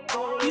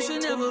 You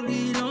should never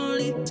be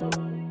lonely.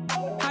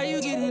 How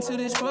you get into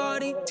this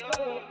party?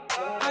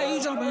 How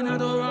you jumping out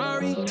the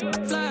Rari?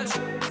 Flash,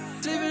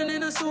 living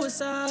in a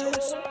suicide.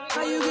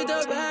 How you get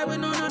the bag with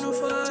no 9 to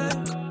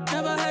 5?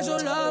 Never had your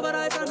love, but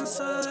I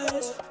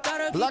fantasize.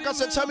 Like I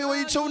said, tell me where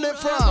you tuned in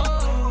from.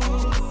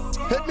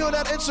 Hit me on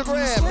that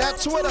Instagram, that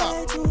Twitter.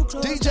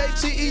 DJ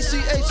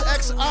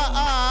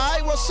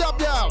TECHXII. What's up,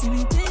 y'all?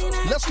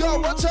 Let's go,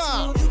 one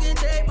time. You can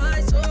take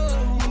my soul.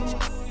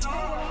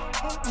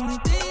 Only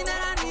thing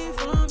that I need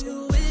from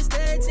you is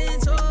that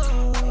 10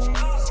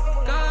 toes.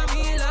 Got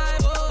me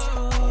like,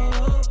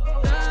 oh,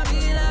 got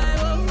me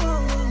like, oh, got me like,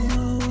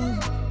 oh.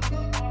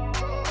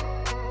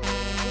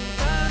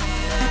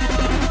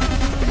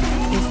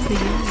 It's the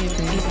Union,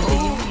 baby. It's the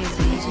Union,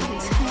 baby.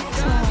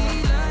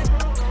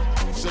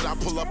 Should I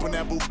pull up in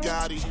that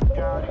Bugatti?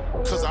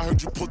 Cause I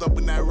heard you pulled up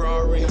in that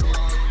Rari.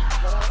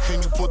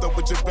 And you pulled up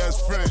with your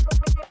best friend.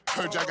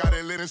 Heard y'all got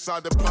it lit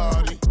inside the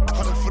party.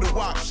 Huddle for the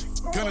watch,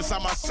 gun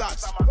inside my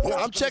socks.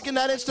 I'm checking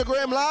that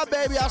Instagram live,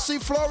 baby. I see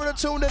Florida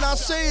tuned in. I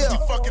see ya.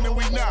 Fucking and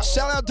we not.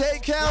 Shout out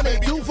Dade County,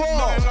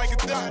 Duval,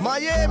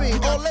 Miami,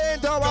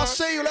 Orlando. I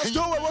see you. Let's do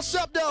it. What's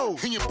up, though?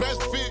 In your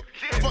best fit,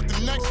 fuck the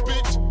next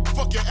bitch,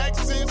 fuck your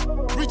exes,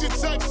 reach your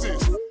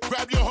Texas,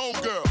 grab your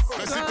homegirl,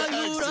 let's hit the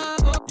exit.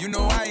 You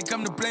know I ain't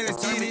come to play,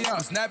 let's turn it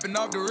up. Snapping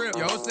off the rip.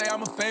 Yo, say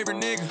I'm a favorite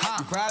nigga.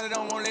 You probably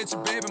don't wanna let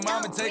your baby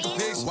mama take a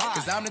picture.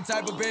 Cause I'm the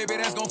type of baby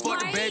that's gon' fuck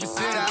the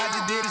babysitter. I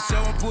just did a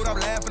show and put up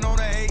laughing on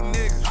a hating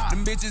nigga.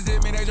 Them bitches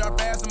hit me, they drop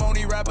fast. I'm on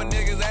these rapper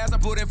niggas' ass. I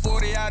put that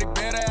 40 out, he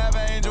better have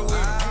an angel with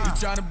him. You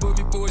tryna book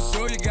me for a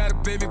show, you gotta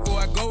pay me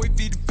before I go. We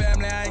feed the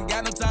family, I ain't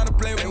got no time to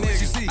play with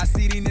niggas. I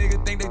see these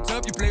niggas think they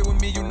tough, you play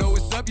with me, you know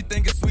it's up. You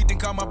think it's sweet, then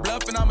call my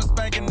bluff and I'm a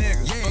spanking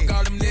nigga. Fuck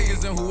all them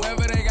niggas and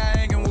whoever they got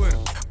hanging with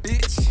them.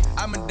 Bitch,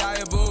 I'ma die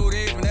of old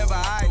age whenever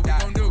I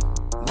die. What we gon' do?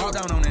 Walk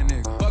down on that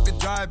nigga. Fuck a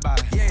drive-by.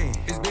 Yeah,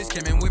 his bitch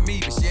came in with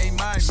me, but she ain't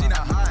mine. She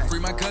not high. Free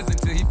my cousin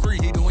till he free.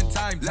 He doing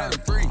time. Let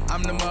him free.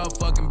 I'm the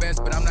motherfucking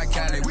best, but I'm not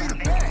Cali. We the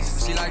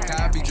best. She like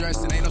how I be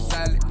dressed and ain't no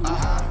salad.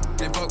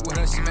 Can't fuck with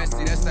her, she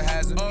messy. That's a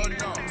hazard. Oh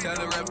no. Tell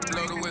the ref to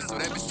blow the whistle.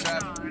 That bitch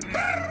trapping.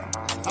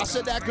 I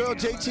said that girl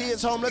JT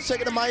is home. Let's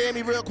take it to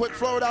Miami real quick.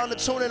 Florida on the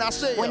tune and I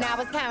see When I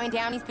was counting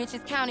down, these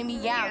bitches counting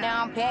me out.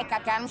 Now I'm back, I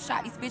got them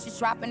shot, these bitches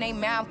dropping they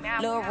mouth.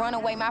 Little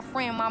runaway, my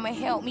friend, mama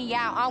help me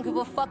out. I don't give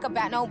a fuck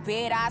about no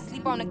bed, I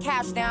sleep on the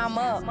couch, now I'm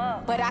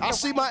up. But I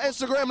see my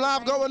Instagram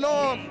live going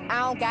on. I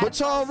don't got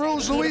Baton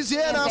Rouge,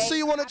 Louisiana. I see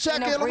you on the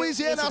check-in.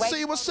 Louisiana, I see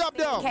you. What's up,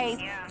 though?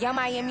 Young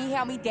Miami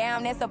held me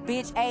down, that's a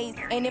bitch ace.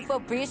 And if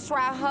a bitch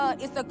try her,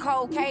 it's a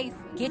cold case.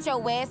 Get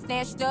your ass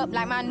snatched up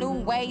like my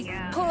new waist.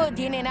 Pulled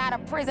in and out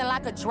of prison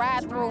like a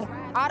drive-through.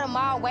 All them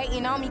all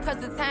waiting on me cause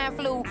the time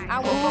flew. I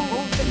went from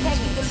boots to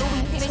khakis to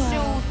Louis tennis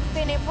shoes.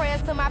 Sending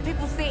prayers to my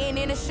people sitting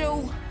in the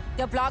shoe.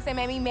 The blogs, they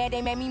made me mad,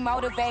 they made me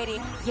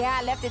motivated. Yeah,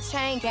 I left the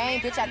chain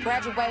gang, bitch, I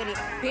graduated.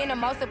 Being the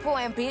most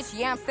important bitch,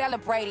 yeah, I'm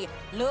celebrated.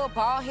 Little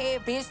bald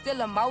head bitch, still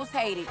the most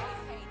hated.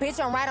 Bitch,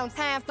 I'm right on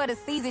time for the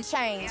season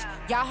change.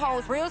 Y'all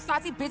hoes real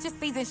salty, bitches,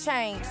 season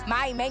change.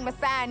 Might make my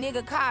side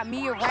nigga call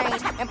me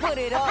arrange and put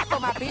it up for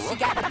my bitch, she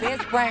got the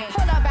best brain.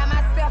 Pull up by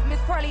myself, Miss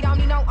Pearly, don't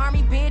need no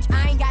army, bitch.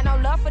 I ain't got no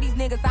love for these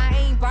niggas, I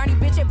ain't Bernie,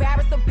 bitch.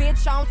 Embarrass a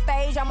bitch on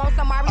stage, I'm on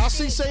some Ari I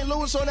see St.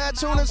 Louis on that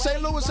tune in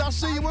St. Louis, I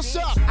see you, what's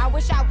up? I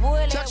wish I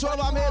would. Text while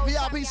I'm here,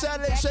 VIP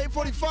Saturday, Shade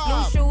 45.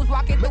 New shoes,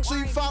 walking Make sure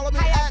you follow me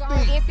at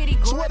me.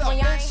 Twitter,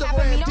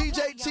 Instagram,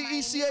 DJ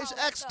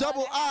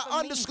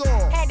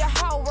TECHXII_. Had the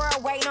whole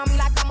world waiting on me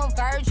like I'm a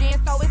virgin,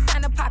 so it's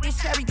time to pop this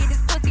cherry, get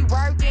this pussy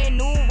working.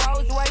 New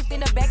Rolls Royce in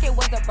the back, it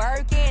was a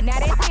Birkin. Now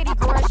that city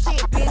girl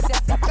shit, bitch,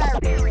 that's a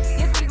service.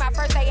 This week my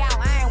first day out,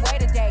 I ain't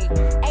wait a day.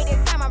 Hey,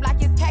 this time I'm like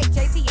it's cake,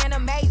 JC and a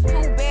maze.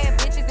 Two bad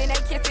bitches and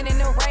they kissing in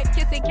the rape,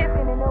 kissing in the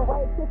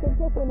rape, kissing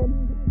in the.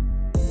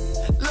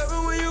 Love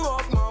it when you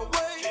walk my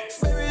way,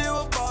 baby, you a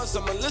boss.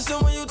 I'ma listen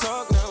when you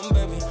talk now,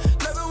 baby.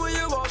 Love it when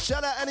you walk.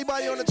 Shout out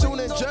anybody on the tune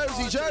in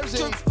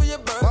Jersey.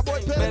 My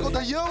boy Pinnacle,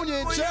 the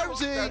Union,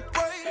 Jersey.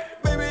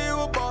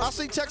 I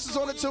see Texas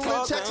on the tune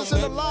in Texas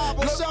in the live.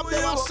 What's up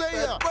there? I see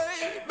ya.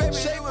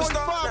 Shade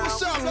 45,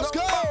 what's up? Let's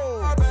go.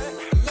 Love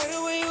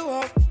it when you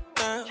walk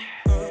down,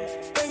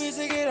 baby,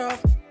 take it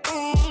off.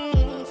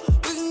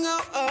 We can go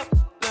up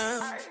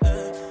now,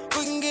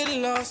 we can get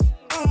lost.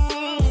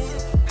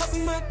 Hop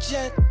in my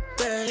jet,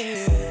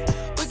 baby,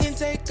 we can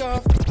take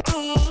off.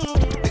 We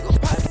gon'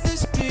 pop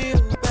this pill,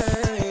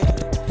 baby,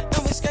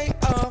 then we skate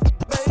off,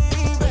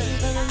 baby.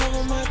 Fell in love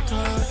with my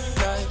car,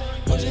 right?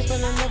 Was you fell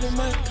in love with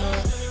my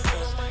car?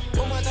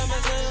 Put my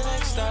diamonds in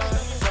like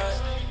stars, right?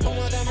 Put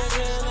my diamonds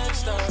in like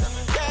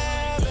stars.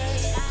 Yeah,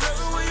 baby.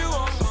 Love it when you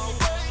walk my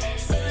way,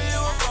 baby,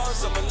 you a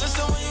boss. I'ma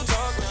listen when you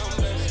talk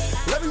now, baby.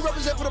 Let me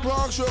represent for the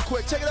Bronx real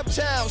quick. Take it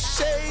uptown.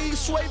 Say,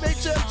 Sway,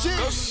 HMG.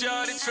 Go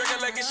shawty, trigger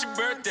like it's your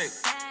birthday.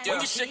 When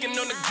you shaking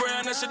on the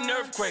ground, that's an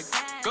earthquake.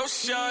 Go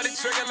shawty,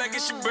 trigger like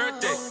it's your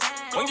birthday.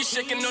 When you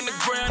shaking on the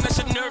ground, that's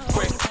an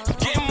earthquake.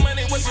 Getting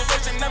money was a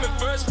race and I'm in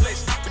first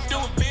place. We do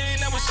it big,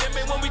 now we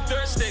champagne when we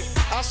thirsty.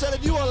 I said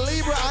if you a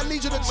Libra, I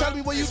need you to tell me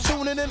where you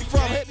tuning in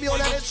from. Hit me on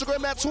that Instagram,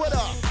 that Twitter.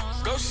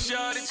 Go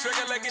shawty,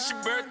 trigger like it's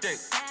your birthday.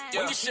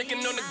 When you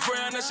shaking on the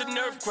ground, that's an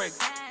earthquake.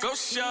 Go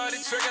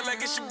shawty, trigger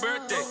like it's your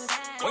birthday.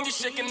 When you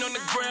shaking on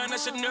the ground,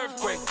 that's an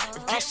earthquake.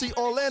 I see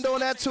Orlando on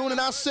that tune and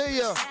I see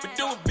ya. We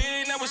do it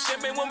big, now we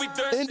champagne when we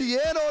thirsty.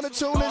 Indiana on the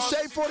tune and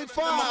Shade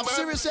 45,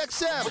 Sirius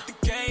XM.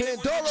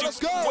 Pandora, let's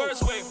go.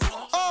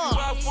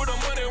 Out for the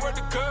money, worth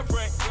the curve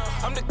rank.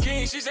 I'm the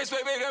king, she says,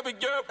 baby, every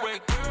year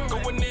break.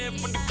 Going in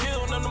for the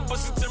kill, none of them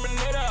pussies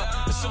terminate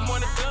out. If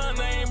someone is done,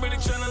 I ain't really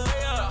tryna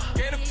lay out.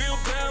 Get a few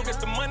pounds, guess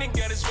the money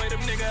got its weight up,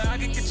 nigga. I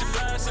can get you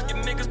blind, so your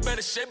niggas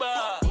better shape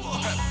up.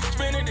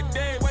 Spending the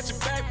day, watch your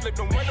back flip.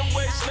 Don't run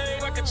away,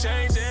 slave, I can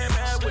change and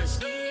have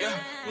with. Yeah,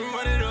 we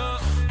run it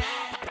up.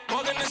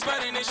 Walk in the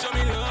spot and they show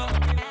me love.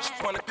 She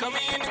wanna come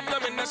in the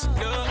club and that's a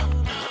dub.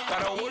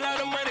 Got a whole lot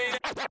of money.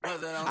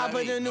 I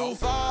put the new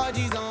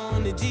 4Gs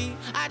on the G.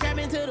 I trap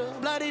into the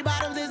bloody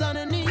bottoms is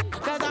underneath.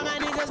 Cause all my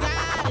niggas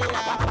got it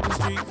out the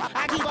street.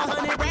 I keep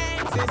 100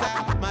 racks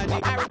inside my G.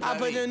 I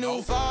put the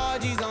new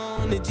 4Gs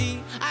on the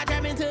G. I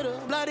trap into the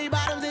bloody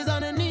bottoms is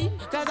underneath.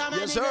 Cause all my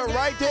yes, niggas sir,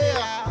 right there.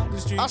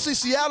 I see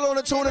Seattle on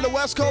the tune in the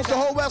West Coast, the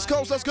whole West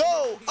Coast. Let's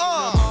go.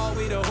 I'm all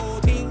with the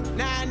whole team.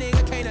 Nah,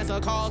 nigga can't answer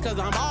calls cause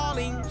I'm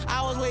balling.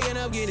 I was waking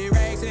up getting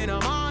racks in the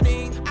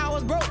morning. I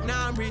was broke,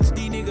 now I'm rich,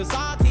 these niggas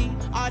salty.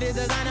 All this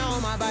designer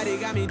on my body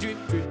got me drip,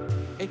 drip.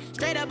 Hey,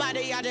 straight up out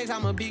the objects,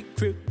 I'm a big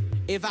crip.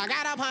 If I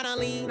got up on a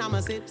lean, I'm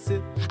a sip,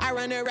 sip. I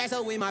run the racks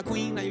up with my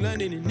queen, like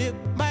London and Nip.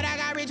 But I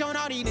got rich on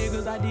all these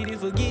niggas, I didn't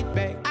forget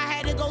back. I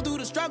had to go through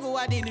the struggle,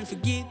 I didn't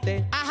forget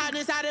that. I hopped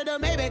inside of the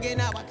Maybach and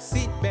now I can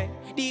sit back.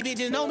 These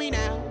bitches know me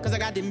now, cause I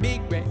got them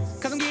big racks.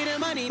 Cause I'm getting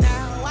money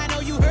now, I know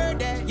you heard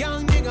that.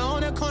 Young nigga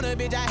on the corner,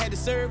 bitch, I had to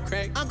serve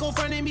crack. Uncle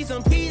fronted me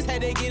some peas,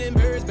 had to get them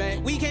birds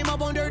back. We came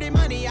up on dirty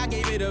money, I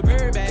gave it a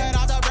bird back. Cut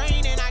off the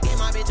brain and I gave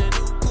my bitch a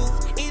new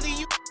coupe. Either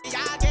you,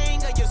 y'all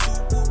gang or you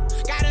soup.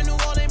 Got a New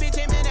Orleans bitch,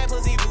 and man, that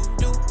pussy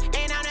voodoo.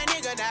 And I'm that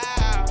nigga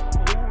now.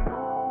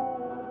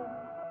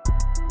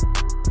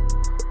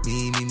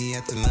 Meet me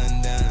at the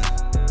London.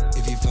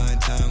 If you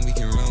find time, we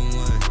can run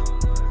one.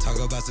 Talk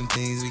about some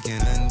things we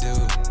can undo.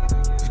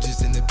 You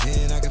just in the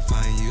pen, I can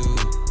find you.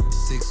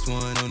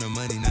 6'1" on the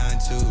money,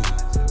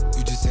 9'2".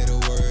 You just say the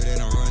word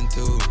and I run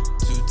through.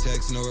 2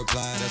 texts, no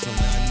reply, that's when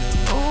I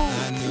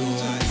knew.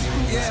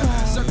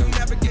 Yeah,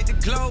 circumnavigate the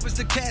globe as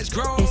the cash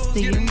grows.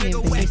 Get a nigga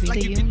whacked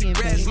like you did the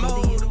grass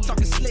mode. I'm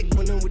talking slick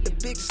when I'm with the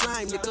big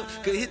slime, nigga.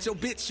 Could hit your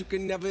bitch, you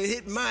can never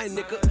hit mine,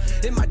 nigga.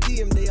 In my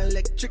DM, they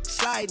electric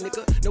slide,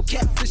 nigga. No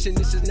catfishing,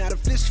 this is not a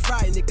fish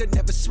fry, nigga.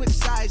 Never switch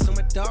sides on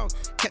my dog.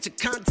 Catch a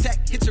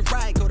contact, hit your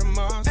ride, go to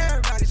Mars.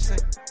 Everybody say,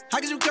 how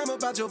could you come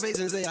about your face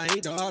and say I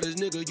ain't the hardest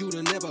nigga you'd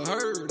have never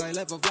heard? I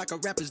left off like a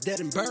rapper's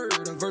dead and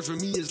bird. A verse for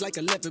me is like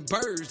 11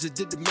 birds. Just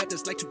did the math,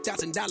 it's like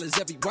 $2,000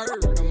 every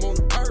word. I'm on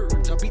the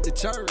purge, I beat the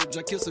church.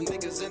 I kill some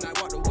niggas and I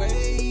walked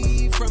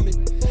away from it.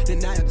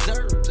 Then I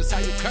observed just how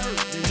you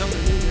curve. And told the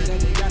niggas that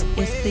they gotta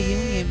wait. It's the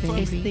union,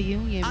 baby. It's the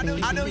union,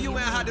 baby. I know you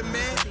ain't hot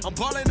demand. I'm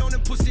ballin' on the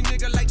pussy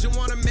nigga like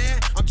Juwanna man.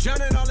 I'm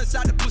drowning all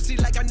inside the pussy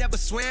like I never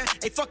swam.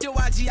 Hey, fuck your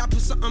IG, I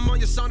put something on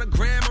your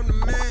sonogram. I'm the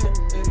man.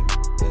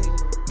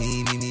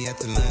 Meet me at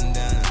the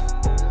London.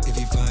 If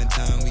you find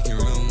time, we can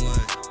run one.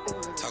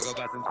 Talk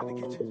about them.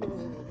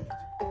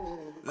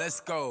 Let's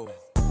go.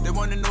 They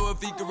wanna know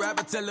if he can rap,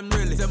 I tell them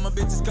really. Tell my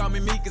bitches call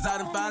me cause I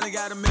done finally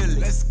got a million.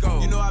 Let's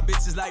go. You know how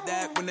bitches like to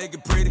act when they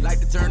get pretty.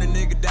 Like to turn a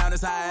nigga down,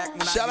 that's how I act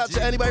when Shout out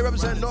to anybody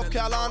representing North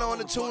Carolina on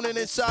the tune in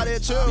inside here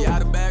too.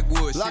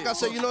 Like I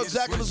said, you know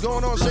exactly what's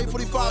going on. Shade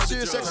 45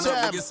 Sirius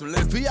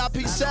XM.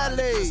 VIP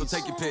Saturdays. So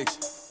take your picture.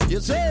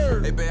 Yes,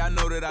 sir. Hey, babe, I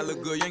know that I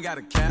look good. You ain't got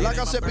a cap. Like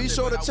I said, be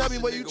sure to tell me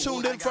where you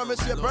tuned in from.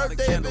 It's your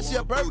birthday. If it's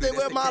your birthday,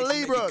 we're my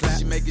Libras.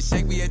 She make it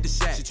shake, we at the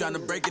shack. She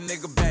tryna break a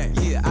nigga back.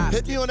 Yeah,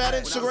 hit me on that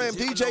Instagram,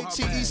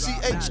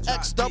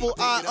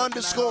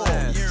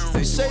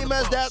 DJTECHX_I_. Same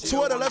as that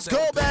Twitter. Let's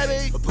go,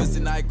 baby. A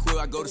pussy night quill.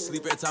 I go to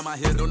sleep every time I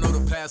hit. Don't know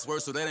the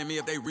password, so that ain't me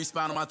if they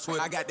respawn on my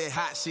Twitter. I got that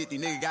hot shit. These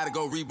niggas gotta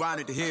go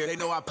rewind it to hear. They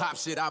know I pop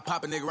shit. I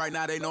pop a nigga right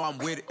now. They know I'm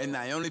with it. And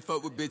I only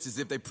fuck with bitches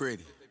if they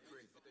pretty.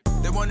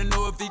 They wanna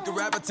know if he can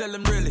rap, I tell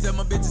them really. Tell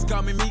my bitches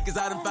call me cause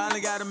I done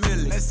finally got a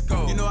million. Let's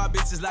go. You know how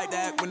bitches like to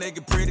act when they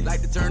get pretty. Like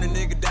to turn a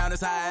nigga down,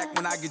 that's how I act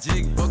when I get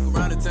jiggy. Fuck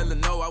around and tell her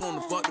no, I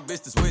wanna fuck the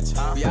bitch to switch.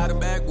 Be out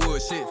of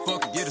backwoods, shit,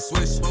 fuck it, get a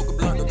switch. Smoke a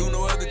blunt, don't do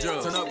no other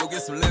drugs. Turn up, go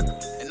get some liquor.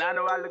 And I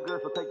know I look good,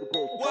 so take your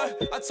pick. What?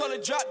 I told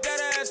her drop that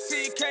ass,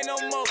 CK no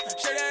more.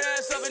 Shake that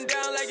ass up and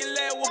down like your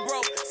leg was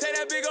broke. Say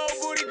that big old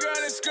booty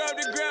girl and scrub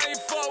the ground. You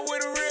fuck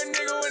with a real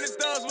nigga when the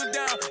thugs was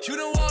down. You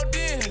done walked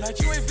in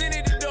like you ain't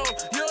finished the door.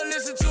 You don't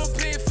listen to a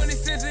plea funny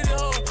sense of the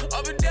hoe.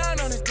 Up and down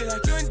on it,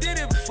 like you ain't did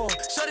it before.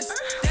 Show this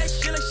that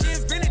shit like she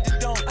invented the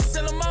dome. I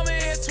sell her mama in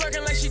here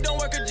twerking like she don't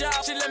work a job.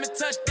 She let me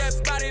touch that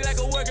body like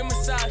a working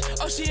massage.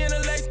 Oh, she in her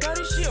late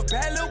 30s, she a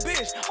bad little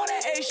bitch. All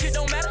that age shit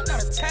don't matter, not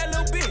a tad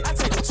little bit. I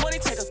take a 20,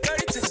 take a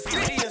 30, take a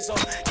 50 years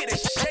old. Get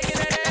it shaking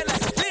that ass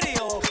like a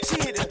video.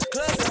 She hit the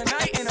club the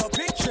night in her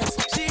big dress.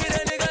 She hit a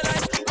nigga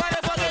like, why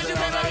the fuck is you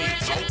make my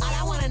bitch? All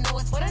I wanna know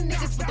is what a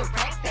niggas with the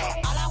racks at.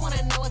 All I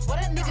wanna know is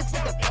what a niggas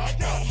with the bags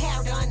at.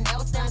 Hair done,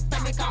 nails done,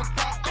 stomach on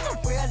fat. I'm a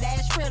real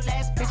ass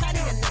bitch. I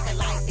need a nigga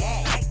like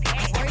that.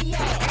 Where you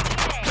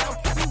at? Yo,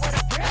 tell me what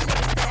a real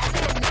nigga said. I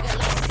need a nigga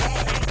like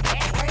that.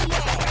 Where you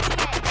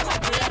at? I'm a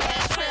real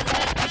ass bitch. I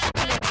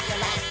need a nigga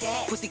like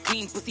that. Pussy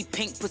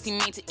pink pussy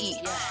mean to eat.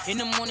 In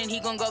the morning, he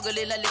gon' goggle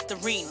it like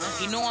Listerine.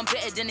 He know I'm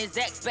better than his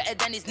ex, better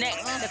than his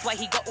next. That's why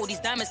he got all these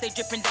diamonds, they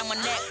dripping down my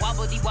neck.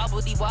 Wobbledy, wop,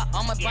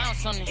 I'ma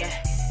bounce on it.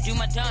 Do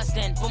my dance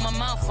then, put my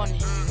mouth on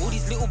it. All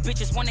these little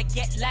bitches wanna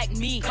get like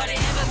me, but they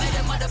never made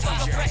a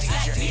motherfucker fresh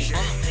like me.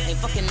 Ain't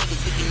fucking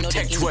niggas if you know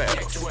they give me.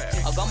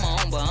 I got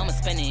my own, but I'ma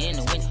spend it in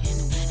the winter.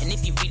 And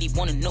if you really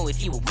wanna know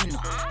if you a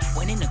winner,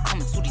 when in the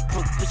comments, who these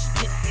broke bitches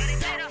hit?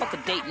 Fuck a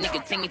date, nigga,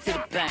 take me to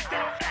the bank.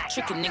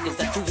 Tricking niggas,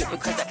 I do it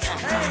because I can.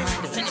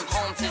 To send him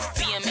home to his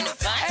BM in the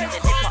van. And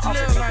take my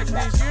office like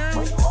this, you hear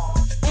me?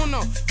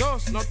 Uno,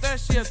 dos, no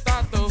tres, she a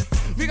tato.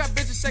 We got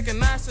bitches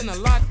shaking ass in a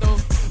lot though.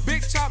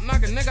 Big chop,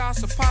 knock a nigga out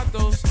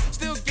zapatos.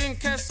 Still getting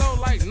queso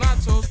like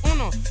nachos.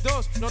 Uno,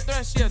 dos, no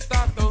tres, she a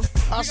tato.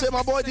 I said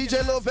my boy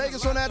DJ Lil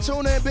Vegas on that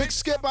tune in. Big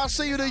Skip, I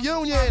see you the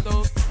Union.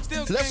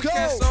 Let's go.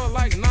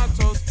 Like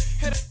nachos.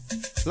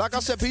 Like I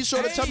said, be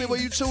sure to tell me where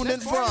you tuned in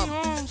from.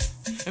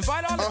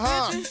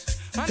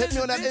 Hit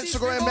me on that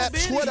Instagram, that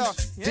Twitter,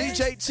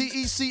 DJ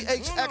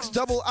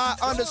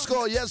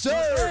TECHXII_. Yes,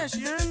 sir.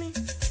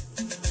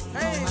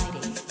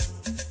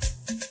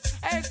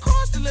 Hey, of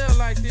course to live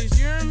like this,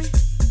 you hear me?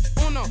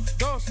 Uno,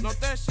 dos, no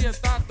tres, she a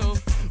tato.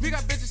 We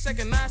got bitches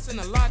shaking ass in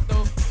a lot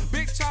though.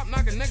 Big chop,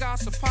 knock a nigga out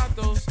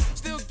zapatos.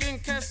 Still getting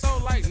queso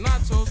like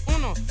nachos.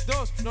 Uno,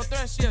 dos, no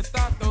tres, she a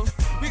tato.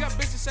 We got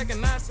bitches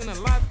shaking ass in a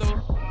lot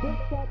though. Big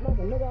chop, knock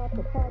a nigga out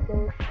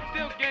zapatos.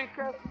 Still getting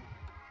queso.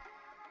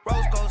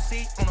 Rose gold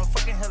seat on a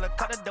fucking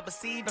helicopter, double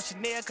C, no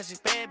Chanel, cause she's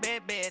bad,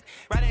 bad, bad.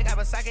 Riding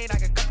Kawasaki, I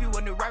can cup you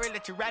a new Rari,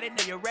 let you ride it,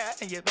 then you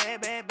rap, and you're bad,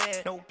 bad,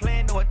 bad. No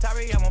plan, no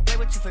Atari, I won't play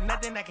with you for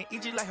nothing, I can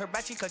eat you like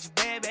hibachi, cause you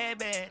bad, bad,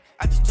 bad.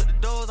 I just took the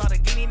doors, all the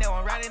guinea, now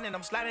I'm riding, and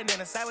I'm sliding in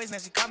the sideways, now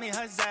she call me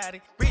her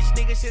zaddy. Rich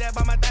nigga, shit out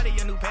by my daddy,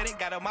 a new paddock,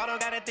 got a model,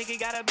 got a thinky,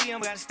 got a BM,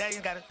 got a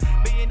stallion, got a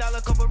 $1 billion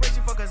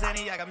corporation for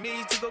Kazani, I got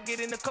millions to go get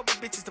in a couple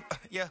bitches to,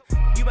 yeah.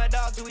 You my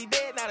dog till we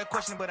dead, not a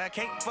question, but I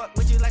can't fuck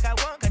with you like I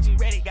want, got you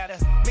ready, got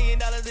 $1 million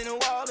in the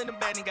wall, in the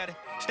bed, and got it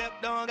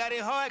stepped on, got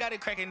it hard, got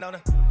it cracking on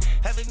her.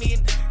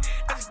 $500,000,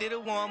 I just did a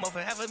warm up for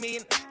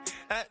 $500,000.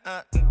 I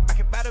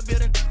can buy the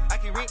building, I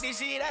can rent this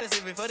shit out of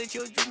save it for the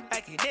children.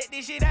 I can net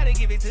this shit out and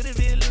give it to the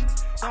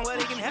villains. Somewhere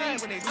they can hide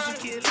when they do some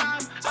killing.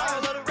 All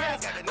of the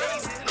rap, got the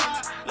niggas in it.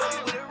 Love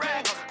you with a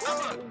rap.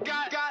 I'm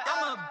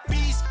a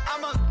beast,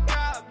 I'm a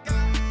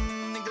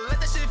goblin. Nigga,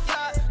 let that shit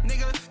fly.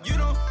 Nigga, you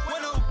don't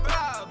want no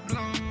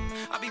problem.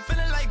 I be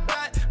feeling like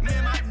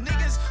Batman, my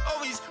niggas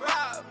always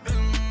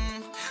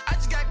robbing. I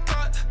just got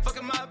caught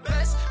fucking my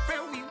best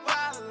friend, we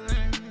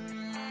wildin'.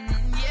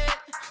 Yeah,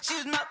 she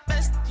was my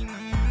bestie.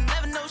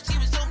 Never know she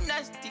was so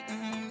nasty.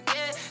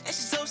 Yeah, and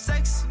she's so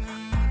sexy.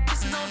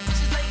 Kissing on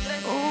bitches like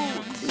that.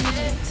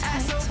 Yeah,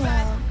 ass so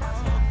fat.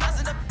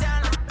 Bouncing up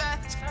down like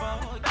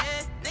basketball.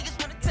 Yeah, niggas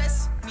wanna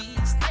test me.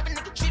 Sniper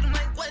nigga treat them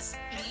like Wesley.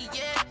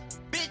 Yeah,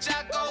 bitch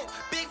I go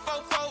big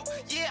fofo.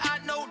 Yeah, I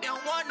know they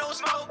don't want no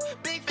smoke.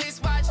 Big face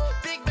watch,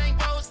 big bang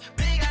pose,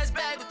 big ass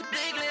bag with the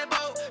big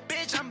Lambo.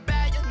 Bitch I'm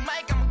bad, young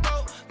Mike I'm a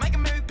go. Mike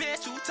and Mary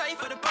pants too tight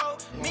for the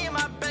boat. Me and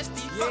my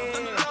bestie fuck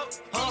on the low.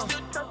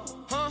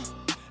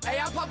 Hey,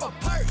 I pop a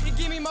perk, he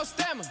give me more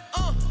stamina.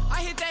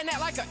 I hit that net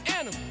like an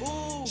animal.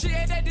 Ooh. She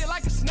ate that dick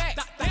like a snack.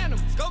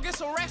 Animals, go get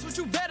some racks, what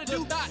you better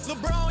do.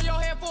 LeBron on your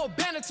head for a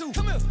band or two.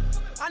 Come here,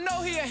 I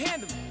know he a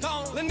handle.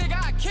 Little nigga,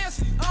 I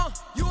cancel you.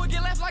 You will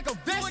get left like a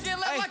vest.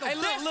 Hey,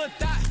 look,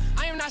 thot.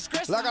 I am not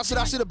stressed. Like I said,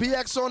 I see the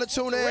BX on the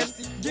tune in.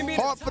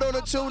 Hartford on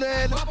the tune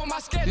in.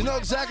 You know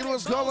exactly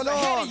what's going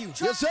on.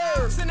 Yes,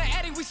 sir.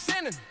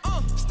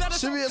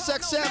 Sirius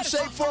XM,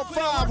 Shade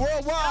 45,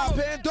 Worldwide,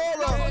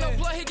 Pandora.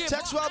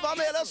 Text Rob, I'm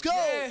here, let's go.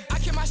 I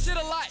keep my shit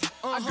a lot.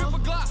 I grip a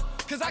Glock.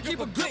 Cause I keep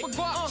a grip of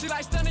guap. She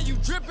like stunning you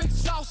dripping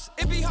sauce.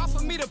 It be hard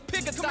for me to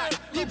pick a thought.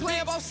 He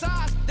playing both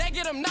sides, that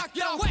get him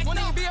knocked off. Won't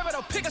even be able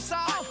to pick a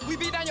side. We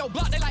be down your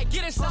block, they like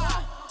get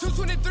inside.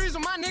 223s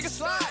on my nigga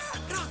slide.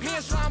 Me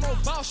and Slime on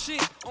boss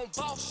shit.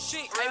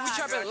 Hey, we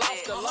trapping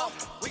loft to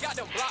loft. We got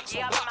them blocks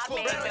on blocks. Put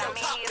red on your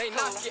top, they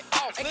knock it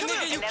off. Hey,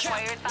 nigga, you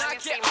can't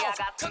knock it off.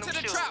 Come to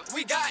the trap,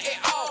 we got it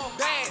all.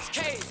 Bands,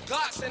 K's,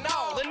 Glocks, and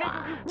all.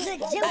 Hey,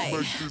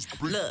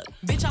 look,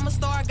 bitch, I'm a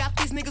star, I got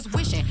these niggas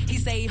wishing. He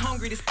say he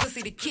hungry, this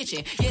pussy the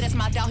kitchen. Yeah, that's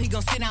my dog, he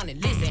gon' sit down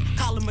and listen.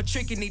 Call him a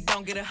trick and he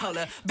don't get a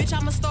holler. Bitch,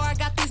 I'm a star, I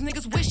got these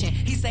niggas wishing.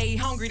 He say he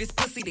hungry, this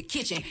pussy the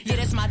kitchen. Yeah,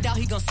 that's my dog,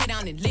 he gon' sit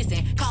down and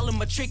listen. Call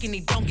him a trick and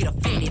he don't get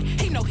offended.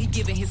 He know he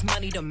giving his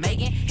money to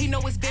Megan. He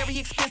know it's very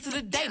expensive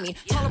to date me.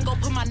 Told him go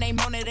put my name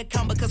on that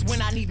account because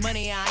when I need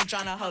money, I ain't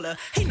tryna holler.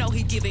 He know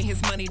he giving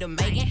his money to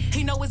Megan.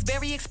 He know it's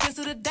very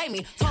expensive to date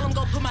me. Told him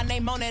go put my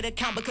name on that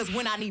account because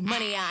when I need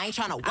money, I ain't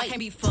tryna wait. I can't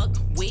be fucked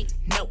with,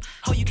 no.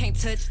 Ho, you can't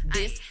touch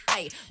this,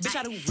 ayy. Bitch,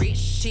 I do rich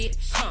shit,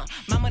 huh?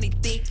 My money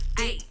thick,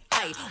 ayy.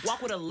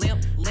 Walk with a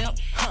limp,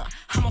 huh?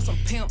 I'm on some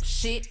pimp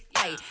shit,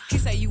 ayy. He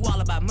say you all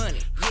about money,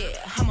 yeah.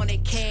 I'm on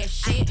that cash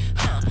shit,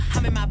 huh?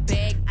 I'm in my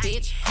bag,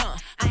 bitch, huh?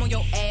 I'm on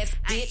your ass,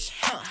 bitch,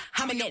 huh?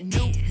 I'm in that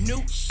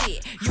new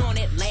shit. You on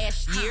that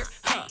last year,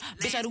 huh?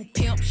 Bitch, I do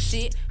pimp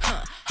shit,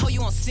 huh? Ho,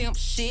 you on simp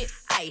shit,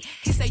 ayy.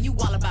 He say you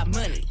all about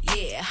money,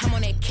 yeah. I'm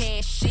on that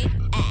cash shit,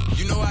 ayy.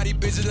 You know how these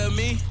bitches love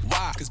me?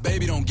 Why? Cause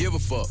baby don't give a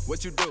fuck.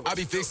 What you do? I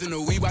be fixing the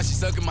weed while she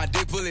sucking my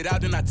dick, pull it out,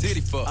 then I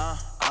titty fuck. I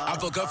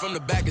fuck her from the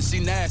back and she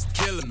nasty,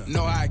 killing her.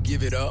 Know how I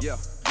give it up.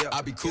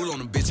 I be cool on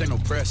the bitch, ain't no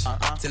pressure.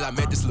 Till I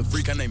met this little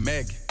freak, her name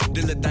Maggie.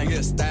 This little thing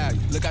here style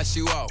you. Look how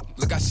she walk,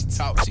 look how she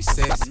talk, she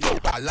sexy.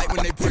 I like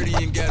when they pretty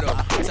and ghetto.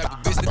 Type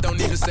of bitch that don't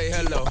even say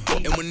hello.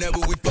 And whenever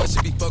we fuck, she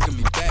be fucking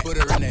me back. Put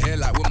her in the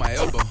headlock with my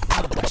elbow.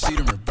 She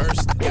done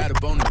reversed. Got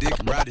up on the dick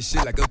and ride this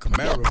shit like a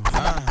Camaro.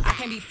 I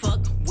can't be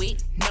fucked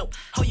with, no.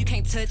 Ho, you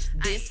can't touch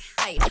this,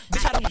 ayy.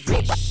 Bitch, I do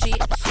rich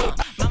shit, huh?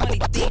 My money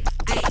thick,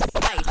 ayy.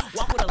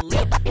 Walk with a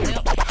lip,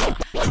 huh?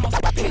 I'm on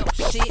some pimp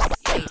shit,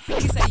 ayy.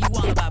 He say you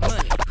all about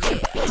money,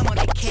 yeah. I'm on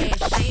that cash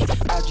shit.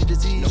 IG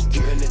disease,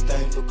 do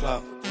anything for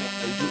clout.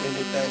 They do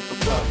anything for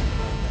clout.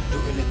 Do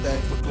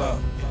anything for clout.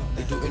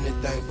 They do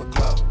anything for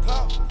clout.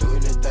 Do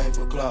anything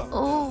for clout.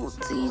 Oh,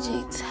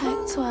 DJ Tech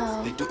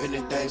 12. They do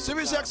anything.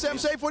 Sirius XM,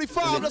 say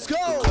 45. Let's go.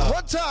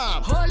 One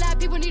time. Whole lot of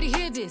people need to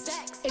hear this.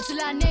 It's a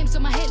lot of names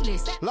on my hit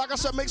list. Like I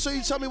said, make sure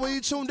you tell me where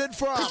you tuned in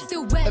from.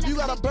 Still wet If you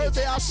got a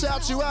birthday, I'll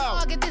shout you out.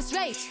 I'll get this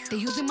right. They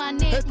using my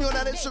name. Hit me on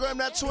that Instagram,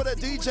 that Twitter,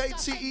 DJ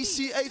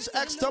TECHXII_.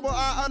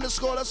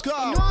 Let's go.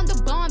 You know I'm the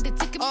bomb. They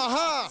take it.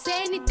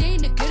 Say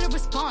anything to get a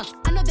response.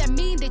 I know that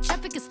mean they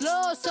traffic is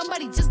slow.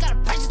 Somebody just gotta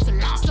purchase a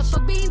launch. So for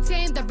being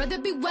tame, they'd rather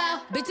be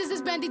wild. Bitches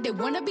is brandy, they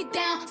wanna be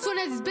down. Soon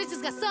as these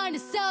bitches got something to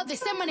sell, they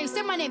say my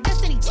name,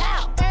 Destiny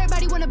Child.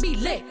 Everybody wanna be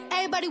lit.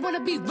 Everybody wanna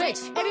be rich.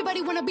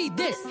 Everybody wanna be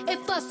this.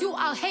 If us you,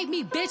 I'll hate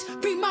me, bitch.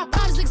 Read my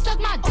problems and suck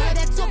my dick. All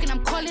that talking,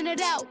 I'm calling it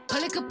out.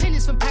 Public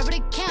opinions from private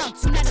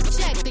accounts. You not a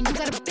check, then you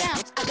gotta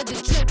bounce. I got the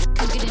drip,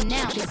 come get it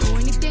now. They do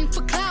anything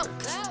for clout.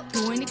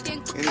 Do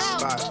anything for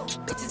clout.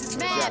 Bitches is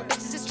mad,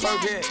 bitches is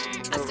trash.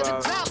 I said a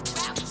drought.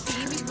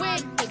 See me win,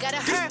 they gotta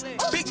hurt.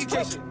 Big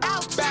education.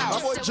 My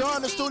boy John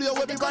in the studio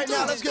with me right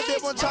now. Let's get there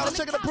one time. Let's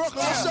take it to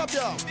Brooklyn. What's up,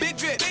 y'all? Big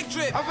drip, big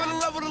drip. I fell in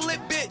love with a lit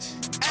bitch.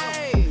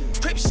 Ayy,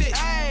 crip shit.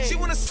 Ayy, she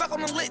wanna suck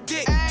on a lit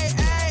dick. Ayy,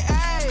 ayy,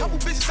 ayy. Couple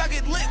bitches I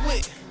get lit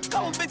with.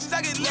 Couple bitches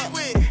I get lit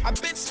with. I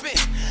been spit.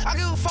 I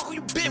give a fuck who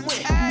you been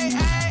with. Ayy,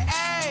 ayy,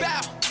 ayy.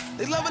 Bow.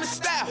 They loving the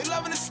style. They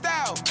loving the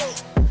style.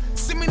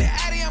 Send me the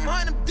Addy, I'm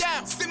hunting them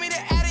down. Send me the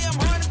Addy, I'm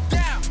hunting them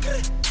down.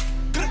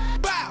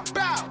 Bow,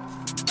 bow,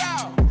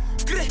 bow.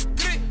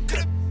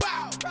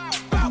 Bow,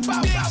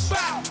 bow,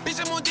 bow. Bitch,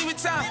 I'm on demon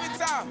time.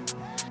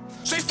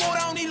 Straightforward,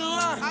 I don't need a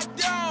line. I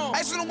don't. I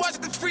just wanna watch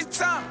the free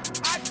time.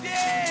 I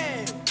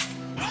did.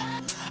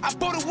 I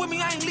bought it with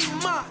me, I ain't leaving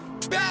mine.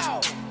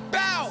 Bow,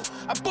 bow.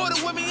 I bought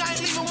it with me, I ain't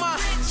leaving mine.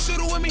 Shoot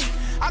it with me.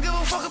 I give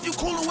a fuck if you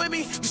coolin' with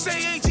me. You say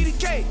you ain't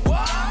GDK.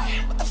 What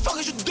the fuck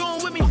is you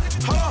doing with me?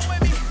 Hold on.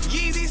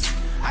 Yeezys.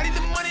 I need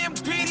the money, I'm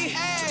greedy.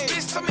 Hey.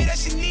 Bitch told me that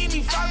she need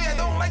me. Fabi, I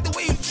don't like the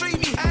way you treat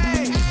me.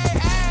 Hey, hey,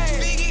 hey.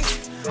 Biggie,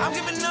 I'm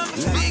giving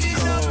numbers. Biggie,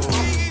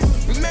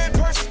 man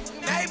person,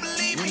 they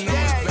believe me.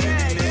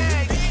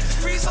 Yeah.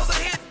 Free souls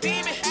are here,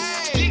 demon.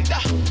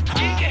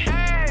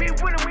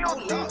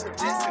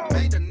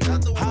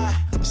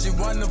 She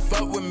wanna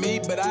fuck with me,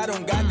 but I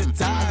don't got the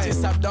time.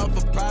 Just hopped off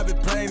a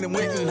private plane and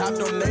went and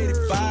hopped on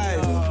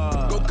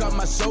 85. Go call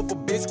my chauffeur,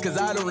 bitch, cause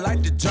I don't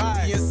like to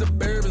drive. Me and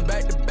Suburbans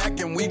back to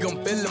back, and we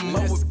gon' fill them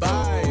up with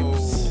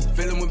vibes.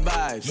 Fill them with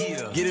vibes,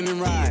 get in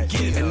and ride.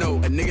 And no,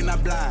 a nigga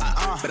not blind,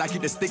 but I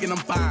keep the stick and I'm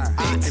fire.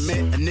 And met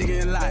a nigga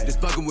in line, just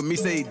fucking with me,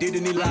 say he did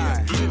and he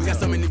lied. We got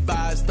so many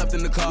vibes stuffed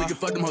in the car, we can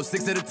fuck them hoes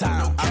 6 at a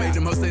time. I made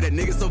them hoes say that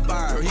nigga so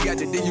fine. Bro, he got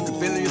the dick, you can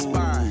feel in your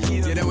spine.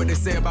 Yeah, that's what they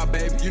say about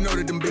baby. You know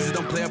that them bitches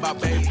don't play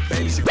about baby.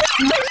 Baby, she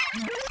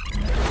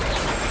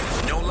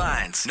no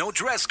lines, no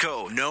dress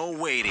code, no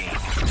waiting.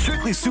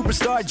 Strictly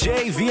Superstar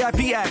J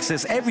VIP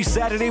access every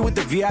Saturday with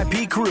the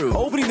VIP crew.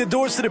 Opening the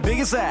doors to the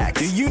biggest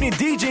acts, the Union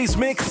DJs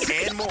mix,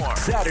 and more.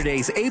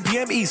 Saturdays, 8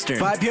 p.m. Eastern,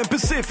 5 p.m.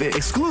 Pacific,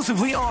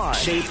 exclusively on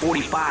Shade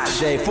 45.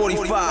 Shade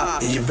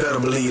 45. And you better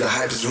believe the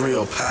hype is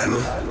real, partner.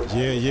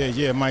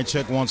 Yeah. Mic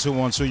check 1 2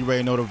 1 2. You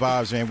ready to know the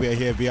vibes, man? We're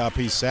here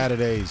VIP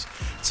Saturdays.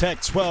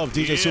 Tech 12,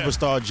 DJ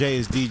Superstar J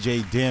is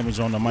DJ Damage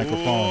on the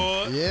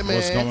microphone. Yeah, man.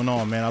 What's going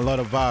on, man? I love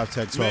the vibe,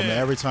 Tech 12, man.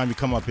 Every time you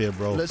come up here,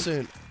 bro.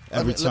 Listen,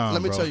 let me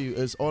tell you,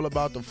 it's all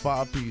about the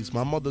 5Ps.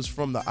 My mother's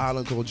from the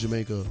island called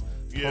Jamaica.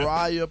 Yeah.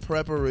 Prior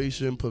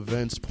preparation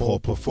prevents poor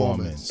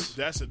performance.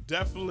 That's a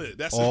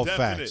definite. All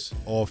facts.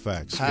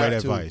 Great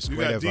advice. You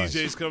got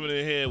DJs coming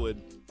in here with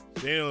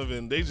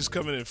they just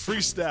coming in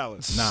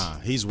freestyling. Nah,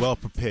 he's well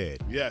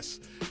prepared. Yes.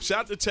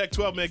 Shout out to Tech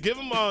 12, man. Give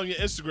him on your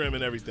Instagram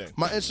and everything.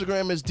 My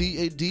Instagram is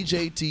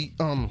DJT.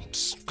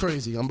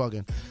 Crazy. I'm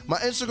bugging. My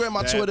Instagram,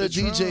 my Twitter,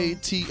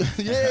 DJT.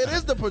 Yeah, it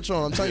is the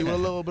Patron. I'm telling you, with a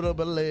little bit of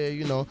a layer,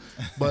 you know.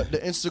 But the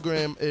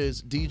Instagram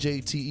is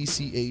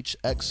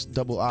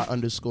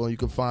DJTECHXII_. You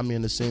can find me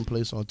in the same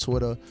place on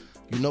Twitter.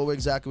 You know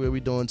exactly what we're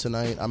doing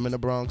tonight. I'm in the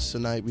Bronx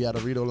tonight. We at a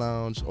Rito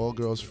Lounge, all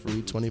girls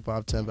free,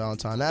 2510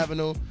 Valentine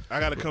Avenue. I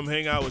got to come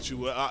hang out with you.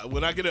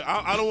 When I get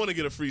I don't want to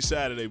get a free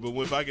Saturday, but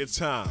if I get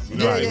time.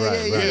 Right.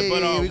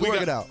 But we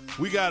work it out.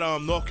 We got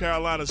North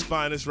Carolina's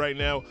finest right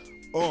now.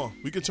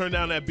 We can turn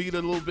down that beat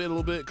a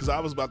little bit, because I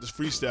was about to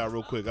freestyle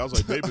real quick. I was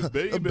like,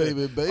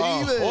 baby. baby.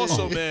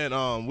 Also,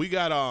 man, we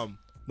got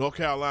North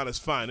Carolina's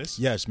finest.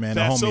 Yes, man.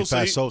 Fat the homie Sosa,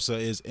 Fat Sosa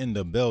is in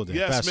the building.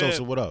 Yes, Fat man.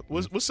 Sosa, what up?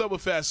 What's up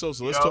with Fat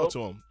Sosa? Let's talk to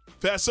him.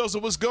 Fat Sosa,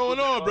 what's going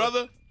on,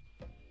 brother?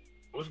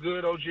 What's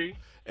good, OG?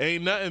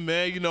 Ain't nothing,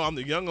 man. You know, I'm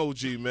the young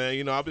OG, man.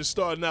 You know, I've been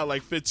starting out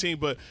like 15,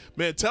 but,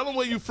 man, tell them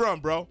where you from,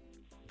 bro.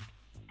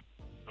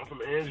 I'm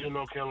from Angel,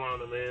 North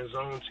Carolina, man.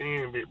 Zone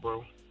 10, big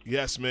bro.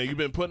 Yes, man. You've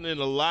been putting in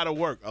a lot of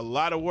work.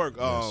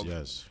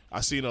 Yes. I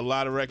seen a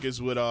lot of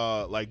records with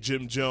like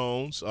Jim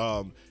Jones.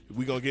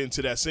 We gonna get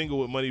into that single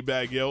with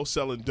Moneybagg Yo,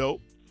 Selling Dope.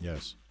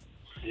 Yes.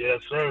 Yes,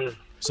 sir.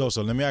 So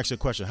let me ask you a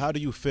question. How do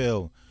you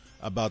feel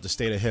about the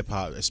state of hip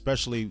hop,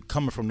 especially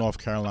coming from North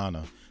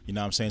Carolina? You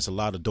know what I'm saying? It's a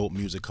lot of dope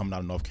music coming out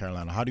of North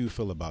Carolina. How do you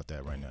feel about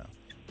that right now?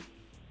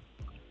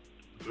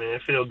 Man,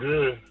 it feel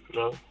good. You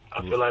know,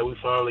 I feel like we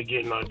finally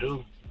getting our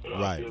due. You know,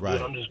 Right.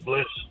 Good. I'm just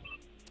blessed.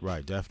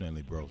 Right,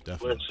 definitely, bro.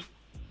 Definitely. Blessed.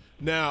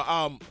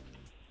 Now,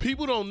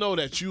 people don't know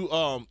that you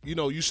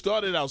you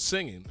started out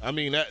singing. I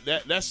mean,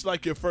 that's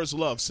like your first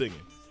love,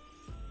 singing.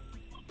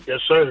 Yes,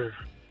 sir.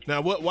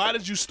 Now, why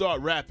did you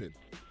start rapping?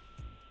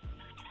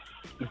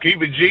 To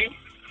keep it G,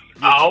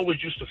 I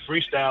always used to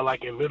freestyle,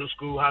 like in middle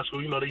school, high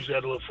school. You know, they used to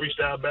have the little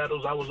freestyle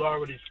battles. I was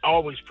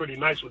always pretty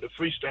nice with the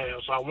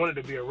freestyle, so I wanted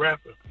to be a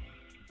rapper.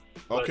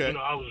 But, Okay. you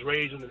know, I was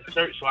raised in the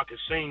church, so I could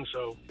sing.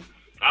 So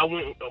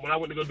when I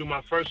went to go do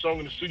my first song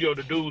in the studio,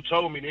 the dude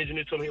told me, the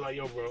engineer told me, like,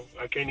 yo, bro,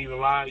 I can't even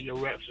lie, your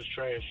raps is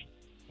trash.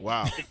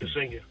 Wow. Stick to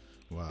singing.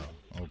 Wow.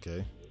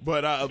 Okay.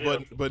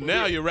 But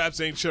now your raps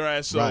ain't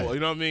trash, so Right. you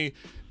know what I mean.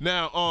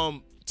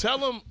 Now, tell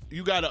them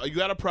you got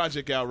a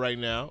project out right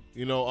now.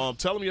 You know,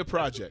 tell them your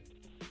project.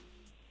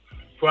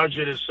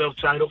 Project is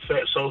self-titled,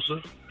 Fat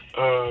Sosa,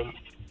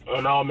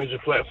 on all major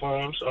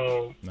platforms.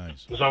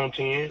 Nice. Zone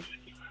 10.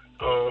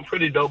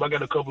 Pretty dope. I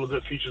got a couple of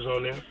good features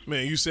on there.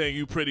 Man, you saying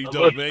you pretty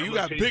dope, man. You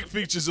got big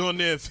features on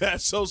there,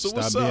 Fat Sosa. Stop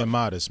What's being up?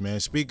 modest, man.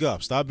 Speak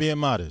up. Stop being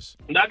modest.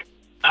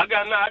 I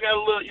got a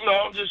little, you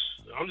know,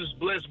 I'm just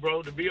blessed,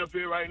 bro, to be up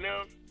here right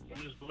now.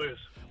 I'm just blessed.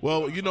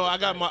 Well, you know, I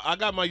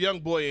got my young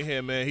boy in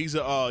here, man. He's a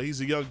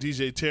young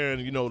DJ tearing,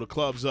 you know, the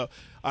club's up.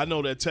 I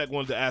know that Tech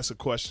wanted to ask a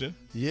question.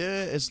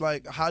 Yeah, it's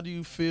like, how do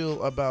you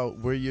feel about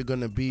where you're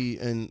going to be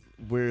and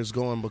where it's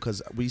going?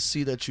 Because we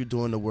see that you're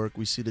doing the work.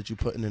 We see that you're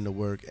putting in the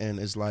work. And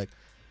it's like,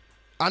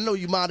 I know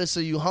you modest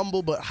and you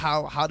humble, but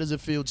how does it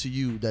feel to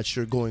you that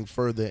you're going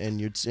further and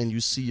you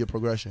see your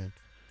progression?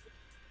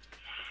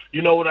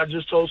 You know what I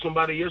just told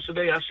somebody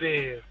yesterday? I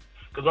said,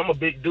 because I'm a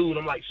big dude.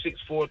 I'm like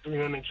 6'4",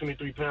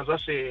 323 pounds. I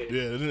said...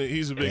 Yeah,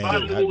 he's a big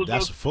dude.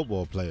 That's a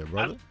football player,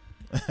 brother.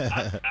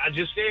 I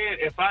just said,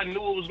 if I knew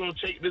it was going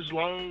to take this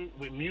long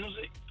with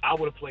music, I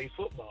would have played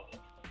football.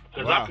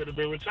 Because I could have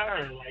been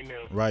retiring right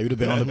now. Right, you'd have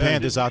been on the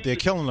Panthers out there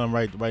killing them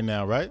right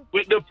now, right?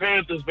 With the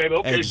Panthers, baby.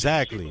 Okay,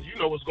 exactly. You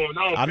know what's going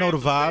on. I know the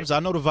vibes.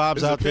 I know the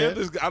vibes out there.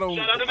 Shout out to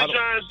the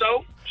Giants,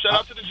 though. Shout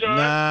out to the Giants.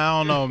 Nah, I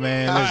don't know,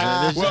 man.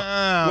 Listen,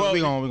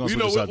 we're going to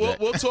switch the subject.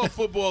 We'll talk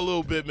football a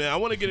little bit, man. I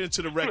want to get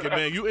into the record,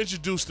 man. You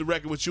introduced the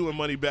record with you and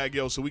Moneybagg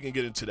Yo, so we can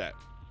get into that.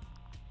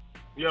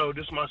 Yo,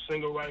 this is my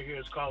single right here.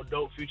 It's called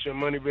Dope featuring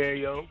Moneybagg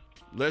Yo.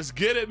 Let's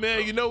get it,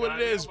 man. You know what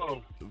it is.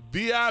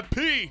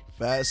 VIP.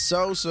 Fat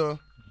Sosa.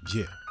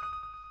 Yeah.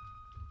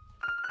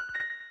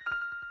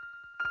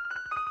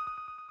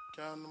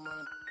 Count the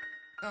money.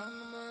 Count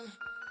the money.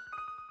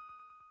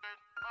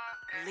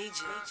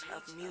 Legion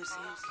of music.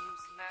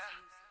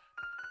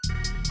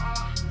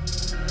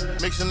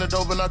 Mixing the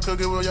dope and I cook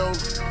it with yo.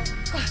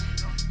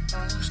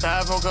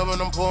 Styrofoam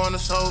cover, I'm pouring the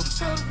soda.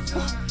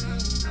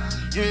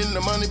 Getting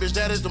the money, bitch,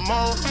 that is the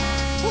most.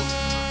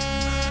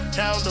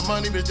 Count the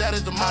money, bitch, that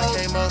is the most.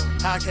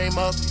 I came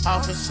up,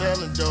 off of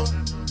selling dope.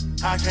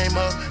 I came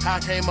up,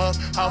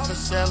 off of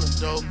selling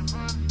dope.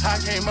 I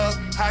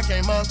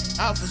came up,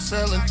 off of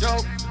selling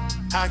dope.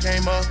 I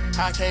came up,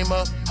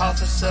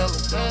 off of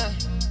selling dope.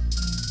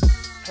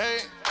 Hey,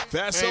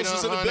 Fat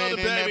Sosa's in the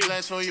building, baby.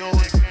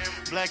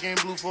 Black and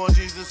blue for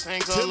Jesus,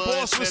 same color. Tim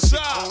Boss, what's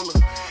up?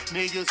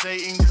 Niggas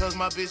hating cause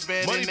my bitch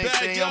bad and they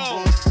say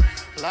I'm boss.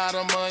 Lot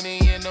of money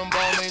in them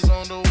ballmates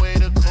on the way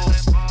to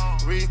coast.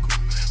 Rico,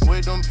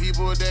 with them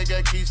people that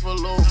got keys for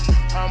low.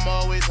 I'm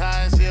always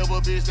high and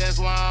silver, bitch, that's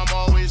why I'm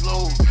always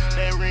low.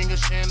 That ring a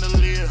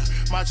chandelier,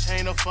 my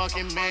chain a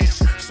fucking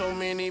match. So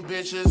many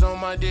bitches on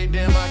my dick,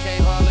 damn, I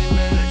can't hardly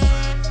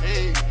manage.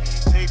 Hey,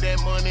 take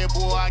that money,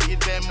 boy, I get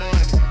that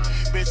money.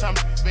 Bitch, I'm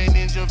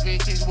spending Ninja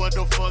Vinci's, what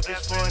the fuck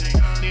is funny?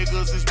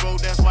 Niggas is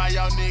broke, that's why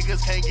y'all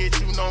niggas can't get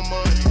you no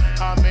money.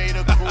 I made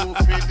a cool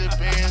 50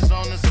 bands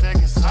on the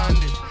second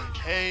Sunday.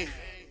 Hey,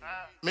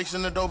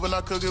 mixing the dope and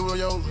I cook it with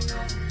yo.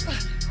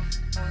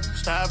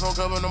 Styrofoam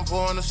cover, I'm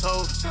pouring the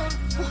soda.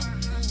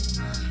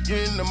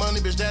 Getting the money,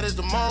 bitch, that is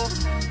the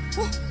most.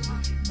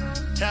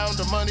 Count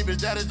the money,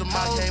 bitch, that is the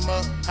most.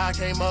 I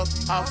came up,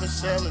 off of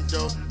selling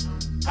dope.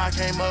 I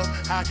came up,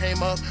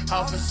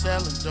 off of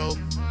selling dope.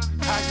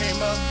 I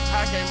came up,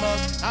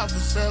 off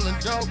of selling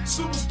dope.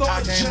 Superstar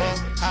I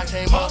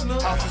came up,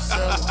 off of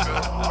selling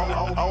dope.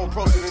 I don't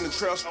approach it in the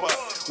trap spot.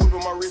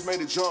 Whipping my wrist,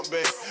 made it jump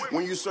back.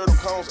 When you serve them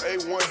cones,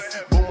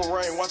 A1.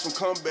 Boomerang, watch them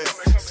come back.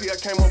 See, I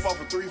came up off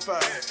of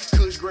 3-5.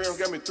 Kush Graham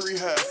got me 3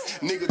 high.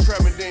 Nigga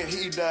trapping, then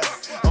he died.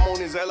 I'm on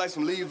his ass like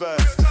some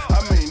Levi's.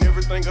 I mean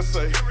everything I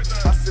say.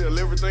 I sell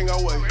everything I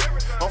weigh.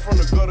 I'm from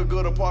the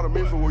gutter part of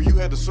Memphis where you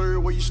had to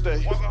serve where you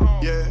stay.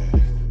 Yeah,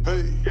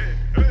 hey.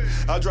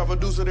 I drop a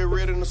deuce of that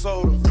red in the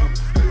soda.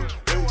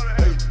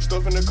 Hey,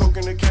 stuffing the coke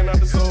in the can out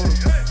the soda.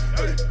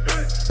 Hey,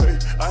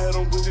 I had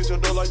on Gucci your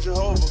door like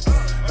Jehovah.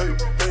 Hey,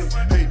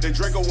 they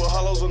Draco with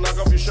hollows will knock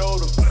off your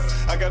shoulder.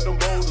 I got them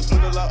boulders,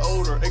 look a lot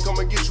older. Hey, come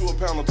and get you a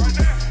pound or 2.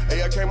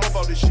 Hey, I came up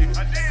out this shit.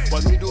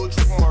 Watch me do a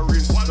trick on my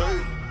wrist.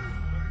 Hey.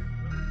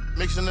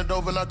 Mixing the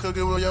dope and I cook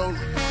it with Yola.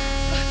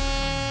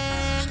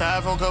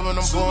 Styrofoam covering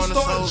them going to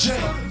soul.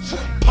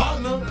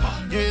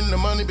 Getting the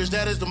money, bitch,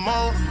 that is the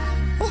mold.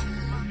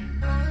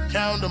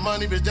 Count the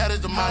money, bitch, that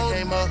is the mold.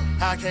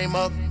 I came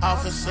up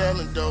off of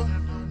selling dope.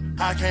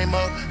 I came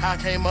up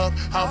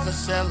off of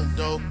selling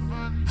dope.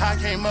 I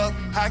came up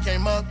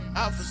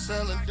off of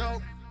selling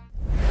dope.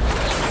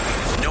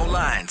 No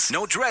lines,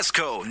 no dress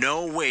code,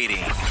 no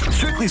waiting.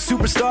 Strictly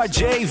Superstar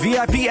J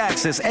VIP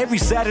access every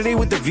Saturday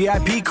with the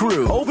VIP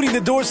crew. Opening the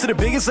doors to the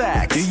biggest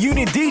acts, the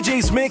Union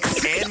DJs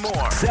mix, and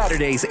more.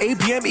 Saturdays, 8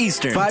 p.m.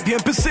 Eastern, 5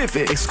 p.m.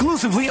 Pacific,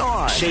 exclusively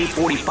on Shade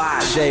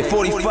 45. Shade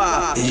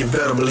 45. And you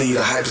better believe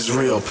the hype is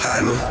real,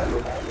 partner.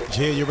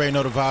 Jay, you already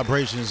know the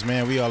vibrations,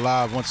 man. We are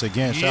live once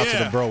again. Shout out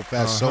to the bro,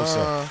 Fat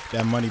Sosa.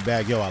 That Money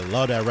Bag. Yo, I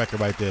love that record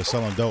right there.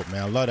 Selling dope,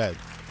 man. I love that.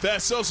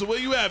 Fat Sosa, where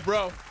you at,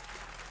 bro?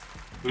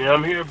 Yeah,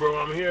 I'm here, bro.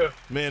 I'm here.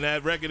 Man,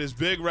 that record is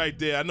big right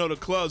there. I know the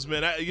clubs,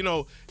 man. You're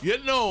known. You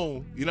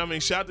know what I mean?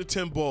 Shout out to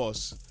Tim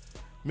Boss.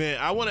 Man,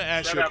 I want to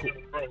ask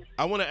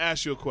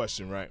you a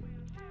question, right?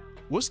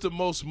 What's the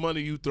most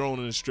money you thrown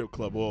in a strip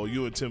club, or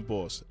you and Tim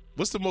Boss?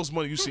 What's the most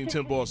money you seen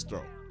Tim Boss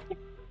throw?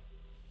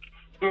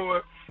 You know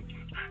what?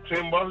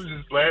 Tim Boss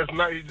just last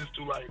night he just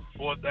threw like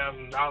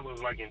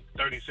 $4,000 like in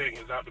 30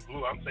 seconds out the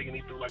blue. I'm thinking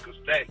he threw like a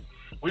stack.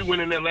 We went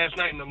in there last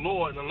night in the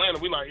Lure in Atlanta.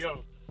 We like,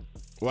 yo.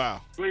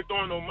 Wow. We ain't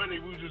throwing no money.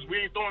 We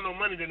ain't throwing no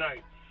money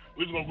tonight.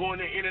 We just gonna go in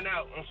there in and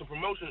out on some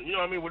promotion. You know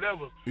what I mean?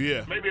 Whatever.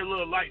 Yeah. Maybe a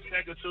little light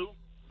check or 2.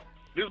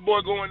 This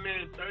boy go in there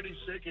in 30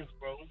 seconds,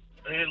 bro.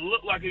 And it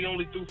looked like he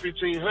only threw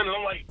 1,500.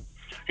 I'm like,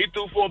 he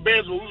threw 4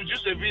 bands, but we was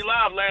just at V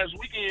Live last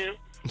weekend.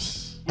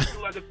 We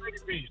threw like a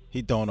 30-piece.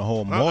 He throwing the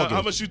whole mortgage.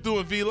 How much you threw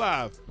in V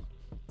Live?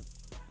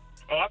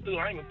 Oh, I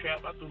ain't gonna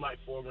cap. I threw like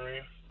 $4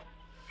 grand.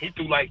 He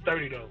threw like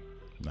 30 though.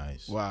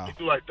 Nice. Wow. He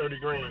threw like 30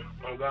 grand.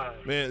 Oh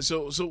God. Man,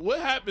 so what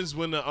happens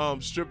when the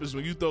strippers,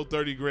 when you throw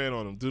 30 grand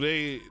on them? Do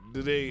they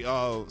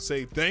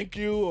say thank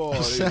you or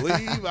they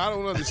leave? I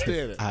don't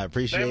understand it. I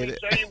appreciate it. Let me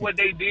tell you what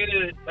they did.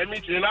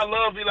 And I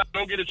love V Live.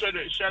 Don't get it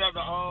traded. Shout out to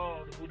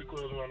all the booty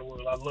clubs around the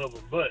world. I love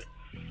them. But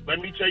let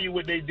me tell you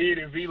what they did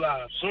in V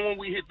Live. Soon when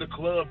we hit the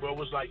club, bro, it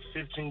was like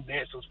 15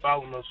 dancers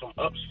following us from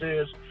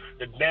upstairs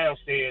to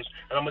downstairs.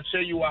 And I'm gonna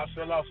tell you why I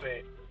fell off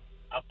at.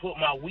 I put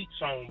my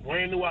Wheats on,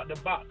 brand new out the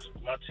box,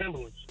 my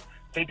Timberlands,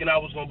 thinking I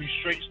was going to be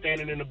straight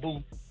standing in the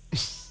booth.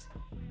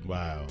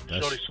 Wow. So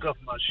they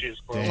scuffed my shit,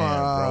 bro. Damn,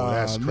 bro.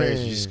 That's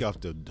crazy. She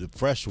scuffed the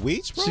fresh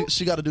Wheats, bro?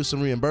 She got to do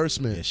some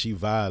reimbursement. Yeah, she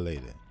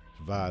violated.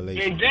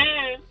 Violation. And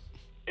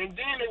then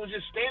they were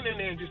just standing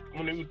there, just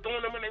when they were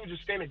throwing them in, they were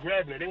just standing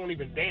grabbing it. They weren't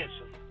even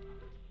dancing.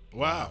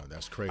 Wow,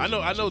 that's crazy. I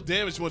know.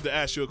 Damage wanted to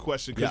ask you a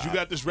question because you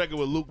got this record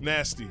with Luke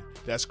Nasty.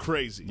 That's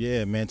crazy.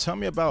 Yeah, man. Tell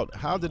me about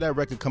how did that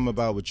record come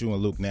about with you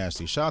and Luke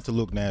Nasty? Shout out to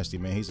Luke Nasty,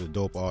 man. He's a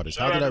dope artist.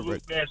 Shout how did out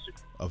that to Luke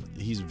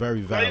Nasty. He's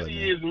very valid.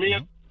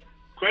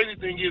 Crazy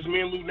thing is,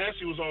 me and Luke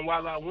Nasty was on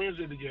Wild Out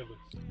Wednesday together.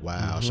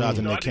 Wow. Shout out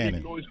to Nick Cannon. I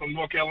didn't know he's from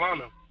North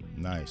Carolina.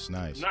 Nice. I'm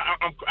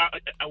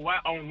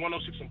on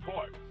 106 in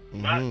Park.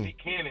 Not Nick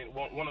Cannon,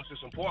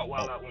 106 in Park,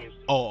 Wild Out Wednesday.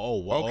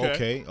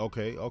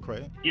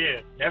 Okay.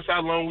 Yeah, that's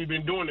how long we've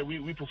been doing it.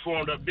 We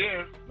performed up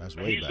there. That's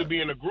way He used to be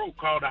in a group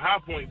called the High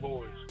Point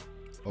Boys.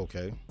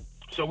 Okay.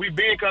 So we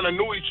been kind of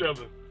knew each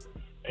other.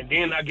 And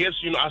then I guess,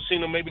 I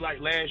seen him maybe like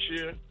last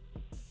year.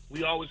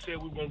 We always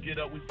said we were going to get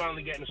up. We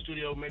finally got in the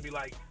studio maybe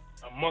like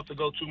a month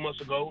ago, 2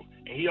 months ago.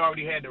 And he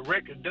already had the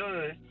record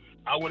done.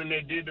 I went in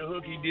there, did the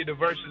hook. He did the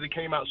verses. It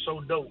came out so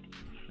dope.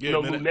 Yeah,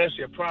 Luke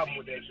Nasty, a problem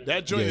with that shit.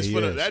 That joint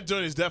that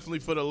joint is definitely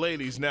for the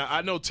ladies. Now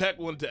I know Tech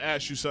wanted to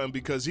ask you something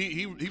because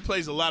he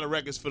plays a lot of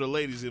records for the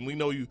ladies, and we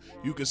know you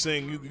can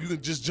sing. You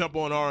can just jump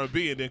on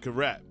R&B and then can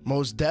rap.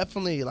 Most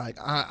definitely. Like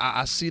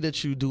I see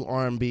that you do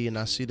R&B and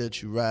I see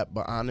that you rap,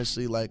 but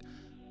honestly, like,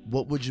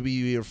 what would you be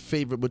your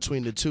favorite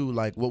between the two?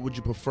 Like, what would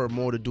you prefer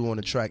more to do on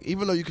the track?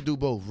 Even though you could do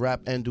both,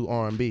 rap and do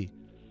R&B.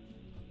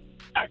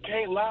 I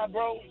can't lie,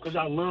 bro, because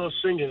I love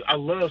singing.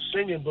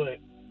 But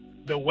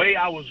the way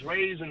I was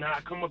raised and how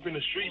I come up in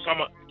the streets,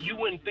 you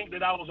wouldn't think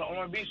that I was an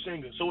R&B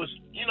singer. So it's,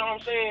 you know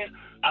what I'm saying?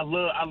 I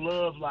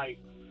love like,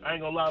 I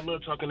ain't gonna lie, I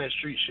love talking that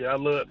street shit. I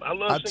love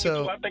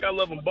singing too. I think I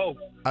love them both.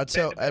 I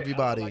tell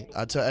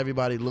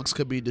everybody, looks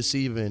could be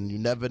deceiving. You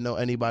never know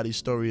anybody's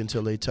story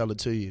until they tell it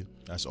to you.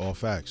 That's all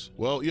facts.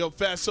 Well,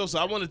 Fat Sosa,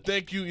 I want to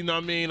thank you. You know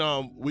what I mean?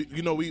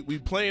 We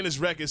playing this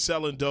record,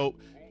 Selling Dope.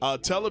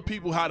 Tell the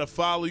people how to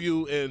follow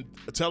you and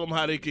tell them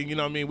how they can, you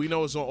know what I mean? We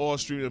know it's on all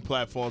streaming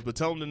platforms, but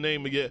tell them the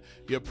name of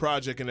your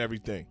project and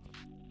everything.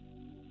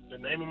 The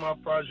name of my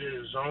project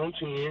is Zone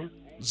 10.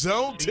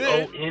 Zone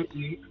 10?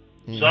 Z-O-N-E.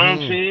 Zone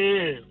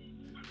 10.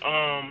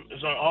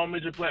 It's on all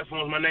major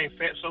platforms. My name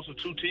Fat Sosa,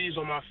 2 T's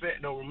on my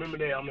fat, though. Remember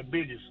that. I'm the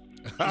biggest.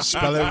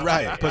 Spell it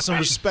right. Put some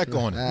respect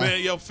on it.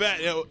 Man, yo,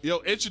 Fat, yo,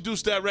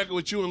 introduce that record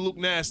with you and Luke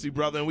Nasty,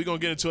 brother, and we're going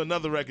to get into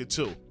another record,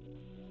 too.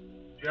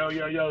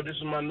 Yo, this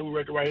is my new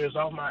record right here. It's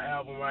off my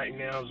album right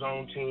now,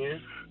 Zone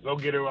 10. Go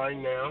get it right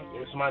now.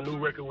 It's my new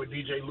record with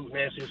DJ Luke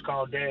Nasty. It's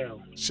called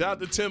Down. Shout out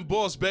to Tim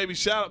Boss, baby.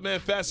 Shout out, man,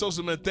 Fat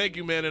Sosa, man. Thank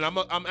you, man. And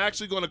I'm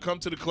actually going to come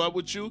to the club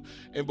with you.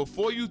 And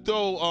before you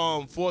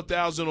throw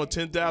 4,000 or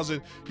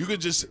 10,000, you can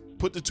just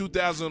put the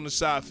 2,000 on the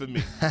side for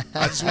me.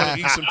 I just want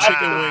to eat some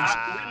chicken wings.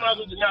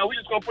 We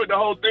just going to put the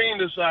whole thing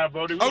to the side,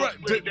 bro. All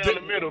right, put it down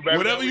the middle, baby.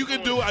 Whatever you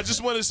can do. I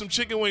just wanted some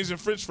chicken wings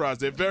and French fries.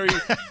 They're very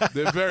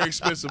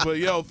expensive. But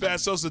yo, Fat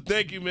Sosa,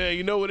 thank you, man.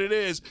 You know what it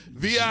is.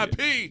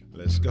 VIP.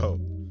 Let's go.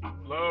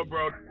 Love,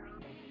 bro.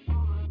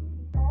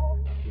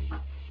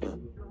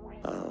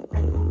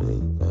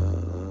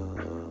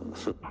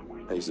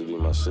 That used to be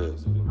my shit.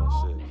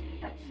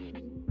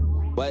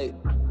 Wait,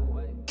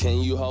 can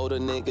you hold a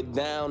nigga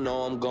down?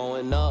 No, I'm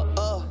going up.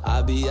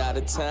 I be out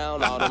of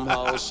town, all them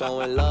hoes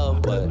showing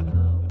love, but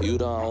you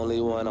the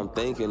only one I'm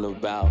thinking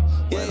about.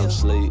 When I'm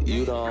sleep,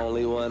 you the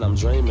only one I'm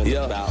dreaming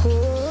about.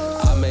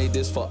 I made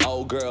this for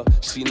old girl,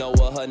 she know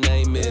what her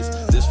name is.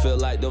 This feel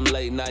like them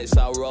late nights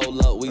I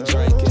roll up, we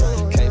drinking.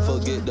 Can't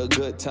forget the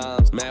good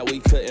times, man, we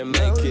couldn't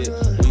make it.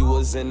 We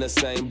was in the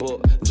same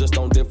book, just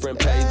on different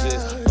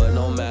pages. But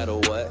no matter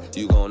what,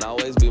 you gon'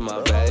 always be my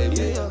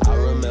baby. I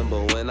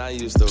remember when I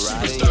used to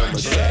ride in your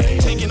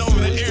Mercedes. Taking over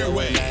the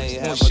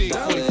airwaves on Shade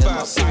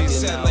 45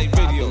 Sirius Satellite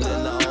Radio. And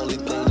the only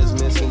thing that's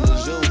missing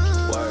is you.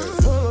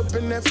 Pull up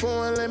in that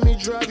phone, let me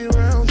drive you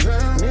around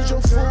town. Need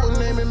your full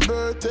name and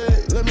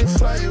birthday, let me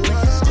fly you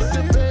out. Skip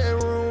the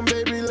bedroom,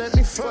 baby, let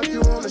me fuck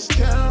you on this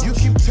couch. You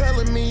keep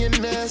telling me you're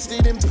nasty,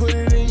 then put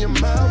it in your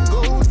mouth.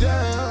 Go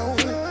down,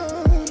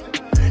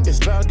 it's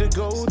about to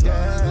go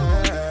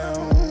down.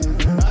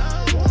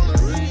 I wanna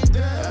be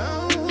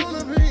down, I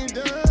wanna be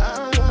down,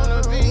 I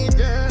wanna be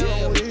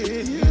down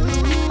with you.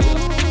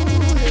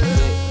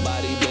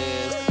 Body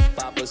band,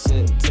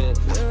 5% tint,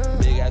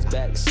 big ass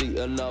backseat,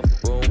 enough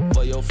room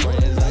for your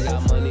friends. I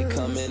got money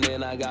coming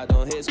in, I got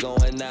them hits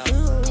going out.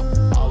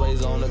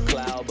 Always on the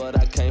cloud, but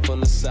I came from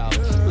the south.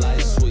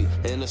 Life sweet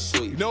in the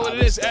sweet. You know what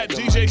it is at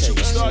DJ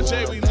Superstar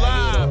J. We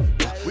live.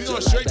 We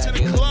going straight to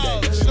the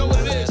clubs. You know what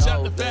it is?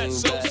 Shout to Fat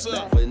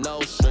Sosa. With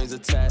no strings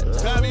attached.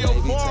 Fabio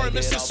Foreign,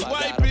 Mr.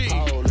 Swipey,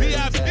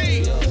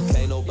 VIP.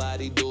 Can't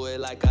nobody do it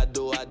like I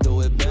do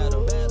it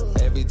better.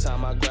 Every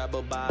time I grab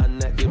her by her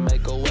neck, it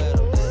make her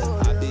wetter.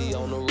 I be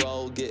on the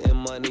road getting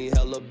money,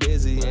 hella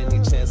busy. Any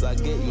chance I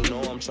get, you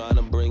know I'm trying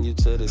to bring you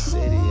to the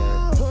city.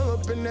 Pull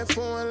up in that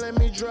phone, let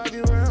me drive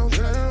you around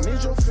town.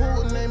 Need your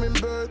full name and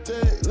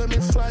birthday, let me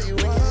fly you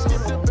out.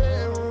 Skip the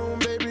bedroom,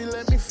 baby,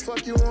 let me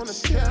fuck you on the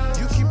couch.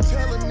 You keep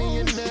telling me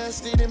you're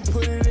nasty, then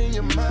put it in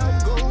your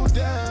mouth. Go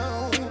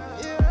down,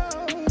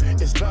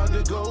 it's about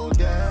to go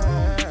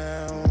down.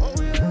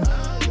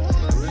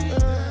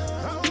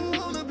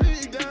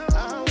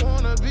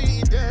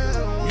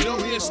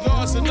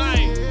 Stars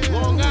tonight.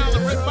 Long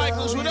Island, Rick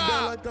Michaels, what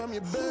up?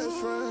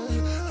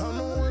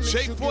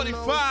 Shake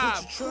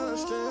 45.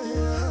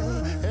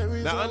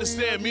 Now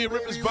understand, me and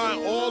Rip is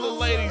buying all the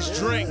ladies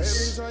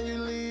drinks.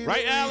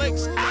 Right,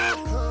 Alex?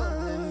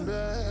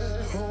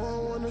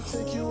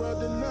 Take you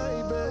out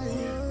tonight,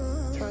 baby.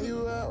 Fly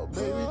you out,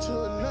 baby,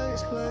 to a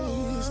nice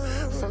place.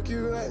 Fuck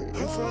you right in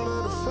front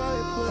of the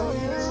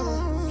fireplace.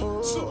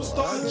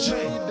 Superstar J.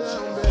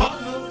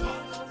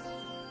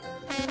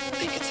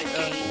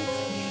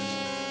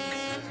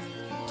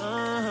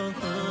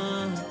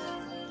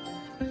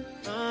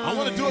 I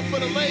want to do it for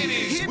the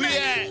ladies. We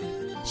at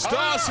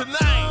Stars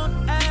Tonight.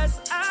 As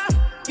I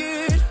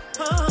get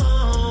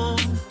home,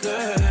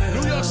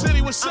 girl. New York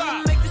City, what's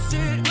up? Make this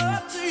shit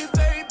up to you,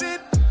 baby.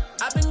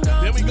 I've been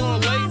gone. Then we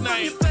going late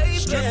night,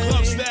 strip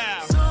club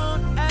style.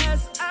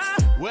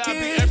 Where I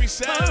be every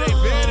Saturday,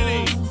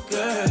 Vanity.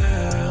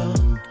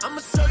 Girl,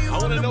 I'ma show you. I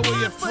want to know where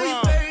you're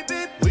from.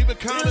 Leave a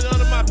comment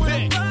under my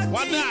pic.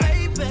 Why not?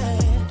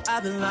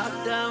 I've been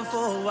locked down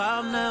for a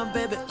while now,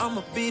 baby.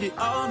 I'ma beat it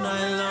all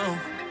night long.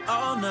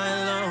 All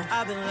night long.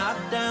 I've been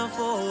locked down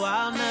for a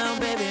while now,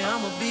 baby.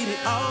 I'ma beat it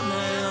all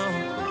night long.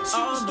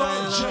 All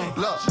night long.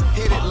 Look,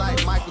 hit it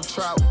like Michael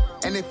Trout.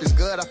 And if it's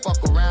good, I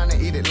fuck around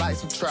and eat it like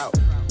some trout.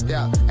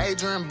 Yeah,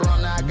 Adrian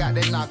Broner, I got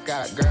that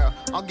knockout, girl.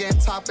 I'm getting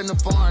top in the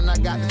foreign, I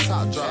got the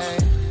top drop.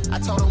 I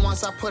told her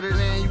once I put it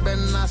in, you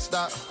better not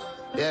stop.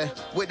 Yeah,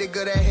 with the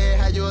good head,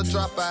 how you a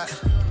drop out?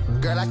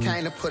 Girl, I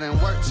came to put in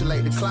work too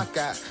late to clock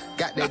out.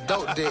 Got that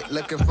dope dick,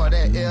 looking for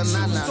that ill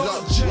nana.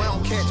 Look, we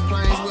don't catch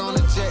planes, we on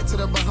a jet to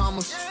the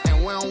Bahamas. And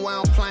we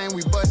don't plane,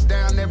 we bust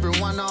down every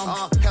one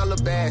on. Hella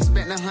bad,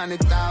 spent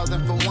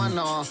 100,000 for one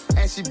on.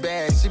 And she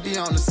bad, she be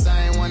on the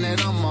same one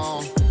that I'm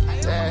on.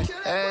 Yeah,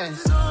 yeah.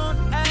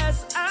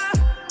 As I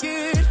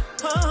get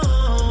home.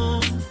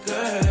 home,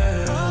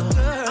 girl.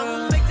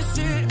 I'ma make this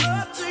shit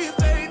up to you,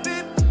 baby.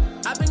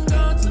 I've been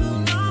gone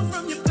too long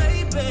from you,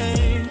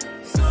 baby.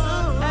 So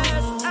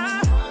as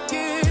I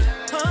get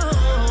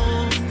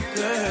home,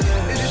 girl.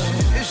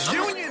 It's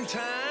union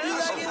time. You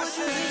like it what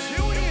you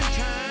see? Union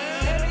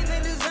time.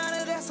 Everything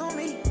designer, that's on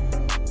me.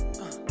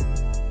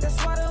 That's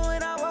why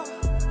when I walk,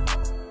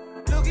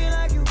 looking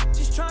like you,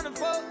 just tryna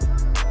fuck.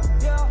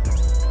 Yeah,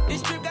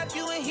 this trip got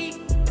you in heat.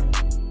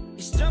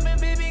 It's jumping,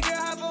 baby girl,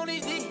 hop on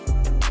this D.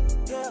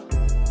 Yeah,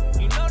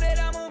 you know that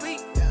I'm on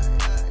beat.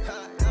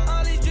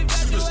 All these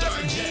trips got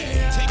Superstar you J,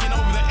 yeah. taking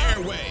over the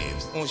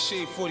airwaves on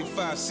Shade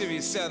 45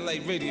 Sirius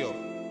Satellite Radio.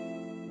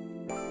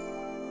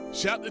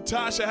 Shout to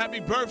Tasha, happy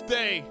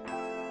birthday.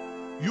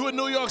 You in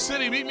New York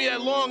City, meet me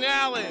at Long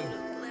Island.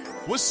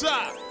 What's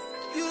up?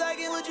 You like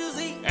it what you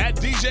see? At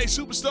DJ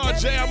Superstar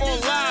J, I'm on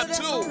live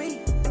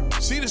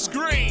too. See the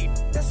screen.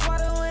 That's why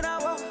when I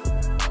walk,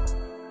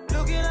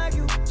 looking like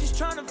you, just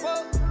tryna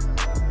fuck.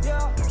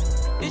 Yeah,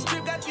 this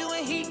trip got you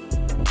in heat.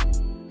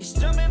 It's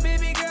jumping,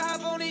 baby girl,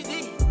 hop on this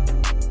D.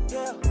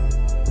 Yeah,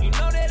 you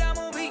know that I'm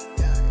on beat.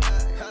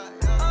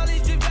 All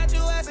these trips got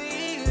you as a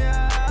heat.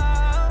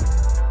 Yeah,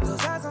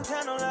 those eyes don't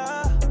tell no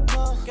love.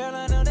 No, girl,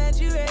 I know that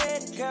you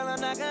ready. Girl,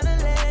 I'm not gonna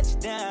let you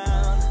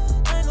down.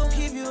 I ain't gonna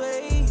keep you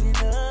waiting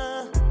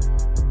up.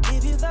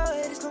 If you thought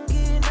it's gonna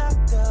get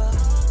knocked up,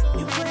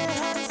 you playing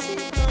hide and seek,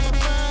 I'ma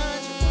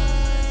find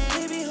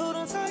you. Baby, hold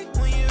on tight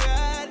when you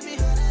ride me.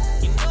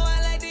 You know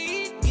I like to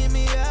eat, give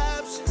me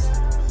options.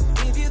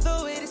 If you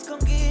throw it, it's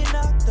gonna get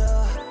knocked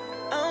up.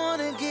 I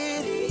wanna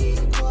get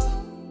equal.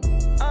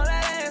 All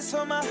that ass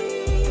for my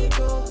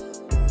ego.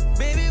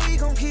 Baby, we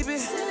gon' keep it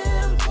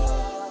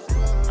simple.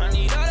 I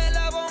need all that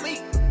love on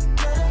me.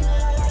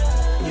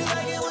 You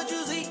like it what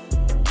you see?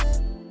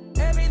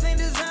 Everything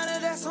designer,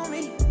 that's on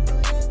me.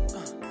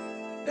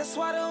 That's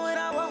why when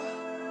I walk,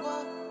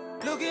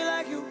 looking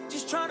like you,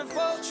 just tryna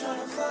fuck,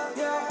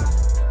 yeah.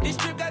 This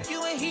trip got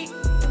you in heat.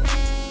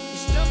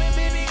 It's jumping,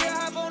 baby girl,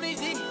 hop on this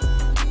D.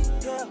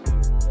 Yeah,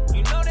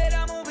 you know that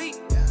I'm on beat.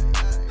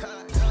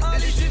 All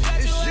this shit got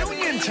It's you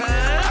union in time.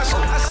 heat.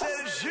 I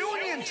said it's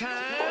union time.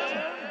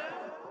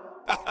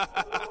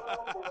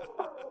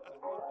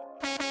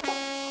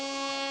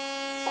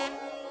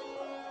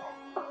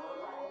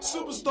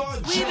 Superstar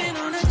J. We've been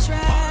on a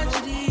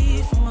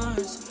tragedy for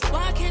months.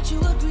 Why can't you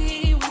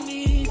agree with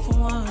me for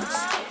once?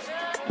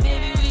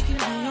 Maybe we can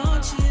be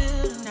on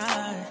chill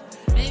tonight.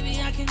 Maybe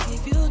I can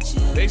give you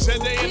chill. They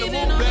said they in the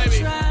mood,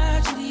 baby.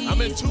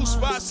 I'm in 2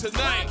 spots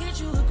tonight.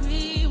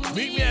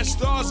 Meet me at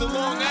Stars in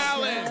Long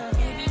Island.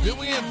 Then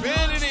we in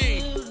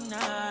Vanity.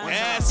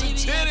 Ass and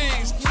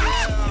titties.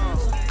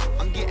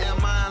 I'm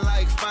getting mine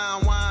like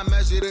fine wine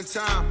measured in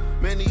time.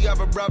 Many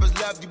other brothers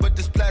love you, but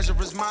this pleasure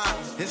is mine.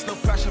 It's no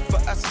pressure for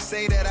us to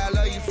say that I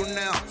love you from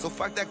now. So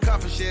fuck that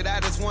coffee shit, I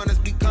just want us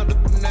to be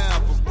comfortable now.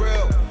 For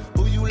real,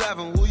 who you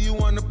loving, who you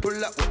wanna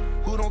pull up with?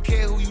 Who don't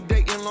care who you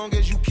dating, long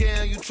as you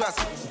care and you trust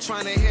me. I'm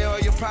trying to hear all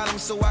your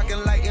problems so I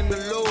can lighten the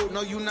load.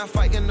 No, you not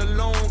fighting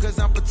alone, cause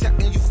I'm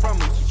protecting you from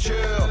them. So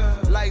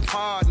chill, life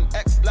hard and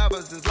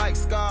ex-lovers is like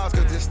scars.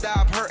 Cause they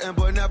stop hurting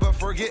but never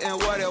forgetting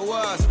what it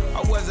was.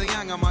 I wasn't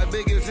young and my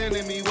biggest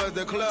enemy was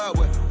the club.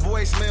 With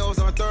voicemails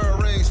on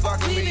third rings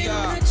fucking me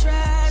up. So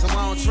I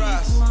don't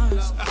trust.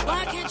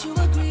 Why can't you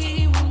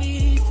agree with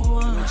me for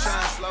once?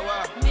 Trying to slow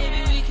up.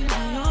 Maybe we can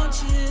be on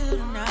chill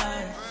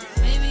tonight.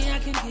 Maybe I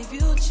can give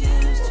you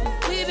chills too.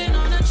 We've been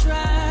on a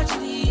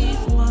tragedy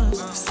for once.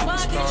 Why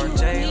can't you Superstar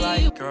J agree?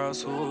 like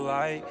girls who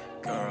like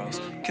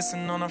girls.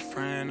 Kissing on a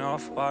friend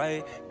off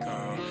white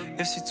girl.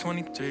 If she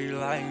 23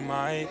 like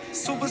Mike.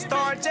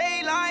 Superstar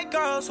J like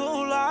girls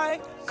who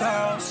like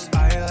girls.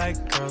 I like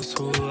girls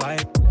who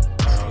like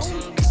girls.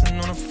 Kissing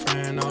on a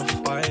friend off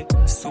white.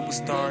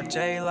 Superstar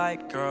J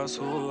like girls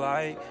who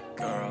like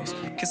girls.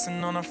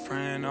 Kissing on a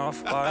friend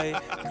off white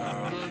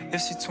girl.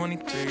 If she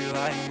 23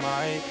 like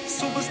Mike.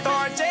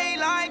 Superstar J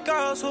like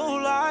girls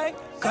who like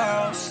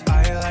girls.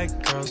 I like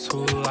girls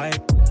who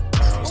like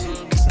girls.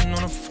 Kissing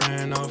on a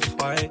friend off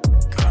white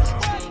girl.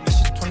 If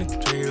she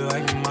 23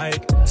 like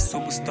Mike.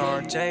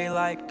 Superstar J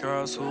like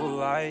girls who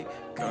like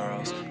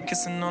girls.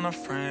 Kissing on a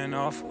friend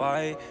off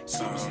white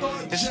girl.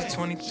 If she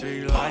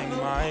 23 like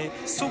Mike.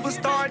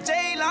 Superstar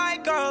J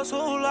like girls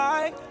who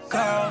like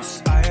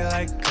girls. I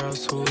like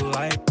girls who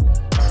like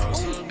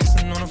girls.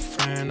 Kissing on a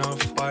friend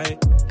off white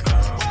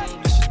girl.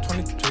 If she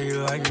 23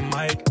 like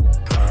Mike.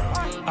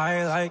 Girl.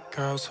 I like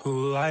girls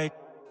who like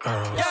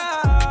girls.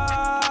 Yeah,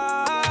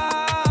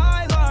 I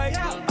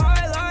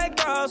like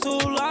girls who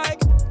like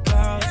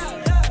girls.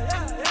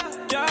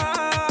 Yeah,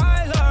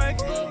 I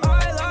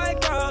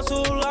like girls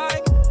who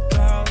like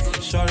girls.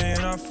 Shorty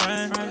and her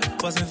friend,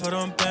 bustin' for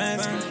them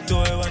bands.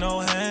 Do it with no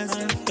hands,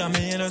 got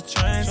me in a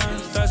trance.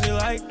 Thursday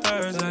like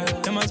Thursday,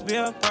 it must be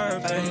a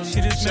birthday.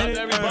 She just Shout made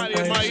out it to everybody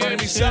in birthday.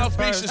 Miami, South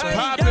Beach is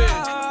popping.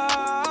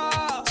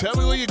 Tell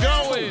me where you're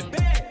going.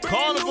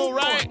 Carnival,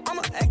 right?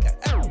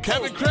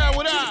 Kevin Crown,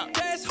 what up?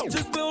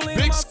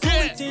 Big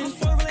Skit.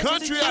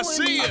 Country, I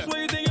see ya.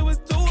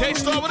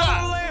 K-Star, what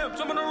up?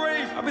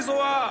 I be so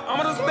high, I'm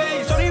out of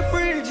space. So they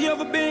free, G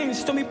over beans.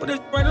 She told me put this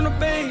right on the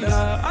base.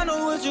 Yeah, I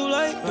know what you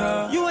like.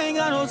 Yeah, you ain't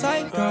got no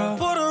type. Yeah,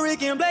 Puerto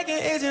Rican, black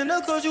and Asian,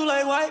 of course you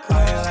like white.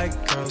 I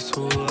like girls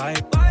who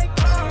like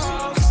girls.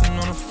 Kissing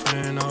on a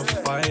friend, I'll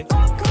fight.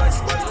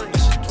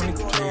 She's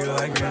 23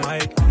 like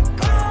Mike.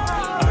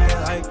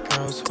 I like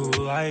girls who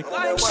like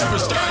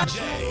Superstar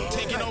J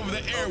taking over the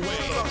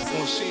airwaves.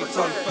 On shit,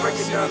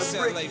 breaking down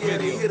the brick, yeah,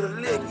 they hit a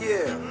lick,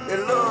 yeah.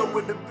 In love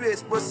with the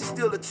bitch, but she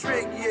still a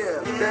trick, yeah.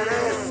 That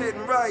ass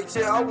sitting right,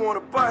 yeah, I wanna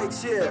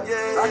bite, yeah.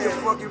 I can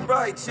fucking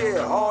right,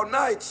 yeah, all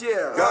night,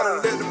 yeah.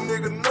 Gotta let them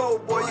nigga know,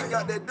 boy, you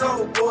got that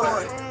dough,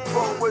 boy.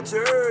 From what you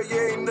heard, you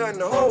ain't nothing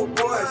to hold,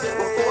 boy.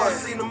 Before I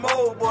seen them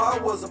old, boy, I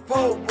was a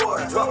pole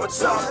boy. Drop a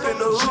chop in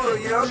the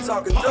hood, yeah, I'm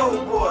talking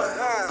dope, boy.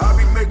 I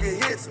be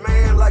making hits,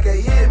 man, like a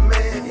hit,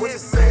 man. What you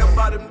say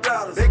about them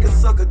dollars? They can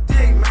suck a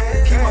dick,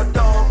 man. Keep my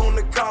dog on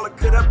the collar,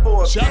 cause that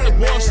boy shout to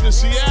Boston,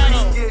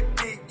 Seattle. Get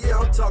deep, yeah,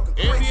 I'm talking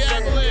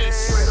Indianapolis.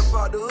 Straight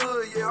about the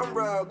hood, yeah, I'm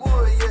riding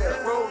wood,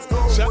 yeah. Rose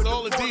gold. Shout to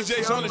all the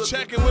DJs on the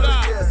check-in with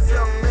us.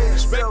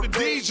 Respect the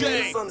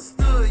DJ.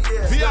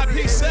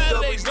 VIP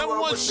Saturdays,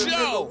 #1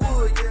 show.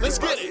 Let's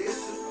get it.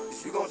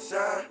 You gon'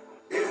 shine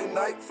every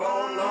night,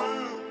 fall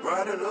long,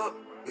 ride it up.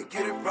 And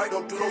get it right,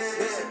 don't do no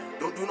snitching,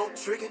 don't do no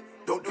tricking,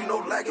 don't do no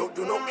lagging, don't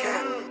do no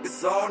capping.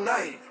 It's all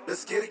night,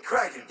 let's get it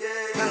cracking.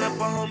 Turn up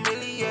a whole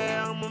million,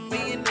 yeah, I'm a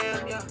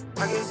millionaire, yeah.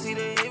 I can see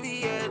the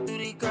heavy, yeah, through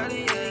the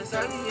Cartiers.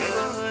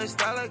 Neighborhood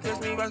style, catch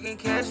me rockin'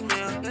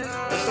 cashmere.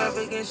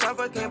 Extravagant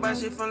shopper, can't buy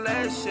shit from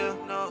last year.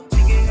 No, she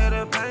can hear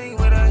the pain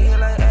with her hair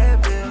like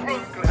Advil.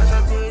 I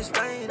try to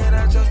explain that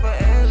I trust for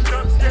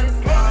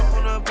Advil. Hop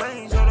on a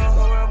plane, show the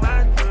whole world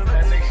my drip.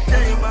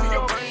 Thinking about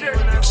her brain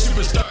when I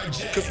Superstar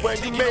J. Cause when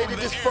you made it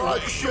this far,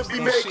 you should be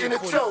making a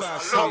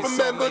toast. I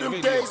remember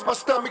them days, my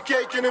stomach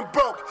aching and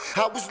broke.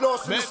 I was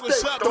lost in the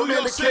state, don't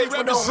indicate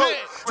with no hope.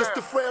 Just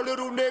a frail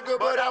little nigga,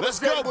 but I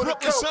was able to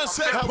cope.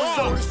 I was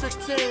only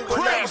 16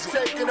 when I was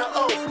taking an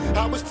oath.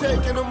 I was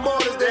taking them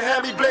orders, they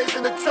had me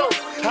blazing the toast.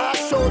 I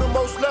showed the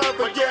most love,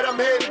 but yet I'm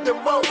hated the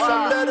most.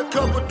 I let a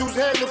couple dudes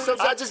hang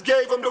themselves, I just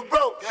gave them the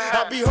rope.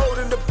 I be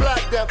holding the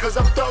block down, cause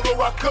I'm thorough,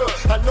 I could.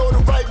 I know the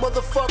right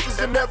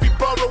motherfuckers in every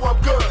borough,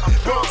 I'm good.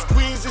 Bronx,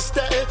 Queens, and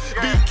Staten,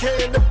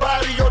 BK in the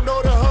body, you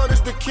know the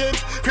hunters, the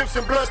kings, Crips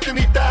and Bloods, and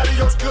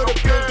Idadios could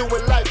have been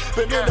doing life,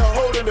 been in the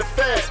hole in the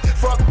fast,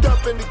 fucked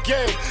up in the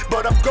game,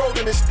 but I'm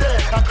golden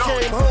instead. I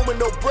came home with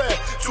no bread,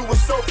 to a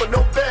sofa,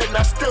 no bed, and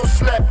I still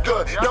slept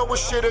good. Know what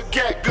shit'll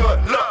get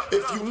good. Look,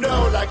 if you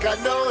know like I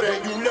know,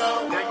 then you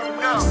know.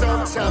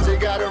 Sometimes it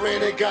gotta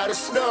rain, it gotta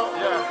snow.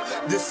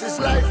 This is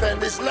life,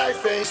 and this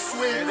life ain't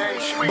sweet,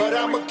 but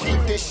I'ma keep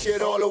this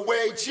shit all the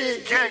way,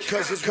 G.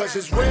 Cause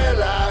it's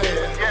real out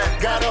here.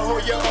 Gotta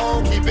hold your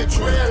own, keep it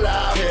real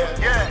out here.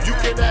 You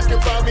can ask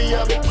about me,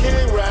 I'm the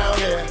king round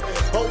here.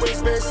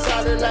 Always been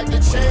solid like the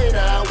chain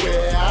I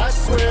wear. I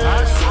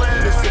swear.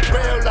 It's a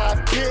real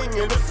life king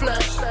in the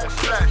flesh.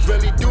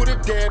 Really do the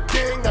damn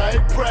thing, I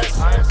impress.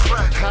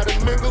 How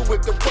to mingle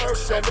with the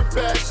worst and the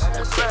best.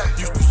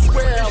 Used to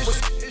swear I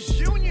was.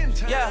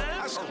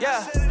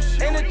 Yeah.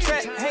 In the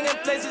track, hanging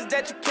places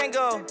that you can't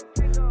go.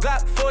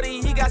 Glock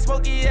 40, he got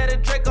smoky at a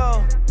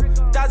Draco.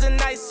 1,000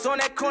 nights on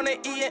that corner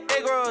eating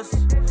egg rolls.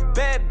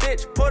 Bad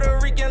bitch, Puerto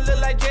Rican,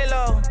 look like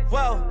J-Lo.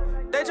 Whoa,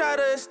 they try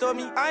to extort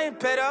me, I ain't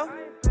pedo.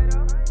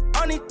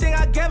 Only thing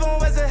I gave him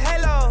was a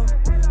halo.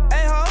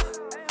 Hey ho,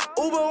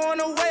 Uber on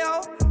the way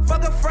ho.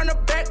 Fuck her front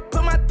or back,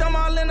 put my thumb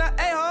all in the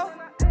A-hole.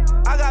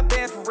 I got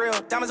bands for real,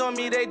 diamonds on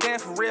me, they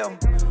dance for real.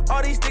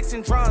 All these sticks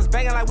and drums,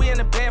 banging like we in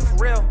the band for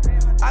real.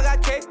 I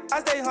got cake, I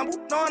stay humble,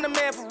 know I'm the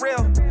man for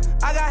real.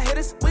 I got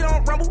hitters, we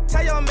don't rumble,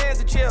 tell your mans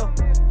to chill.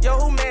 Yo,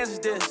 who mans is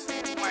this?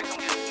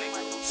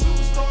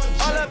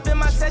 All up in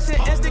my session,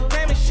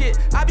 Instagram and shit.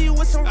 I be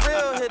with some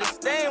real hitters,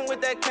 staying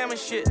with that camera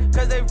shit.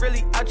 Cause they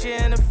really out here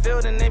in the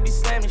field and they be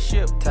slamming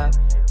shit. Top.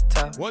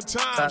 One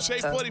time, Shea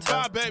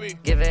 45, baby.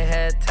 Giving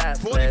head tap.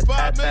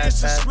 45 million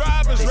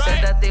subscribers, they right? They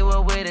said that they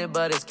were with it,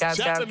 but it's cap.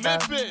 Shout to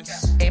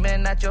Memphis.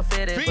 Aiming at your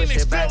fitted,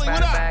 Phoenix, push it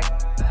back.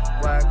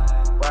 Work.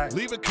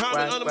 Leave a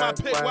comment under my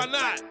pic, why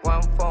not?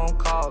 One phone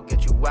call,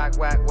 get you whack.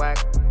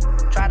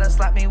 Try to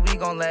slap me, we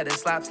gon' let it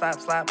slap.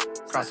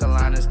 Cross the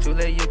line, it's too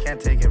late, you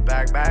can't take it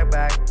back.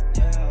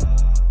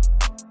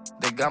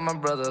 They got my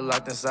brother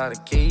locked inside a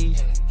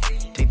cage.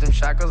 Take them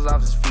shackles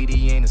off his feet,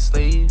 he ain't a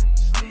slave.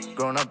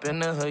 Growing up in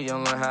the hood, you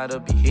don't learn how to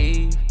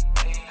behave.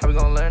 How we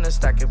gon' learn to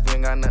stack if we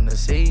ain't got nothing to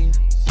save?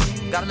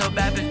 Got a little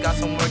bad bitch, got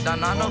some work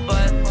done on her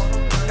butt.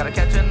 Gotta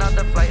catch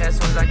another flight as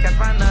soon as I catch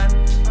my nut.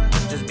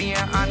 Just being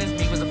honest,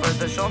 me was the first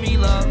to show me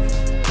love.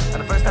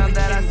 And the first time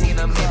that I seen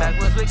him, back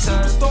was with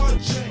cuz.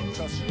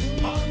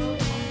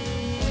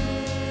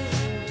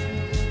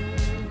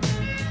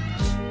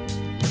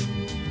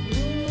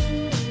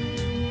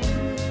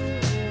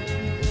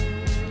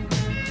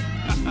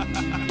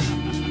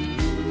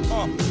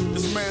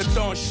 This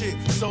marathon shit,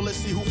 so let's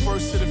see who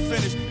first to the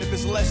finish. If If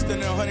it's less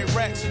than 100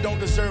 racks, it don't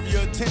deserve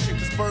your attention,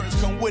 cause burdens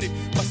come with it.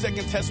 My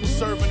second test was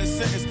serving a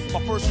sentence. My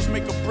first was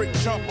make a brick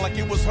jump like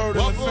it was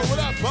hurdling fences. What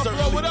up?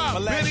 Buffalo, what up? My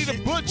last Benny the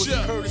shit Butcher.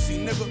 was courtesy,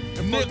 nigga.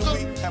 And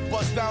furtherly, had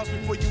bust downs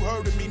before you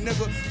heard of me,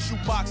 nigga. Shoe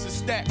boxes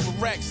stacked with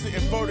racks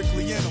sitting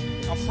vertically in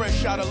them. I'm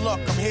fresh out of luck,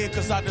 I'm here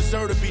cause I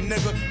deserve to be,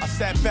 nigga. I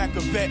sat back a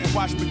vet and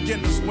watched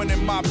beginners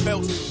winning my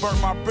belts. Burnt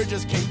my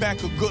bridges, came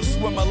back a good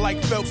swimmer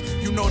like Phelps.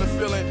 You know the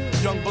feeling,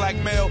 young black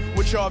male,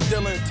 what y'all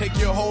dealing. Take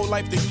your whole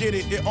life to get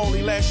it, it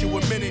only lasts you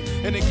a minute.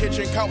 In the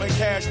kitchen counting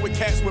cash with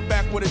cats with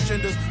backward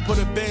agendas. Put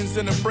a Benz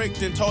in a brick,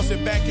 then toss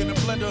it back in the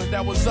blender,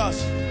 that was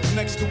us.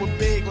 Next to it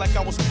big like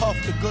I was Puff,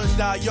 the good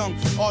die young.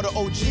 All the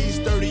OGs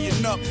 30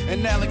 and up,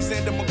 and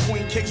Alexander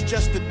McQueen kicks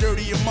just to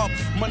dirty him up.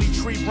 Money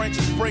tree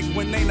branches break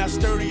when they not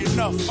sturdy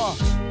enough.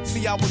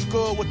 See, I was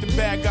good with the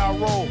bad guy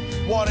roll.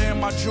 Water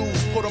in my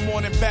jewels, put them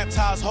on and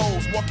baptize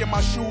hoes. Walk in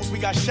my shoes, we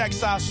got shack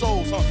size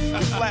souls. The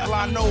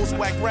flatline nose,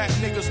 whack rap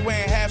niggas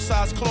wearing half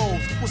size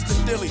clothes. What's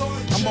the dilly?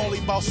 I'm only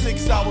about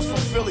 6 hours from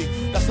Philly.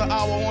 That's an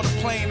hour on a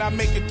plane, I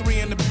make it 3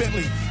 in the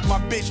Bentley. My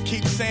bitch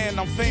keeps saying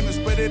I'm famous,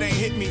 but it ain't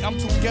hit me. I'm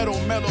too ghetto,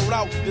 mellowed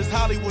out. This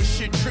Hollywood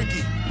shit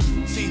tricky.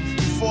 See,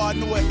 before I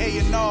knew an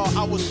A&R,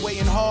 I was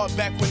waiting hard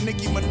back when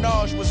Nicki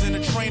Minaj was in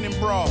a training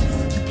bra.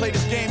 You play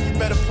this game, you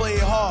better play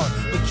it hard.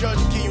 The judge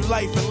will give you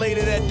life, and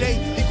later that day,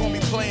 he gon' be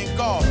playing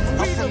golf.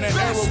 I'm from that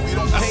era, we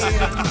don't pay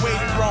it if you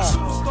waited wrong.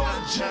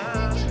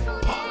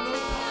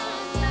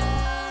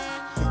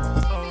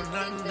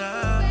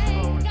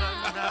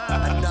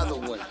 Another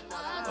one.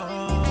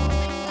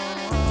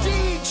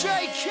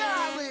 DJ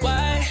Khaled.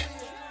 Why,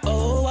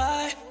 oh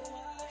why,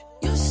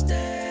 you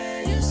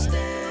stay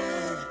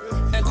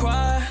and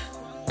cry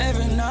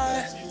every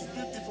night.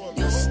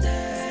 You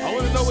stay. I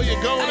want to know where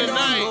you're going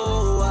tonight.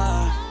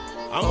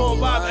 I'm on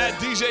vibe at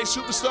DJ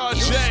Superstar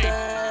J.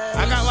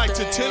 I got like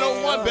to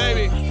 10:01,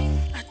 baby.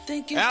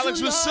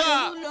 Alex, what's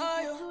up?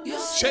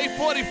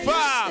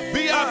 J45,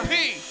 VIP.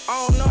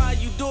 I don't know how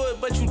you do it,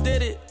 but you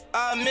did it.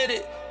 I admit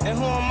it. And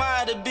who am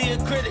I to be a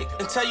critic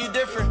and tell you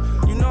different?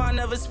 You know I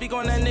never speak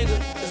on that nigga.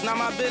 It's not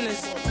my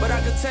business. But I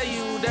can tell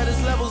you that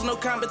his level's no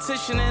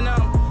competition, and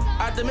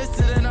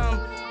optimistic, and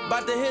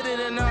about to hit it,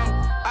 and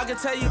I can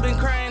tell you been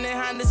crying in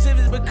Honda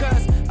Civics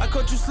because I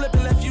caught you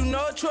slipping, left you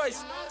no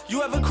choice.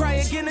 You ever cry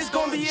again, it's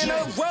gonna be in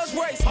a Rolls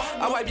Royce.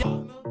 I wipe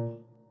you.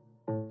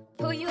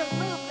 Who you a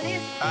fool for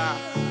this?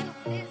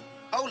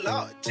 Oh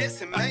Lord,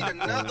 Jesse made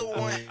another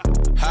one.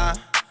 Huh?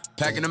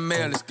 Packing the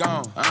mail, it's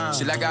gone.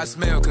 Shit like I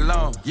smell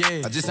cologne.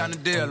 Yeah, I just signed the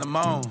deal, I'm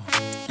on.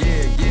 Yeah.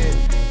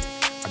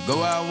 I go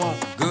where I want,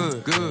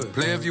 good.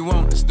 Play if you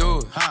want, let's do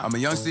it. I'm a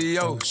young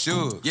CEO,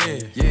 sure. Yeah.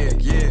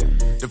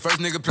 The first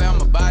nigga play on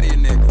my body, a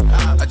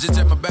nigga. I just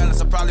check my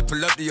balance, I probably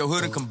pull up to your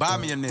hood and come buy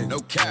me a nigga. No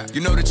cap. You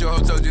know that your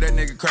hoe told you that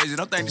nigga crazy.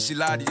 Don't think that she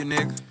lied to you,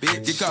 nigga.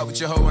 Bitch. Get caught with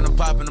your hoe when I'm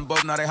popping them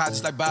both. Now they hot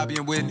just like Bobby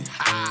and Whitney.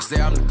 Say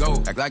I'm the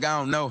GOAT, act like I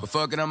don't know. But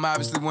fuck it, I'm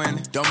obviously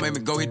winning. Don't make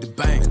me go hit the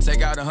bank and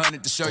take out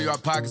 100 to show you our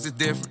pockets is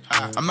different.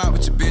 I'm out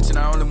with your bitch and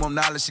I only want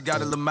knowledge. She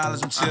got a little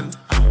mileage, I'm chillin'.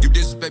 You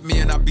disrespect me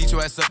and I beat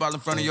your ass up all in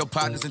front of your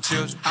partners and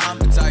children. I'm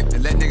the type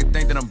that let nigga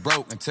think that I'm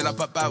broke until I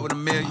pop out with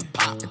 $1 million.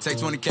 And take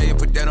 20K and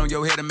put that on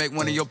your head and make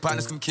one of your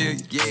partners come kill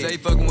you. Yeah. Say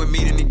fucking with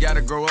me, then he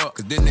gotta grow up,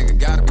 cause this nigga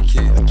gotta be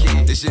killed.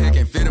 This shit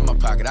can't fit in my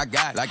pocket, I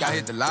got it. Like I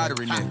hit the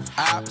lottery, nigga.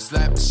 I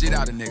slap the shit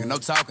out of nigga, no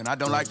talking, I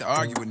don't like to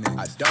argue with niggas.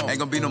 I don't. Ain't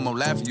gonna be no more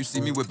laughing, you see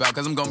me whip out,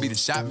 cause I'm gonna be the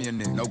shot me a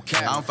nigga. No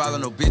cap. I don't follow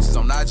no bitches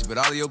on IG, but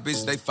all of your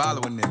bitches, they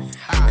following nigga.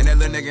 And that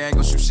little nigga ain't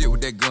gonna shoot shit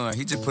with that gun,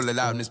 he just pull it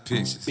out in his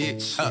pictures.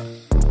 Bitch.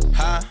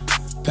 Huh?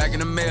 Packing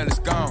the mail, it's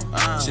gone.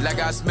 Shit like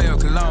I smell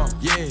cologne.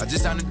 Yeah. I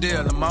just signed the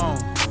deal, I'm on.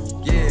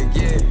 Yeah.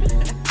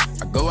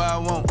 I go where I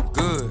want,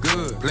 good.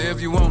 Play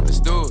if you want, let's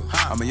do it.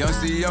 I'm a young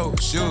CEO,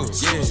 sure.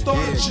 Yeah.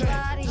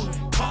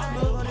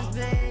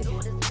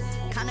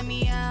 Counting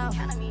me out,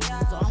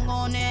 so I'm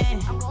going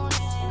in.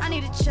 I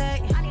need a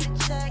check,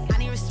 I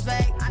need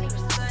respect.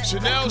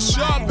 Chanel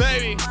Sharp,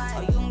 baby.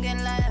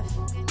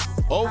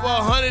 Over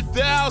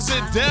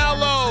 100,000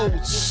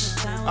 downloads.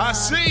 I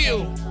see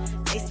you.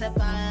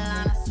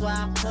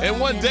 And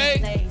one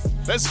day,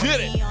 let's get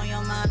it.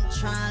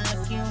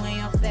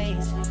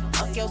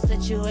 Fuck your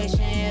situation,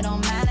 it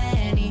don't matter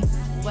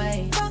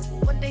anyway. Fuck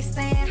what they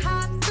saying, how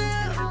I feel.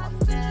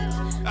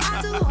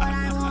 I do what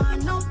I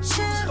want, no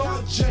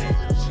chill.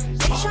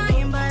 They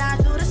trying, but I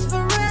do this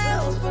for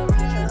real.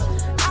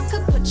 I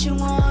could put you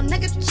on,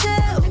 nigga,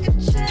 chill.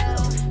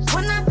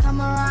 When I come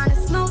around,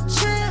 it's no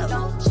chill.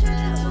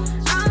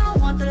 I don't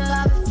want the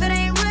love if it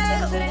ain't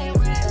real.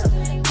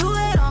 Do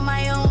it on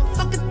my own,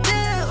 fuck a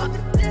deal.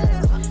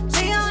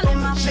 They all in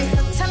my face,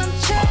 so tell them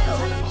chill.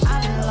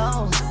 I've been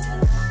low,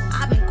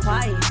 I've been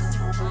quiet,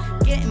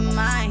 getting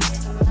mine.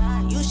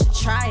 You should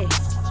try.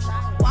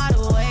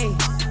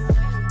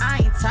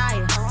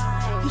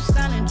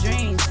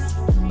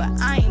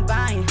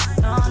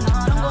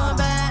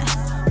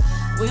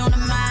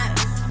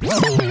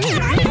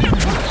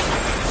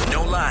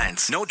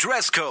 no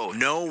dress code,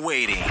 no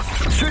waiting.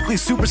 Strictly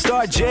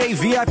Superstar J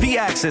VIP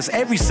access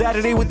every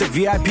Saturday with the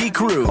VIP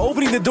crew.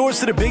 Opening the doors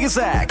to the biggest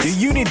acts, the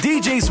Union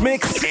DJs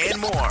mix, and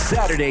more.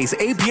 Saturdays,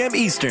 8 p.m.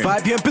 Eastern,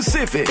 5 p.m.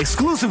 Pacific,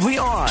 exclusively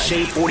on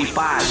Shade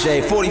 45.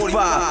 Shade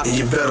 45. And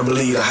you better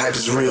believe the hype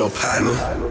is real, partner.